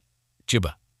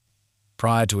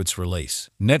 Prior to its release,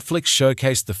 Netflix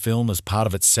showcased the film as part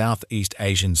of its Southeast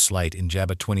Asian slate in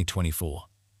Java 2024.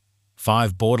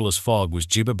 5 Borderless Fog was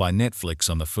gibber by Netflix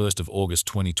on the 1st of August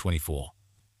 2024.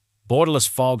 Borderless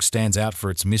Fog stands out for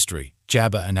its mystery,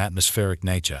 jabber and atmospheric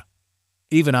nature.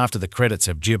 Even after the credits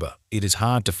have gibber, it is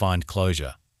hard to find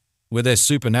closure. Where there's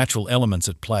supernatural elements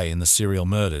at play in the serial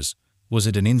murders, Was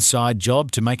it an inside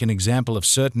job to make an example of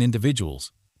certain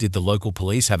individuals? Did the local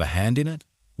police have a hand in it?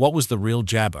 What was the real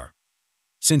jabber?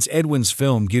 Since Edwin's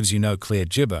film gives you no clear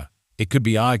jibber, it could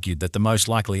be argued that the most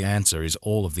likely answer is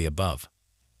all of the above.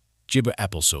 Jibber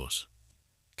applesauce.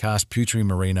 Cast Putri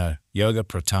Marino, Yoga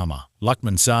Pratama,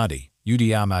 Lukman Sardi,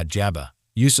 Ahmad Jabber,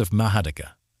 Yusuf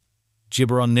Mahadika.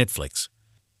 Jibber on Netflix.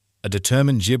 A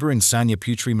determined jibber in Sanya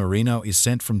Putri Marino is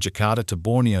sent from Jakarta to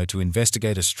Borneo to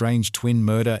investigate a strange twin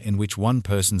murder in which one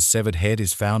person's severed head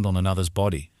is found on another's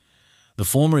body. The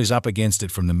former is up against it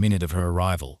from the minute of her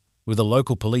arrival, with the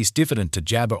local police diffident to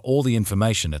jabber all the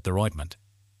information at their ointment.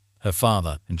 Her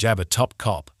father, and jabber top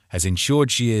cop, has ensured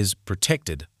she is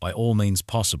protected by all means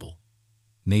possible.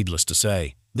 Needless to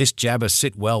say, this jabber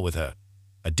sit well with her.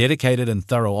 A dedicated and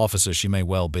thorough officer she may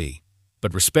well be,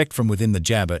 but respect from within the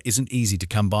jabber isn't easy to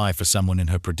come by for someone in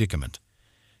her predicament.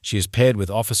 She is paired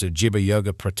with Officer Jibber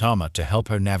Yoga Pratama to help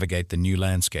her navigate the new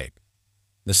landscape.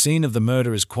 The scene of the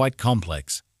murder is quite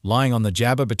complex, lying on the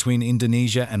jabber between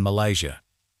Indonesia and Malaysia.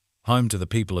 Home to the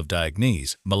people of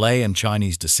Diagnese, Malay and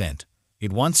Chinese descent,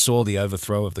 it once saw the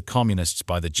overthrow of the communists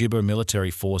by the Jibber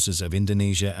military forces of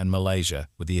Indonesia and Malaysia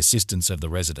with the assistance of the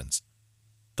residents.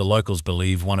 The locals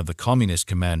believe one of the communist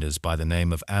commanders by the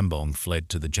name of Ambong fled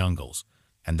to the jungles,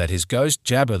 and that his ghost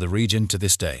jabber the region to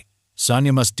this day.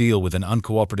 Sanya must deal with an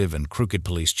uncooperative and crooked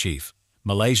police chief,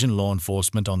 Malaysian law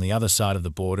enforcement on the other side of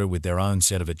the border with their own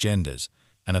set of agendas,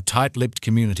 and a tight-lipped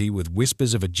community with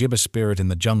whispers of a jibber spirit in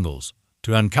the jungles,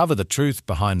 to uncover the truth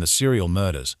behind the serial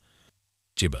murders.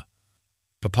 Jibber.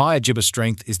 Papaya jibber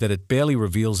strength is that it barely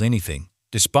reveals anything,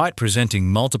 despite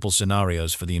presenting multiple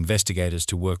scenarios for the investigators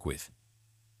to work with.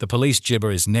 The police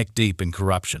jibber is neck-deep in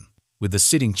corruption, with the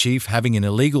sitting chief having an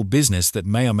illegal business that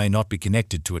may or may not be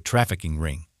connected to a trafficking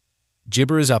ring.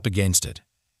 Jibber is up against it.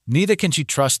 Neither can she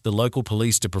trust the local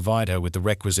police to provide her with the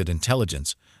requisite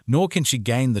intelligence, nor can she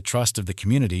gain the trust of the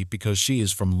community because she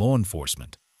is from law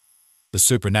enforcement. The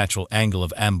supernatural angle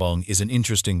of Ambong is an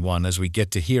interesting one as we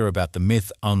get to hear about the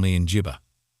myth only in Jibber.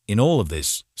 In all of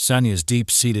this, Sanya's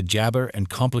deep-seated jabber and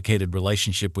complicated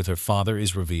relationship with her father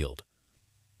is revealed.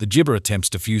 The jibber attempts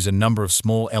to fuse a number of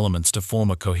small elements to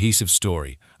form a cohesive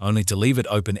story, only to leave it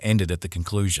open-ended at the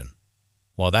conclusion.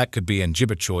 While that could be an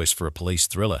jibber choice for a police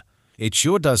thriller, it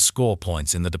sure does score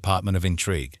points in the department of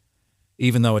intrigue.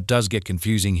 Even though it does get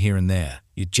confusing here and there,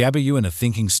 it jabber you in a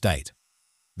thinking state.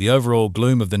 The overall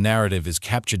gloom of the narrative is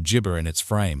captured jibber in its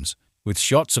frames, with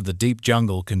shots of the deep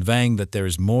jungle conveying that there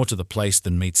is more to the place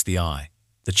than meets the eye.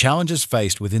 The challenges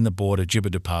faced within the border jibber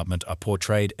department are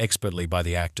portrayed expertly by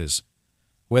the actors.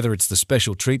 Whether it's the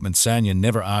special treatment Sanya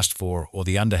never asked for or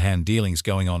the underhand dealings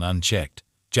going on unchecked,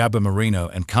 Jabber Marino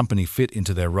and company fit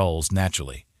into their roles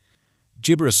naturally.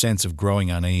 Jibber a sense of growing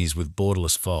unease with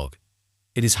borderless fog.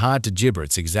 It is hard to jibber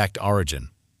its exact origin.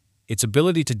 Its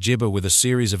ability to jibber with a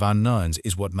series of unknowns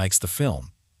is what makes the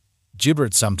film. Jibber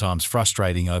its sometimes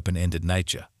frustrating open-ended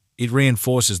nature. It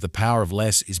reinforces the power of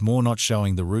less is more, not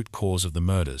showing the root cause of the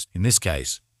murders. In this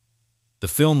case, the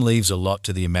film leaves a lot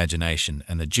to the imagination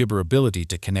and the jibber ability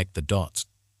to connect the dots.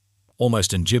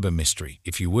 Almost an jibber mystery,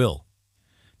 if you will.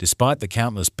 Despite the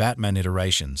countless Batman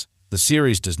iterations, the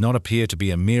series does not appear to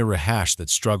be a mere rehash that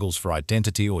struggles for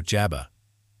identity or jabber.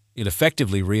 It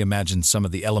effectively reimagines some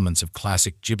of the elements of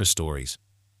classic jibber stories.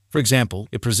 For example,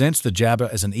 it presents the jabber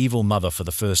as an evil mother for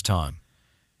the first time.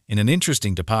 In an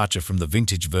interesting departure from the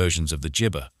vintage versions of the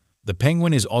jibber, the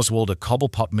Penguin is Oswald, a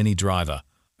Cobblepot mini driver,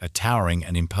 a towering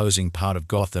and imposing part of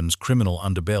Gotham's criminal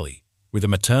underbelly, with a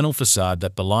maternal facade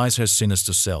that belies her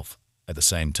sinister self. At the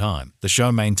same time, the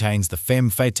show maintains the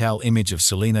femme fatale image of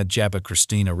Selena Jabber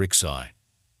Christina Rixey.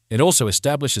 It also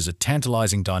establishes a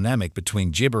tantalizing dynamic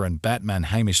between Jibber and Batman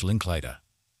Hamish Linklater.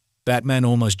 Batman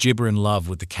almost jibber in love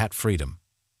with the cat Freedom.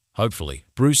 Hopefully,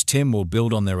 Bruce Timm will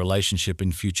build on their relationship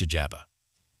in future Jabber.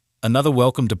 Another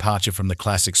welcome departure from the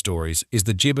classic stories is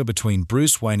the jibber between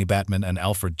Bruce Wayne Batman and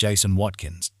Alfred Jason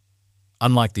Watkins.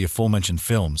 Unlike the aforementioned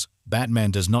films, Batman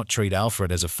does not treat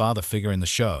Alfred as a father figure in the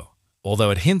show,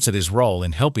 although it hints at his role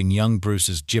in helping young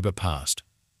Bruce's jibber past.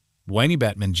 Wayne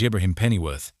Batman jibber him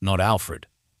Pennyworth, not Alfred,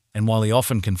 and while he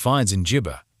often confides in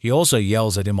jibber, he also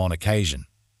yells at him on occasion.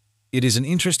 It is an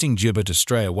interesting jibber to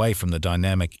stray away from the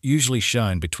dynamic usually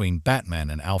shown between Batman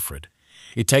and Alfred.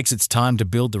 It takes its time to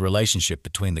build the relationship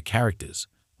between the characters,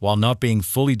 while not being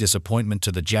fully disappointment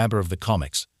to the jabber of the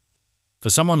comics. For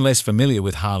someone less familiar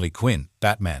with Harley Quinn,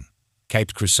 Batman,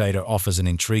 Caped Crusader offers an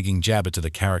intriguing jabber to the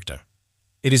character.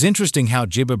 It is interesting how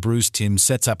jibber Bruce Timm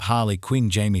sets up Harley Quinn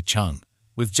Jamie Chung,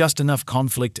 with just enough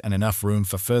conflict and enough room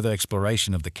for further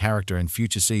exploration of the character in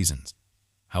future seasons.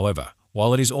 However,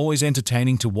 while it is always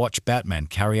entertaining to watch Batman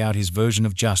carry out his version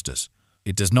of justice,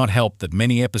 it does not help that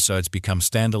many episodes become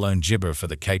standalone gibber for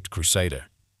the Caped Crusader.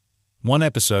 One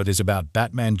episode is about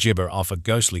Batman gibber off a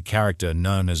ghostly character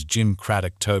known as Jim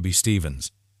Craddock Toby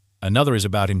Stevens. Another is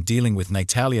about him dealing with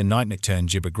Natalia Night Nocturne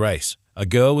gibber Grace, a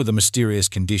girl with a mysterious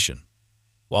condition.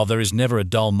 While there is never a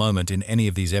dull moment in any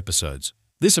of these episodes,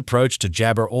 this approach to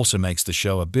jabber also makes the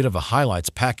show a bit of a highlights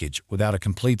package without a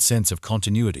complete sense of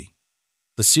continuity.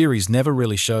 The series never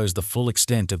really shows the full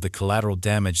extent of the collateral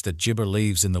damage that Gibber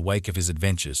leaves in the wake of his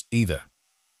adventures, either.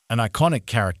 An iconic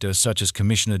character such as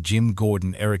Commissioner Jim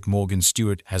Gordon Eric Morgan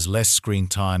Stewart has less screen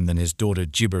time than his daughter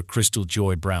Gibber Crystal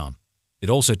Joy Brown. It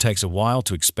also takes a while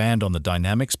to expand on the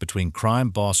dynamics between crime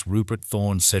boss Rupert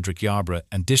Thorne Cedric Yarborough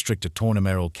and District Attorney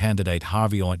mayoral candidate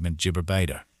Harvey Ointment Gibber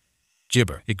Bader.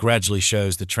 Gibber, it gradually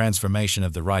shows the transformation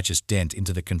of the righteous Dent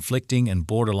into the conflicting and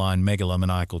borderline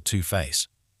megalomaniacal Two-Face,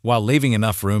 while leaving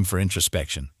enough room for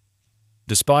introspection.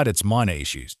 Despite its minor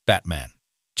issues, Batman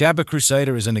Jabber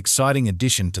Crusader is an exciting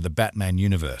addition to the Batman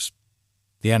universe.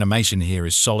 The animation here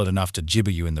is solid enough to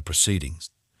gibber you in the proceedings,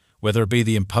 whether it be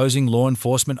the imposing law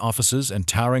enforcement officers and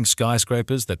towering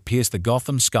skyscrapers that pierce the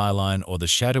Gotham skyline or the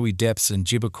shadowy depths and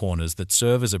gibber corners that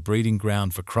serve as a breeding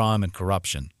ground for crime and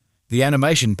corruption. The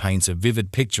animation paints a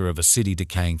vivid picture of a city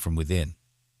decaying from within.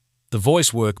 The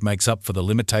voice work makes up for the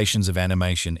limitations of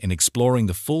animation in exploring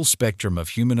the full spectrum of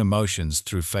human emotions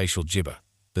through facial gibber.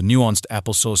 The nuanced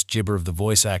applesauce gibber of the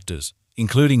voice actors,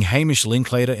 including Hamish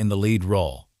Linklater in the lead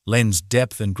role, lends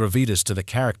depth and gravitas to the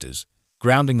characters,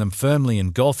 grounding them firmly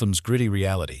in Gotham's gritty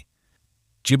reality.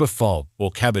 Gibber Fog,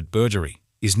 or Kabut Burjari,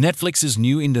 is Netflix's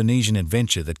new Indonesian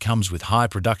adventure that comes with high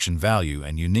production value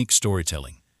and unique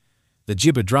storytelling. The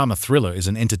gibber drama thriller is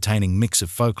an entertaining mix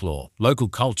of folklore, local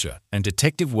culture, and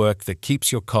detective work that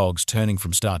keeps your cogs turning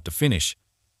from start to finish.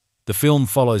 The film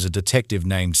follows a detective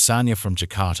named Sanya from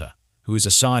Jakarta, who is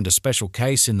assigned a special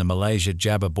case in the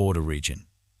Malaysia-Jabber border region.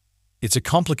 It's a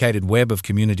complicated web of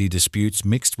community disputes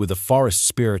mixed with a forest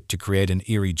spirit to create an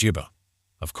eerie gibber.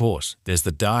 Of course, there's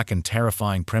the dark and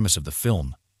terrifying premise of the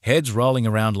film, heads rolling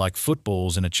around like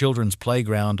footballs in a children's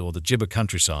playground or the gibber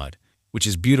countryside, which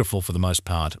is beautiful for the most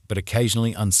part, but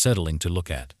occasionally unsettling to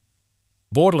look at.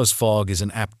 Borderless Fog is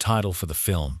an apt title for the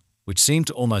film, which seemed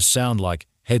to almost sound like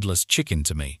Headless Chicken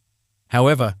to me.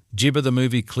 However, Gibber the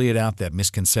movie cleared out that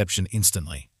misconception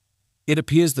instantly. It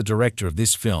appears the director of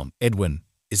this film, Edwin,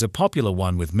 is a popular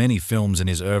one with many films in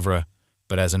his oeuvre,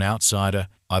 but as an outsider,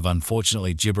 I've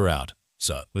unfortunately gibber out,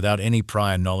 so without any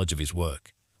prior knowledge of his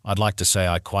work, I'd like to say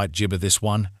I quite gibber this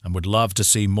one and would love to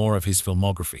see more of his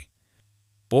filmography.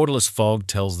 Borderless Fog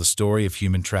tells the story of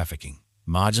human trafficking,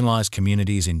 marginalized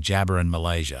communities in Jabber and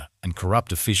Malaysia, and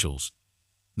corrupt officials.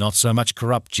 Not so much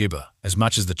corrupt gibber, as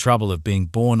much as the trouble of being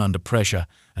born under pressure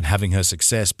and having her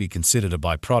success be considered a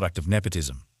byproduct of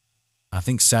nepotism. I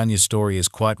think Sanya's story is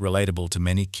quite relatable to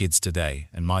many kids today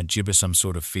and might gibber some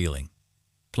sort of feeling.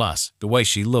 Plus, the way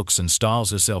she looks and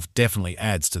styles herself definitely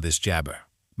adds to this jabber,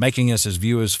 making us as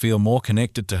viewers feel more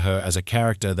connected to her as a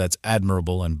character that's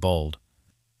admirable and bold.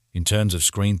 In terms of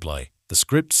screenplay, the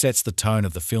script sets the tone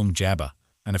of the film Jabber,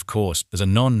 and of course, as a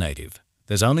non-native,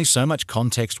 there's only so much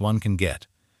context one can get,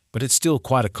 but it's still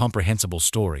quite a comprehensible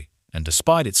story, and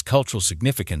despite its cultural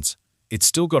significance, it's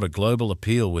still got a global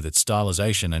appeal with its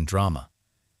stylization and drama.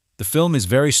 The film is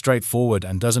very straightforward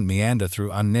and doesn't meander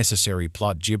through unnecessary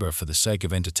plot gibber for the sake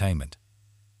of entertainment.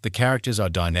 The characters are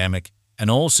dynamic,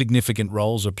 and all significant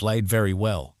roles are played very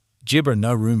well. Gibber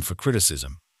no room for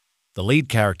criticism. The lead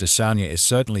character Sanya is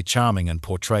certainly charming and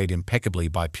portrayed impeccably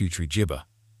by Putri Gibber.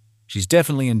 She's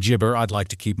definitely in gibber I'd like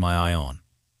to keep my eye on.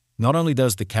 Not only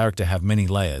does the character have many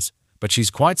layers, but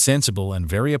she's quite sensible and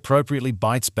very appropriately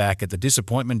bites back at the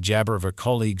disappointment jabber of her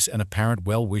colleagues and apparent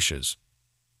well-wishers.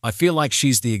 I feel like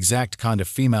she's the exact kind of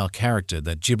female character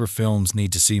that gibber films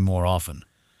need to see more often.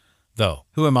 Though,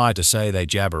 who am I to say they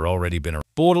jabber already been around?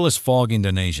 Borderless Fog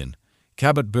Indonesian.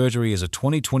 Kabut Burjari is a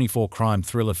 2024 crime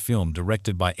thriller film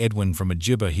directed by Edwin from a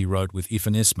gibber he wrote with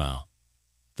Ifan Ismail.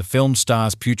 The film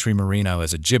stars Putri Marino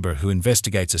as a gibber who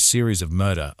investigates a series of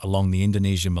murder along the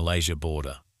Indonesia-Malaysia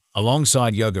border,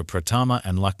 alongside Yoga Pratama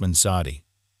and Lukman Sardi.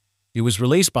 It was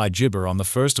released by Gibber on the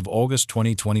 1st of August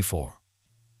 2024.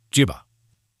 Gibber.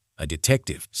 A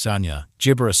detective, Sanya,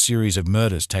 gibber a series of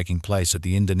murders taking place at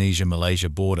the Indonesia-Malaysia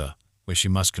border, where she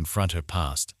must confront her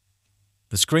past.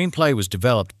 The screenplay was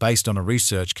developed based on a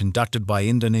research conducted by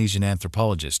Indonesian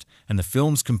anthropologist and the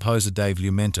film's composer Dave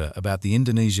Lumenta about the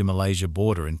Indonesia-Malaysia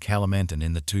border in Kalimantan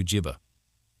in the two gibber.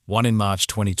 One in March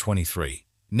 2023,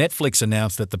 Netflix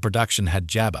announced that the production had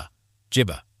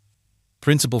gibber.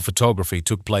 Principal photography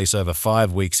took place over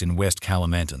 5 weeks in West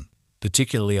Kalimantan,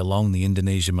 particularly along the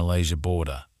Indonesia-Malaysia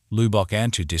border, Lubok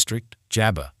Antu District,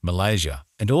 Java, Malaysia,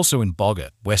 and also in Bogor,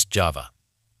 West Java.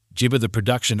 Jibba the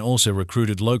production also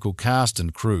recruited local cast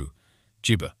and crew.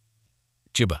 Jibba.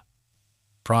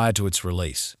 Prior to its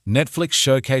release, Netflix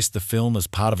showcased the film as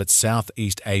part of its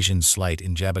Southeast Asian slate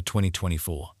in Java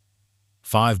 2024.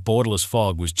 5 Borderless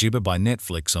Fog was Jibba by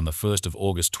Netflix on the 1st of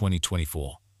August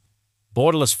 2024.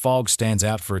 Borderless Fog stands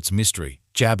out for its mystery,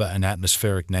 Jabba, and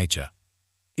atmospheric nature.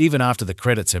 Even after the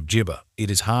credits have Jibba, it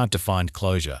is hard to find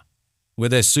closure. Were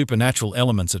there supernatural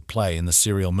elements at play in the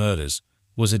serial murders?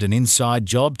 Was it an inside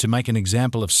job to make an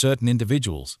example of certain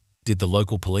individuals? Did the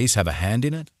local police have a hand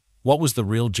in it? What was the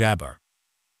real Jabba?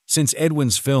 Since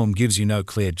Edwin's film gives you no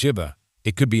clear Jibba,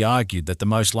 it could be argued that the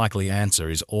most likely answer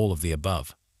is all of the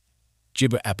above.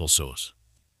 Jibba applesauce.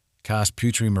 Cast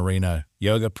Putri Marino,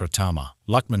 Yoga Pratama,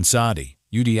 Lukman Sardi,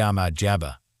 Ahmad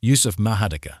Jabba, Yusuf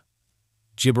Mahadika.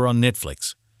 Jibba on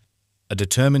Netflix. A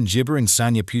determined Jibba in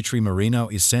Sanya Putri Marino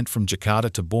is sent from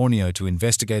Jakarta to Borneo to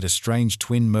investigate a strange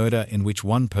twin murder in which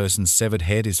one person's severed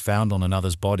head is found on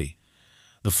another's body.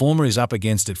 The former is up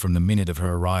against it from the minute of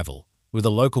her arrival, with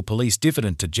the local police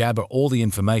diffident to Jabba all the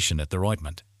information at the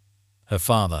ointment. Her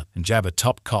father, and Jabba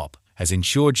top cop, has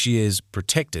ensured she is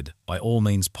protected by all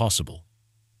means possible.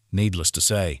 Needless to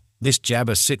say, this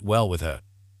Jabba sit well with her.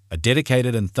 A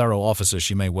dedicated and thorough officer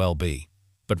she may well be,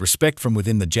 but respect from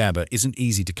within the Jabba isn't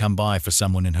easy to come by for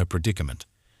someone in her predicament.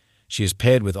 She is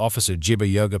paired with Officer Jibba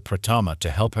Yoga Pratama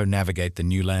to help her navigate the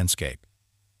new landscape.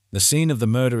 The scene of the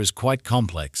murder is quite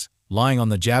complex, lying on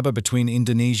the Jabba between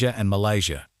Indonesia and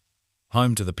Malaysia.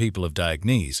 Home to the people of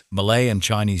Daegnese, Malay and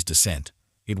Chinese descent,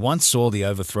 it once saw the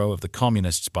overthrow of the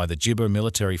communists by the Jibba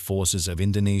military forces of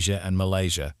Indonesia and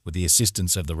Malaysia with the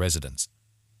assistance of the residents.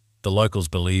 The locals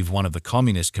believe one of the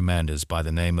communist commanders by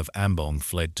the name of Ambong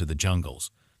fled to the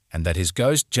jungles, and that his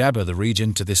ghost Jabba the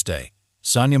region to this day.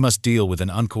 Sanya must deal with an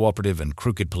uncooperative and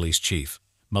crooked police chief,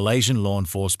 Malaysian law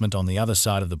enforcement on the other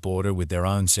side of the border with their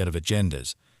own set of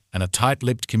agendas, and a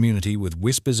tight-lipped community with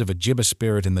whispers of a Jibba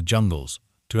spirit in the jungles,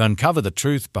 to uncover the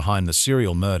truth behind the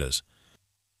serial murders.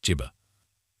 Jibba.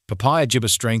 Papaya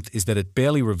Jibba's strength is that it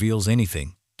barely reveals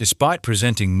anything, despite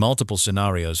presenting multiple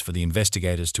scenarios for the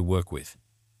investigators to work with.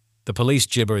 The police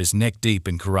Jibba is neck-deep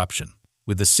in corruption,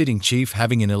 with the sitting chief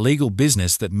having an illegal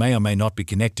business that may or may not be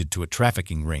connected to a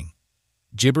trafficking ring.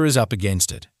 Jibba is up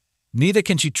against it. Neither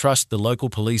can she trust the local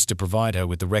police to provide her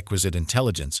with the requisite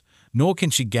intelligence, nor can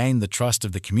she gain the trust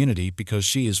of the community because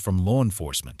she is from law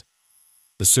enforcement.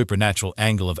 The supernatural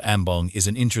angle of Ambong is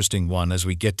an interesting one as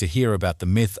we get to hear about the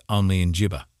myth only in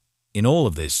Jibba. In all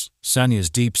of this, Sanya's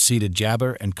deep-seated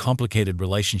Jabba and complicated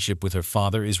relationship with her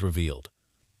father is revealed.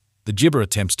 The Jibba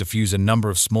attempts to fuse a number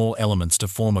of small elements to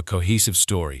form a cohesive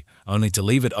story, only to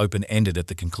leave it open-ended at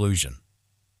the conclusion.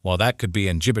 While that could be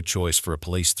an Jibba choice for a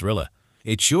police thriller,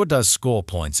 it sure does score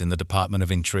points in the department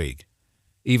of intrigue.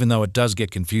 Even though it does get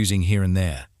confusing here and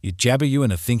there, it Jabba you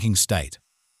in a thinking state.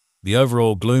 The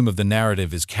overall gloom of the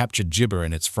narrative is captured Jibba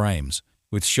in its frames,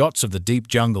 with shots of the deep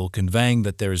jungle conveying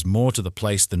that there is more to the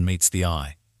place than meets the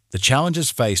eye. The challenges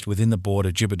faced within the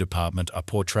border Jibba department are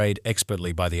portrayed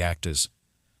expertly by the actors.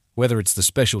 Whether it's the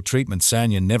special treatment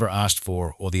Sanya never asked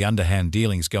for or the underhand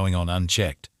dealings going on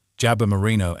unchecked, Jabba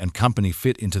Marino and company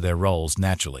fit into their roles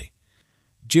naturally.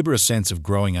 Jibba a sense of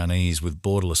growing unease with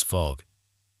Borderless Fog.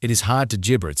 It is hard to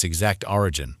Jibba its exact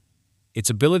origin. Its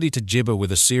ability to Jibba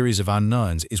with a series of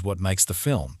unknowns is what makes the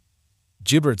film.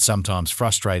 Jibba its sometimes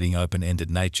frustrating open-ended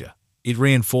nature. It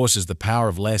reinforces the power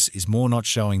of less is more, not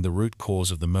showing the root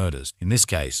cause of the murders. In this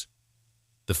case,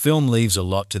 the film leaves a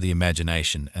lot to the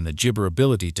imagination and the Jibba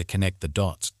ability to connect the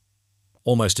dots.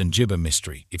 Almost an Jibba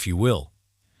mystery, if you will.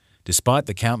 Despite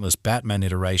the countless Batman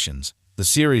iterations, the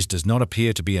series does not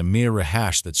appear to be a mere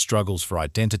rehash that struggles for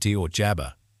identity or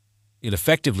Jabba. It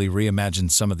effectively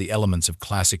reimagines some of the elements of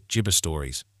classic Jibba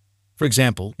stories. For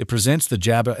example, it presents the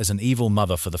Jabba as an evil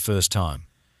mother for the first time.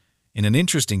 In an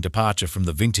interesting departure from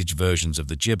the vintage versions of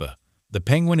the Jibba, the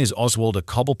Penguin is Oswald, a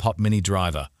Cobblepot mini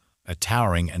driver, a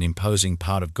towering and imposing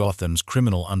part of Gotham's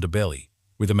criminal underbelly,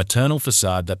 with a maternal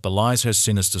facade that belies her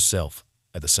sinister self.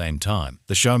 At the same time,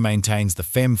 the show maintains the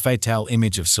femme fatale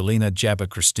image of Selena Jabba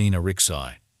Christina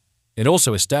Rixai. It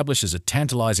also establishes a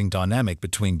tantalizing dynamic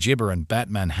between Jibba and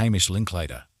Batman Hamish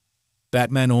Linklater.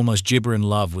 Batman almost Jibba in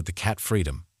love with the cat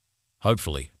Freedom.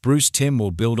 Hopefully, Bruce Timm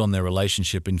will build on their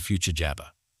relationship in future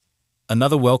Jabba.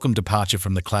 Another welcome departure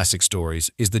from the classic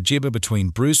stories is the Jibba between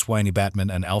Bruce Wayne Batman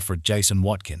and Alfred Jason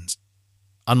Watkins.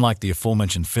 Unlike the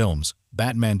aforementioned films,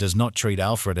 Batman does not treat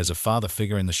Alfred as a father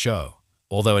figure in the show,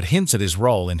 although it hints at his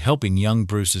role in helping young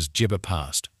Bruce's Jibba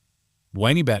past.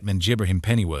 Wayne Batman Jibba him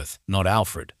Pennyworth, not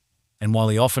Alfred, and while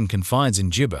he often confides in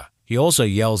Jibba, he also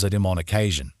yells at him on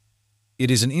occasion. It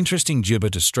is an interesting gibber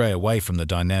to stray away from the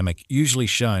dynamic usually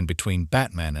shown between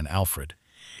Batman and Alfred.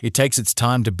 It takes its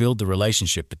time to build the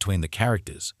relationship between the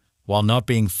characters, while not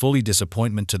being fully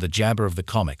disappointment to the jabber of the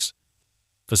comics.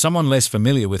 For someone less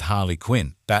familiar with Harley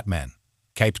Quinn, Batman,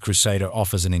 Caped Crusader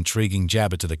offers an intriguing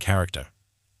jabber to the character.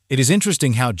 It is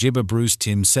interesting how Gibber Bruce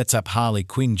Timm sets up Harley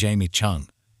Quinn Jamie Chung,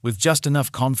 with just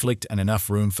enough conflict and enough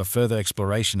room for further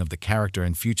exploration of the character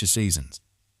in future seasons.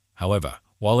 However,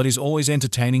 while it is always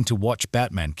entertaining to watch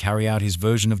Batman carry out his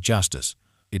version of justice,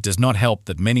 it does not help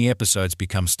that many episodes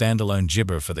become standalone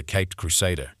gibber for the Caped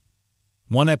Crusader.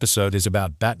 One episode is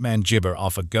about Batman gibber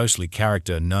off a ghostly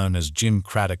character known as Jim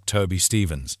Craddock Toby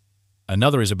Stevens.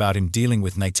 Another is about him dealing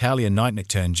with Natalia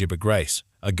Nightnocturne Gibber Grace,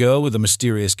 a girl with a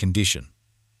mysterious condition.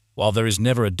 While there is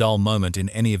never a dull moment in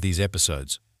any of these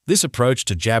episodes, this approach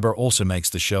to jabber also makes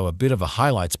the show a bit of a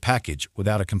highlights package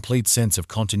without a complete sense of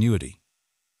continuity.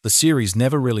 The series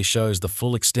never really shows the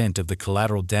full extent of the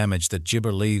collateral damage that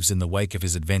Gibber leaves in the wake of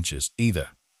his adventures, either.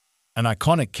 An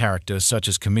iconic character such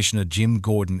as Commissioner Jim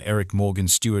Gordon Eric Morgan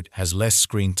Stewart has less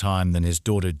screen time than his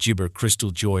daughter Gibber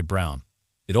Crystal Joy Brown.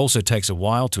 It also takes a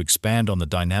while to expand on the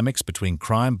dynamics between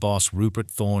crime boss Rupert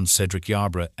Thorne Cedric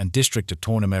Yarborough and District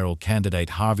Attorney Mayoral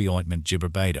candidate Harvey Ointment Gibber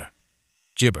Bader.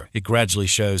 Gibber, it gradually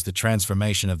shows the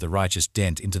transformation of the righteous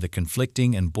Dent into the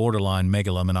conflicting and borderline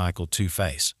megalomaniacal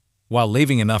Two-Face, while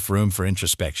leaving enough room for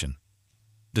introspection.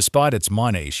 Despite its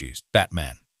minor issues,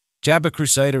 Batman Jabber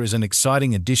Crusader is an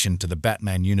exciting addition to the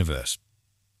Batman universe.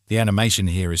 The animation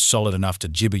here is solid enough to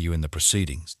gibber you in the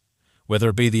proceedings, whether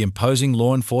it be the imposing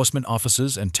law enforcement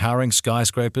officers and towering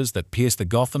skyscrapers that pierce the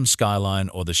Gotham skyline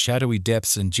or the shadowy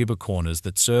depths and gibber corners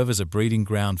that serve as a breeding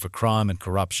ground for crime and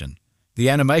corruption. The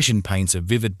animation paints a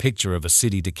vivid picture of a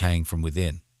city decaying from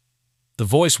within. The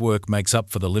voice work makes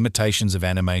up for the limitations of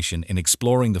animation in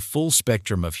exploring the full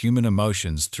spectrum of human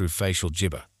emotions through facial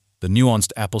gibber. The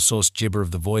nuanced applesauce gibber of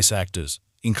the voice actors,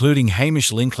 including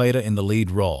Hamish Linklater in the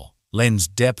lead role, lends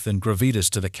depth and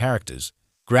gravitas to the characters,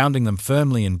 grounding them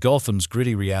firmly in Gotham's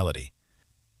gritty reality.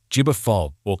 Gibber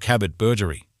Fog, or Kabut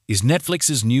Burglary, is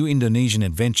Netflix's new Indonesian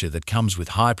adventure that comes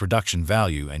with high production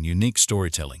value and unique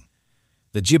storytelling.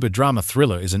 The gibber drama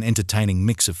thriller is an entertaining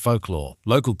mix of folklore,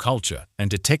 local culture, and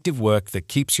detective work that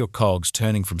keeps your cogs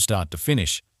turning from start to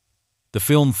finish. The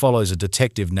film follows a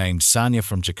detective named Sanya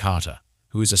from Jakarta,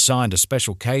 who is assigned a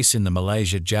special case in the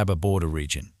Malaysia-Jabber border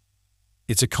region.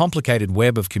 It's a complicated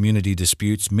web of community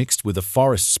disputes mixed with a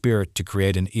forest spirit to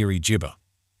create an eerie gibber.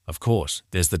 Of course,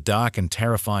 there's the dark and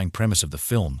terrifying premise of the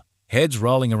film, heads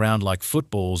rolling around like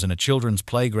footballs in a children's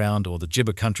playground or the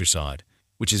gibber countryside,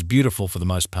 which is beautiful for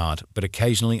the most part, but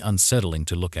occasionally unsettling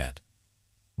to look at.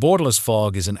 Borderless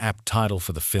Fog is an apt title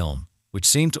for the film, which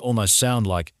seemed to almost sound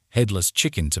like Headless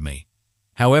Chicken to me.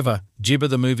 However, Gibber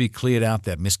the movie cleared out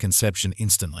that misconception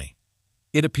instantly.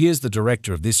 It appears the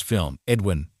director of this film,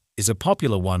 Edwin, is a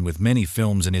popular one with many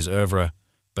films in his oeuvre,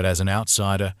 but as an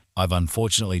outsider, I've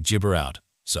unfortunately gibber out,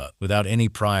 so without any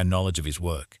prior knowledge of his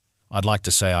work, I'd like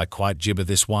to say I quite gibber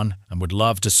this one and would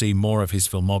love to see more of his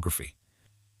filmography.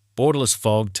 Borderless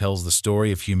Fog tells the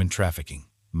story of human trafficking,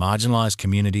 marginalized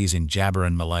communities in Jabber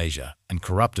and Malaysia, and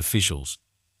corrupt officials.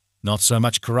 Not so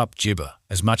much corrupt gibber,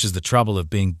 as much as the trouble of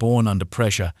being born under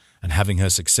pressure and having her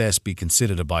success be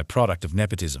considered a byproduct of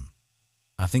nepotism.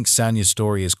 I think Sanya's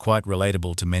story is quite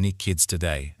relatable to many kids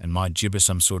today and might gibber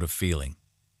some sort of feeling.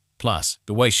 Plus,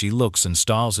 the way she looks and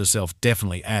styles herself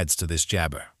definitely adds to this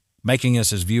jabber, making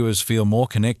us as viewers feel more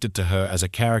connected to her as a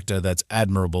character that's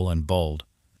admirable and bold.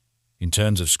 In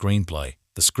terms of screenplay,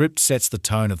 the script sets the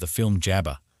tone of the film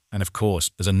Jabber, and of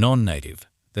course, as a non-native,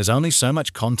 there's only so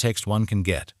much context one can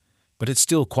get, but it's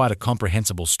still quite a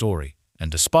comprehensible story,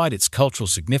 and despite its cultural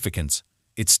significance,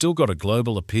 it's still got a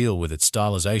global appeal with its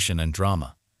stylization and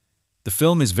drama. The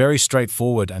film is very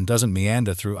straightforward and doesn't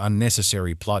meander through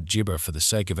unnecessary plot gibber for the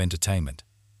sake of entertainment.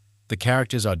 The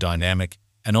characters are dynamic,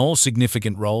 and all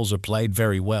significant roles are played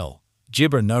very well.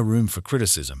 Gibber no room for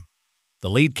criticism. The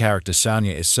lead character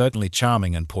Sanya is certainly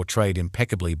charming and portrayed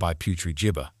impeccably by Putri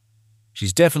Gibber.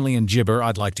 She's definitely a gibber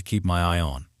I'd like to keep my eye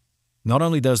on. Not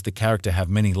only does the character have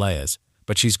many layers,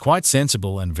 but she's quite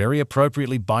sensible and very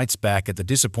appropriately bites back at the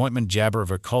disappointment jabber of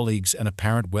her colleagues and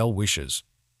apparent well-wishers.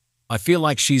 I feel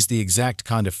like she's the exact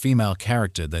kind of female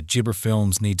character that gibber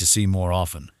films need to see more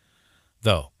often.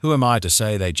 Though, who am I to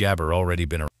say they jabber already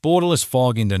been around? Borderless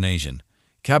Fog Indonesian.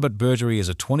 Kabut Burglary is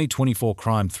a 2024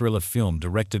 crime thriller film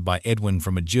directed by Edwin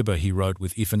from a gibber he wrote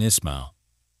with Ifan Ismail.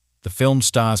 The film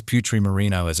stars Putri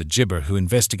Marino as a gibber who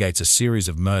investigates a series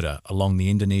of murder along the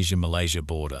Indonesia-Malaysia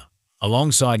border,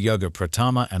 alongside Yoga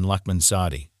Pratama and Lukman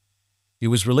Sardi. It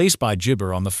was released by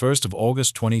Gibber on the 1st of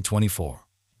August 2024.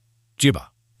 Gibber.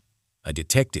 a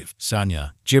detective,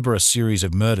 Sanya, gibber a series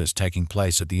of murders taking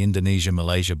place at the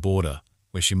Indonesia-Malaysia border,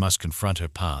 where she must confront her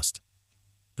past.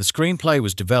 The screenplay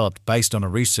was developed based on a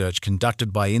research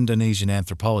conducted by Indonesian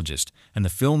anthropologist and the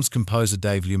film's composer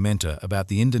Dave Lumenta about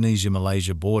the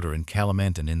Indonesia-Malaysia border in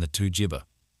Kalimantan in the two gibber.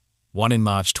 One in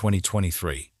March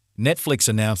 2023, Netflix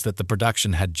announced that the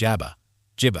production had gibber.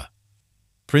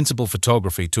 Principal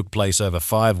photography took place over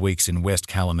 5 weeks in West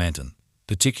Kalimantan,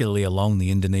 particularly along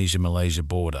the Indonesia-Malaysia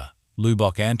border,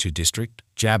 Lubuk Antu district,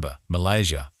 Java,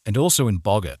 Malaysia, and also in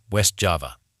Bogor, West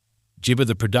Java. Gibber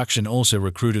the production also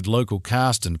recruited local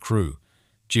cast and crew.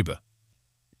 Gibber.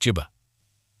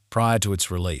 Prior to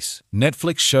its release,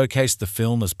 Netflix showcased the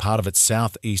film as part of its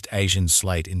Southeast Asian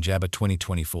slate in Java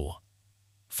 2024.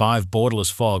 5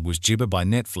 Borderless Fog was gibber by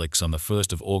Netflix on the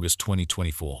 1st of August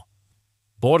 2024.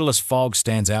 Borderless Fog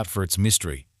stands out for its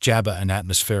mystery, jabber and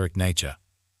atmospheric nature.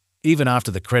 Even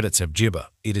after the credits have gibber,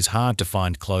 it is hard to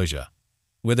find closure.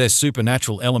 Were there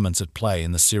supernatural elements at play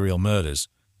in the serial murders?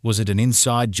 Was it an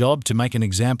inside job to make an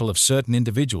example of certain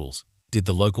individuals? Did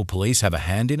the local police have a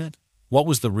hand in it? What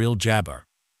was the real jabber?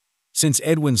 Since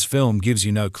Edwin's film gives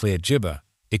you no clear gibber,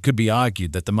 it could be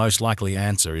argued that the most likely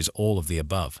answer is all of the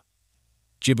above.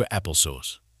 Gibber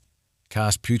applesauce.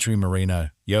 Cast Putri Marino,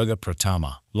 Yoga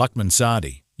Pratama, Lukman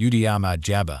Sardi, Ahmad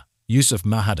Jabber, Yusuf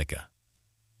Mahadika.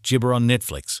 Gibber on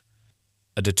Netflix.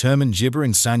 A determined gibber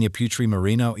in Sanya Putri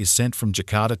Marino is sent from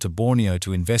Jakarta to Borneo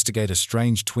to investigate a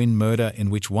strange twin murder in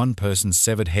which one person's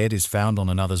severed head is found on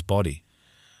another's body.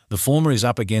 The former is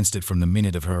up against it from the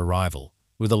minute of her arrival,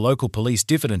 with the local police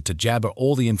diffident to jabber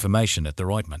all the information at the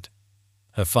ointment.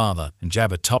 Her father, and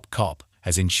Jabber top cop,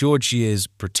 has ensured she is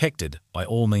protected by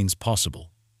all means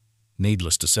possible.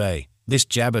 Needless to say, this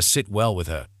jabber sit well with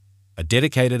her. A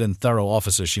dedicated and thorough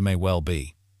officer she may well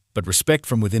be. But respect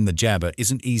from within the jabber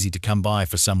isn't easy to come by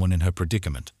for someone in her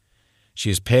predicament. She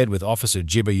is paired with Officer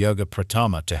Gibber Yoga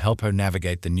Pratama to help her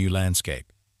navigate the new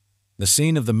landscape. The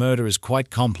scene of the murder is quite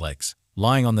complex,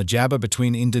 lying on the jabber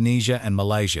between Indonesia and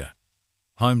Malaysia.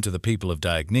 Home to the people of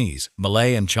Diagnese,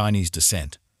 Malay and Chinese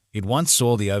descent, it once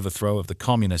saw the overthrow of the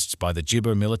communists by the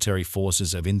Gibber military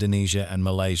forces of Indonesia and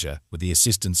Malaysia with the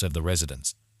assistance of the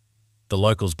residents. The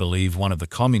locals believe one of the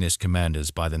communist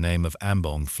commanders by the name of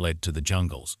Ambong fled to the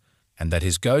jungles, and that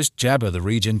his ghost jabber the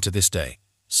region to this day.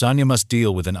 Sanya must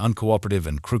deal with an uncooperative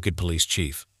and crooked police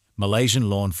chief, Malaysian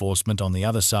law enforcement on the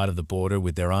other side of the border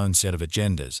with their own set of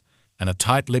agendas, and a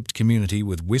tight-lipped community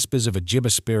with whispers of a gibber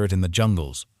spirit in the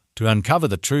jungles, to uncover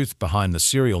the truth behind the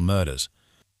serial murders.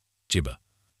 Gibber.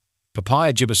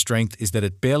 Papaya gibber strength is that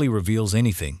it barely reveals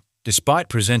anything, despite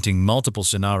presenting multiple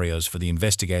scenarios for the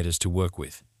investigators to work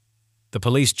with. The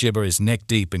police gibber is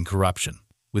neck-deep in corruption,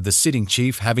 with the sitting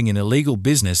chief having an illegal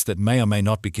business that may or may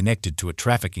not be connected to a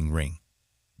trafficking ring.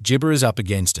 Gibber is up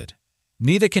against it.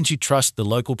 Neither can she trust the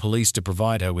local police to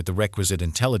provide her with the requisite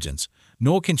intelligence,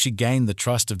 nor can she gain the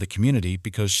trust of the community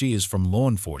because she is from law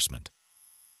enforcement.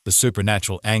 The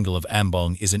supernatural angle of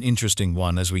Ambong is an interesting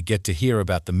one as we get to hear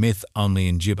about the myth only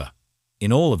in gibber.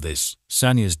 In all of this,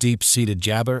 Sanya's deep-seated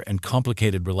jabber and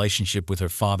complicated relationship with her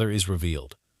father is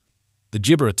revealed. The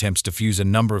gibber attempts to fuse a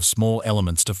number of small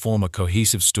elements to form a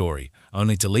cohesive story,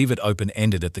 only to leave it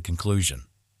open-ended at the conclusion.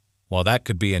 While that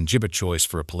could be an gibber choice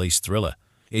for a police thriller,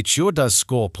 it sure does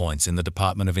score points in the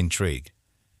department of intrigue.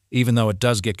 Even though it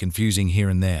does get confusing here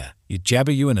and there, it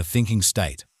jabber you in a thinking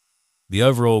state. The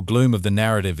overall gloom of the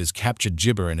narrative is captured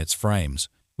gibber in its frames,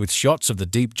 with shots of the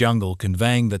deep jungle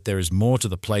conveying that there is more to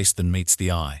the place than meets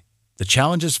the eye. The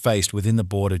challenges faced within the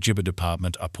border gibber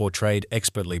department are portrayed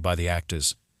expertly by the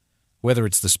actors. Whether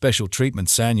it's the special treatment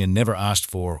Sanya never asked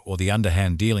for or the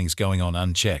underhand dealings going on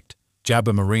unchecked,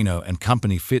 Jabber Marino and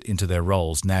company fit into their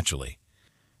roles naturally.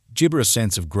 Gibber a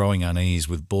sense of growing unease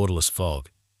with Borderless Fog.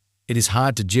 It is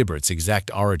hard to gibber its exact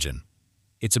origin.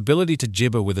 Its ability to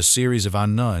gibber with a series of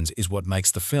unknowns is what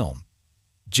makes the film.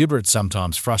 Gibber its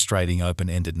sometimes frustrating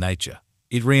open-ended nature.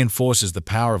 It reinforces the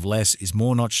power of less is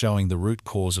more, not showing the root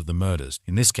cause of the murders.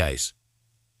 In this case,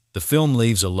 the film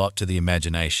leaves a lot to the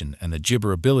imagination and the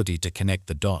gibber ability to connect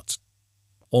the dots.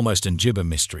 Almost an gibber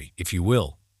mystery, if you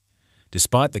will.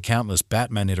 Despite the countless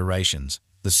Batman iterations,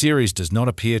 the series does not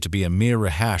appear to be a mere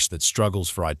rehash that struggles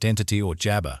for identity or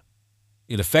jabber.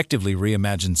 It effectively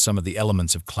reimagines some of the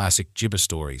elements of classic gibber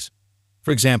stories.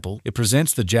 For example, it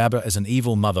presents the jabber as an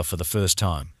evil mother for the first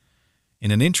time. In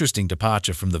an interesting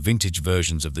departure from the vintage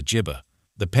versions of the gibber,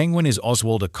 the Penguin is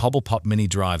Oswald, a Cobblepot mini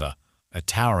driver, a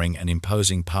towering and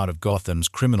imposing part of Gotham's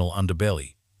criminal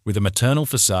underbelly, with a maternal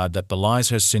facade that belies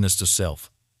her sinister self.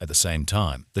 At the same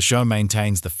time, the show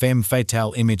maintains the femme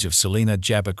fatale image of Selena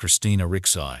Jabber Christina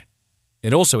Rixai.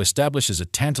 It also establishes a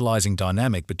tantalizing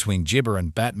dynamic between Gibber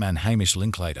and Batman Hamish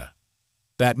Linklater.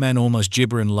 Batman almost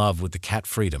Gibber in love with the cat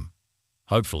Freedom.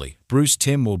 Hopefully, Bruce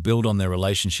Timm will build on their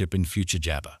relationship in future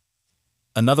Jabber.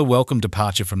 Another welcome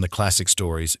departure from the classic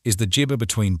stories is the Gibber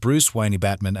between Bruce Wayne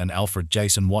Batman and Alfred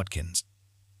Jason Watkins.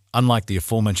 Unlike the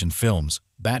aforementioned films,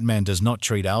 Batman does not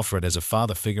treat Alfred as a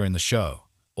father figure in the show,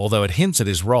 although it hints at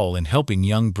his role in helping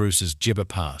young Bruce's Gibber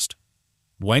past.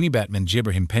 Wayne Batman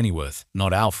Gibber him Pennyworth,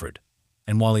 not Alfred,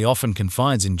 and while he often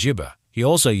confides in Gibber, he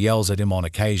also yells at him on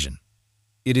occasion.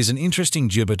 It is an interesting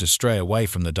Gibber to stray away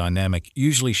from the dynamic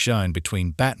usually shown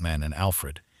between Batman and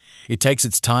Alfred. It takes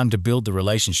its time to build the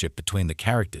relationship between the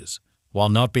characters, while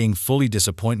not being fully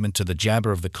disappointment to the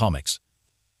Jabber of the comics.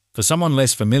 For someone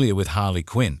less familiar with Harley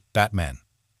Quinn, Batman,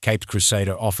 Caped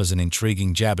Crusader offers an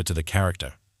intriguing Jabber to the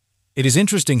character. It is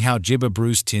interesting how Gibber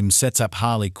Bruce Timm sets up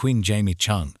Harley Quinn Jamie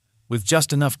Chung, with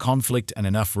just enough conflict and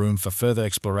enough room for further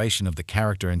exploration of the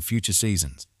character in future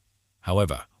seasons.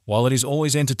 However, while it is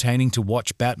always entertaining to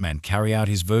watch Batman carry out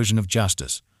his version of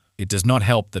justice, it does not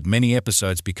help that many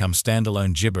episodes become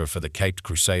standalone Gibber for the Caped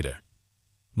Crusader.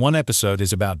 One episode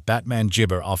is about Batman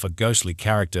Gibber off a ghostly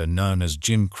character known as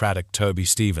Jim Craddock Toby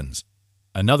Stevens.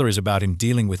 Another is about him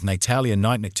dealing with Natalia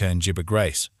Nightnocturne Gibber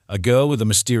Grace, a girl with a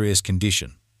mysterious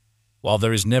condition. While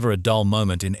there is never a dull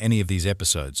moment in any of these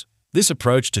episodes, this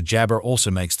approach to Jabber also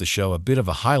makes the show a bit of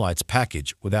a highlights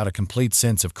package without a complete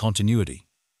sense of continuity.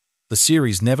 The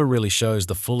series never really shows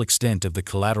the full extent of the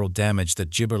collateral damage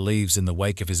that Gibber leaves in the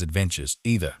wake of his adventures,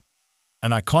 either.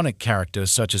 An iconic character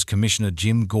such as Commissioner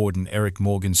Jim Gordon Eric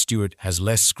Morgan Stewart has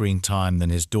less screen time than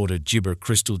his daughter Gibber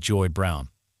Crystal Joy Brown.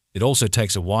 It also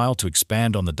takes a while to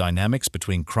expand on the dynamics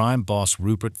between crime boss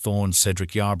Rupert Thorne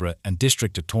Cedric Yarborough and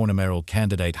District Attorney Mayoral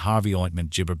candidate Harvey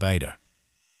Ointment Gibber Bader.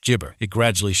 Gibber, it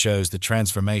gradually shows the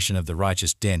transformation of the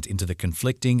righteous Dent into the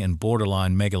conflicting and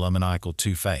borderline megalomaniacal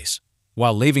Two-Face,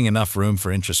 while leaving enough room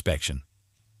for introspection.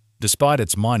 Despite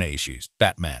its minor issues,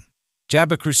 Batman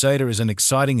Jabber Crusader is an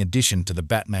exciting addition to the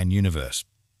Batman universe.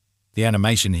 The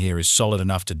animation here is solid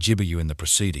enough to gibber you in the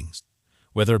proceedings,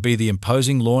 whether it be the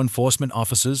imposing law enforcement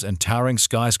officers and towering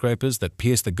skyscrapers that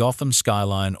pierce the Gotham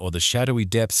skyline or the shadowy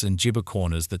depths and gibber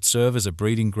corners that serve as a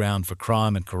breeding ground for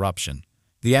crime and corruption.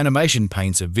 The animation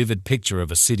paints a vivid picture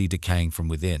of a city decaying from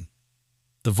within.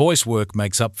 The voice work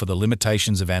makes up for the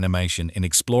limitations of animation in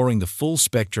exploring the full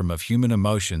spectrum of human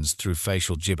emotions through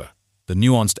facial gibber. The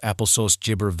nuanced applesauce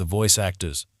gibber of the voice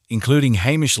actors, including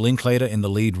Hamish Linklater in the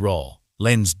lead role,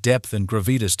 lends depth and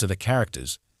gravitas to the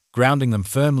characters, grounding them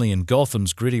firmly in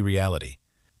Gotham's gritty reality.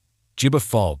 Gibber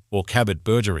Fog, or Kabut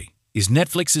Berduri, is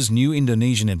Netflix's new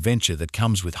Indonesian adventure that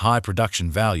comes with high production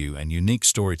value and unique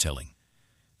storytelling.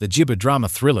 The Gibber drama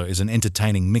thriller is an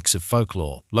entertaining mix of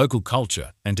folklore, local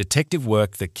culture, and detective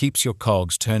work that keeps your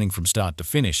cogs turning from start to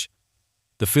finish.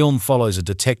 The film follows a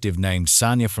detective named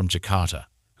Sanya from Jakarta,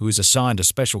 who is assigned a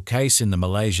special case in the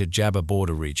Malaysia-Jabber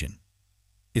border region.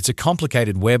 It's a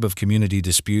complicated web of community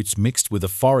disputes mixed with a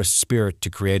forest spirit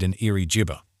to create an eerie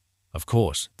gibber. Of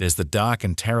course, there's the dark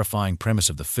and terrifying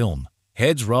premise of the film,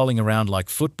 heads rolling around like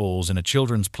footballs in a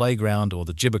children's playground or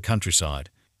the gibber countryside,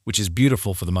 which is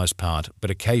beautiful for the most part, but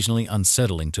occasionally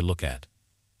unsettling to look at.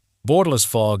 Borderless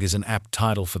Fog is an apt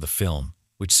title for the film,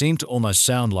 which seemed to almost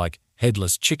sound like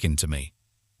Headless Chicken to me.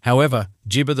 However,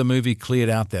 Gibber the movie cleared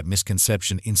out that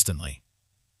misconception instantly.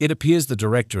 It appears the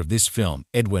director of this film,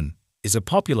 Edwin, is a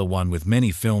popular one with many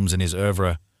films in his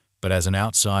oeuvre, but as an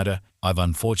outsider, I've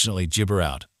unfortunately Gibber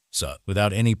out, so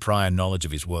without any prior knowledge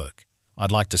of his work,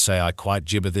 I'd like to say I quite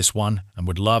Gibber this one and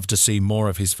would love to see more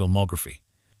of his filmography.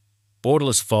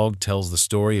 Borderless Fog tells the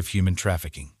story of human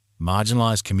trafficking,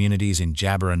 marginalized communities in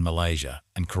Jabber and Malaysia,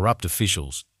 and corrupt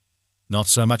officials. Not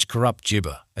so much corrupt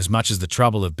Gibber, as much as the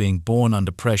trouble of being born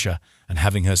under pressure and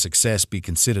having her success be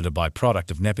considered a byproduct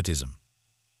of nepotism.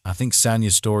 I think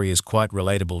Sanya's story is quite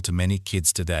relatable to many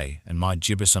kids today and might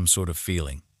gibber some sort of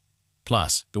feeling.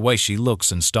 Plus, the way she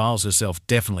looks and styles herself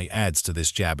definitely adds to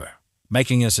this Jabber,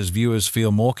 making us as viewers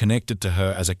feel more connected to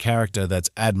her as a character that's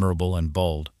admirable and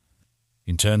bold.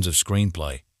 In terms of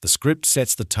screenplay, the script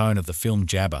sets the tone of the film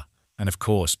Jabber, and of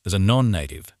course, as a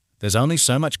non-native, there's only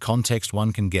so much context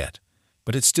one can get,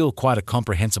 but it's still quite a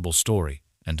comprehensible story,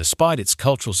 and despite its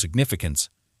cultural significance,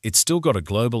 it's still got a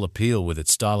global appeal with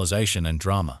its stylization and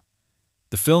drama.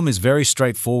 The film is very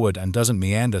straightforward and doesn't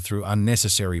meander through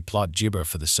unnecessary plot gibber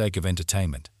for the sake of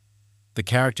entertainment. The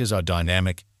characters are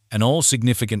dynamic, and all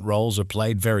significant roles are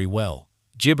played very well.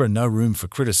 Gibber no room for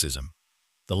criticism.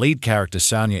 The lead character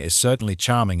Sanya is certainly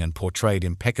charming and portrayed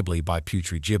impeccably by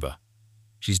Putri Gibber.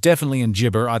 She's definitely in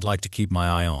Gibber I'd like to keep my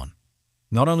eye on.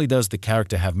 Not only does the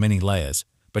character have many layers,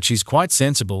 But she's quite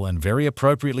sensible and very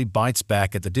appropriately bites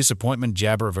back at the disappointment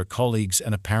jabber of her colleagues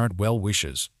and apparent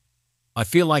well-wishers. I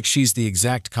feel like she's the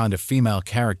exact kind of female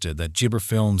character that gibber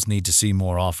films need to see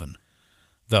more often.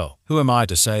 Though, who am I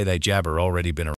to say they jabber already been around?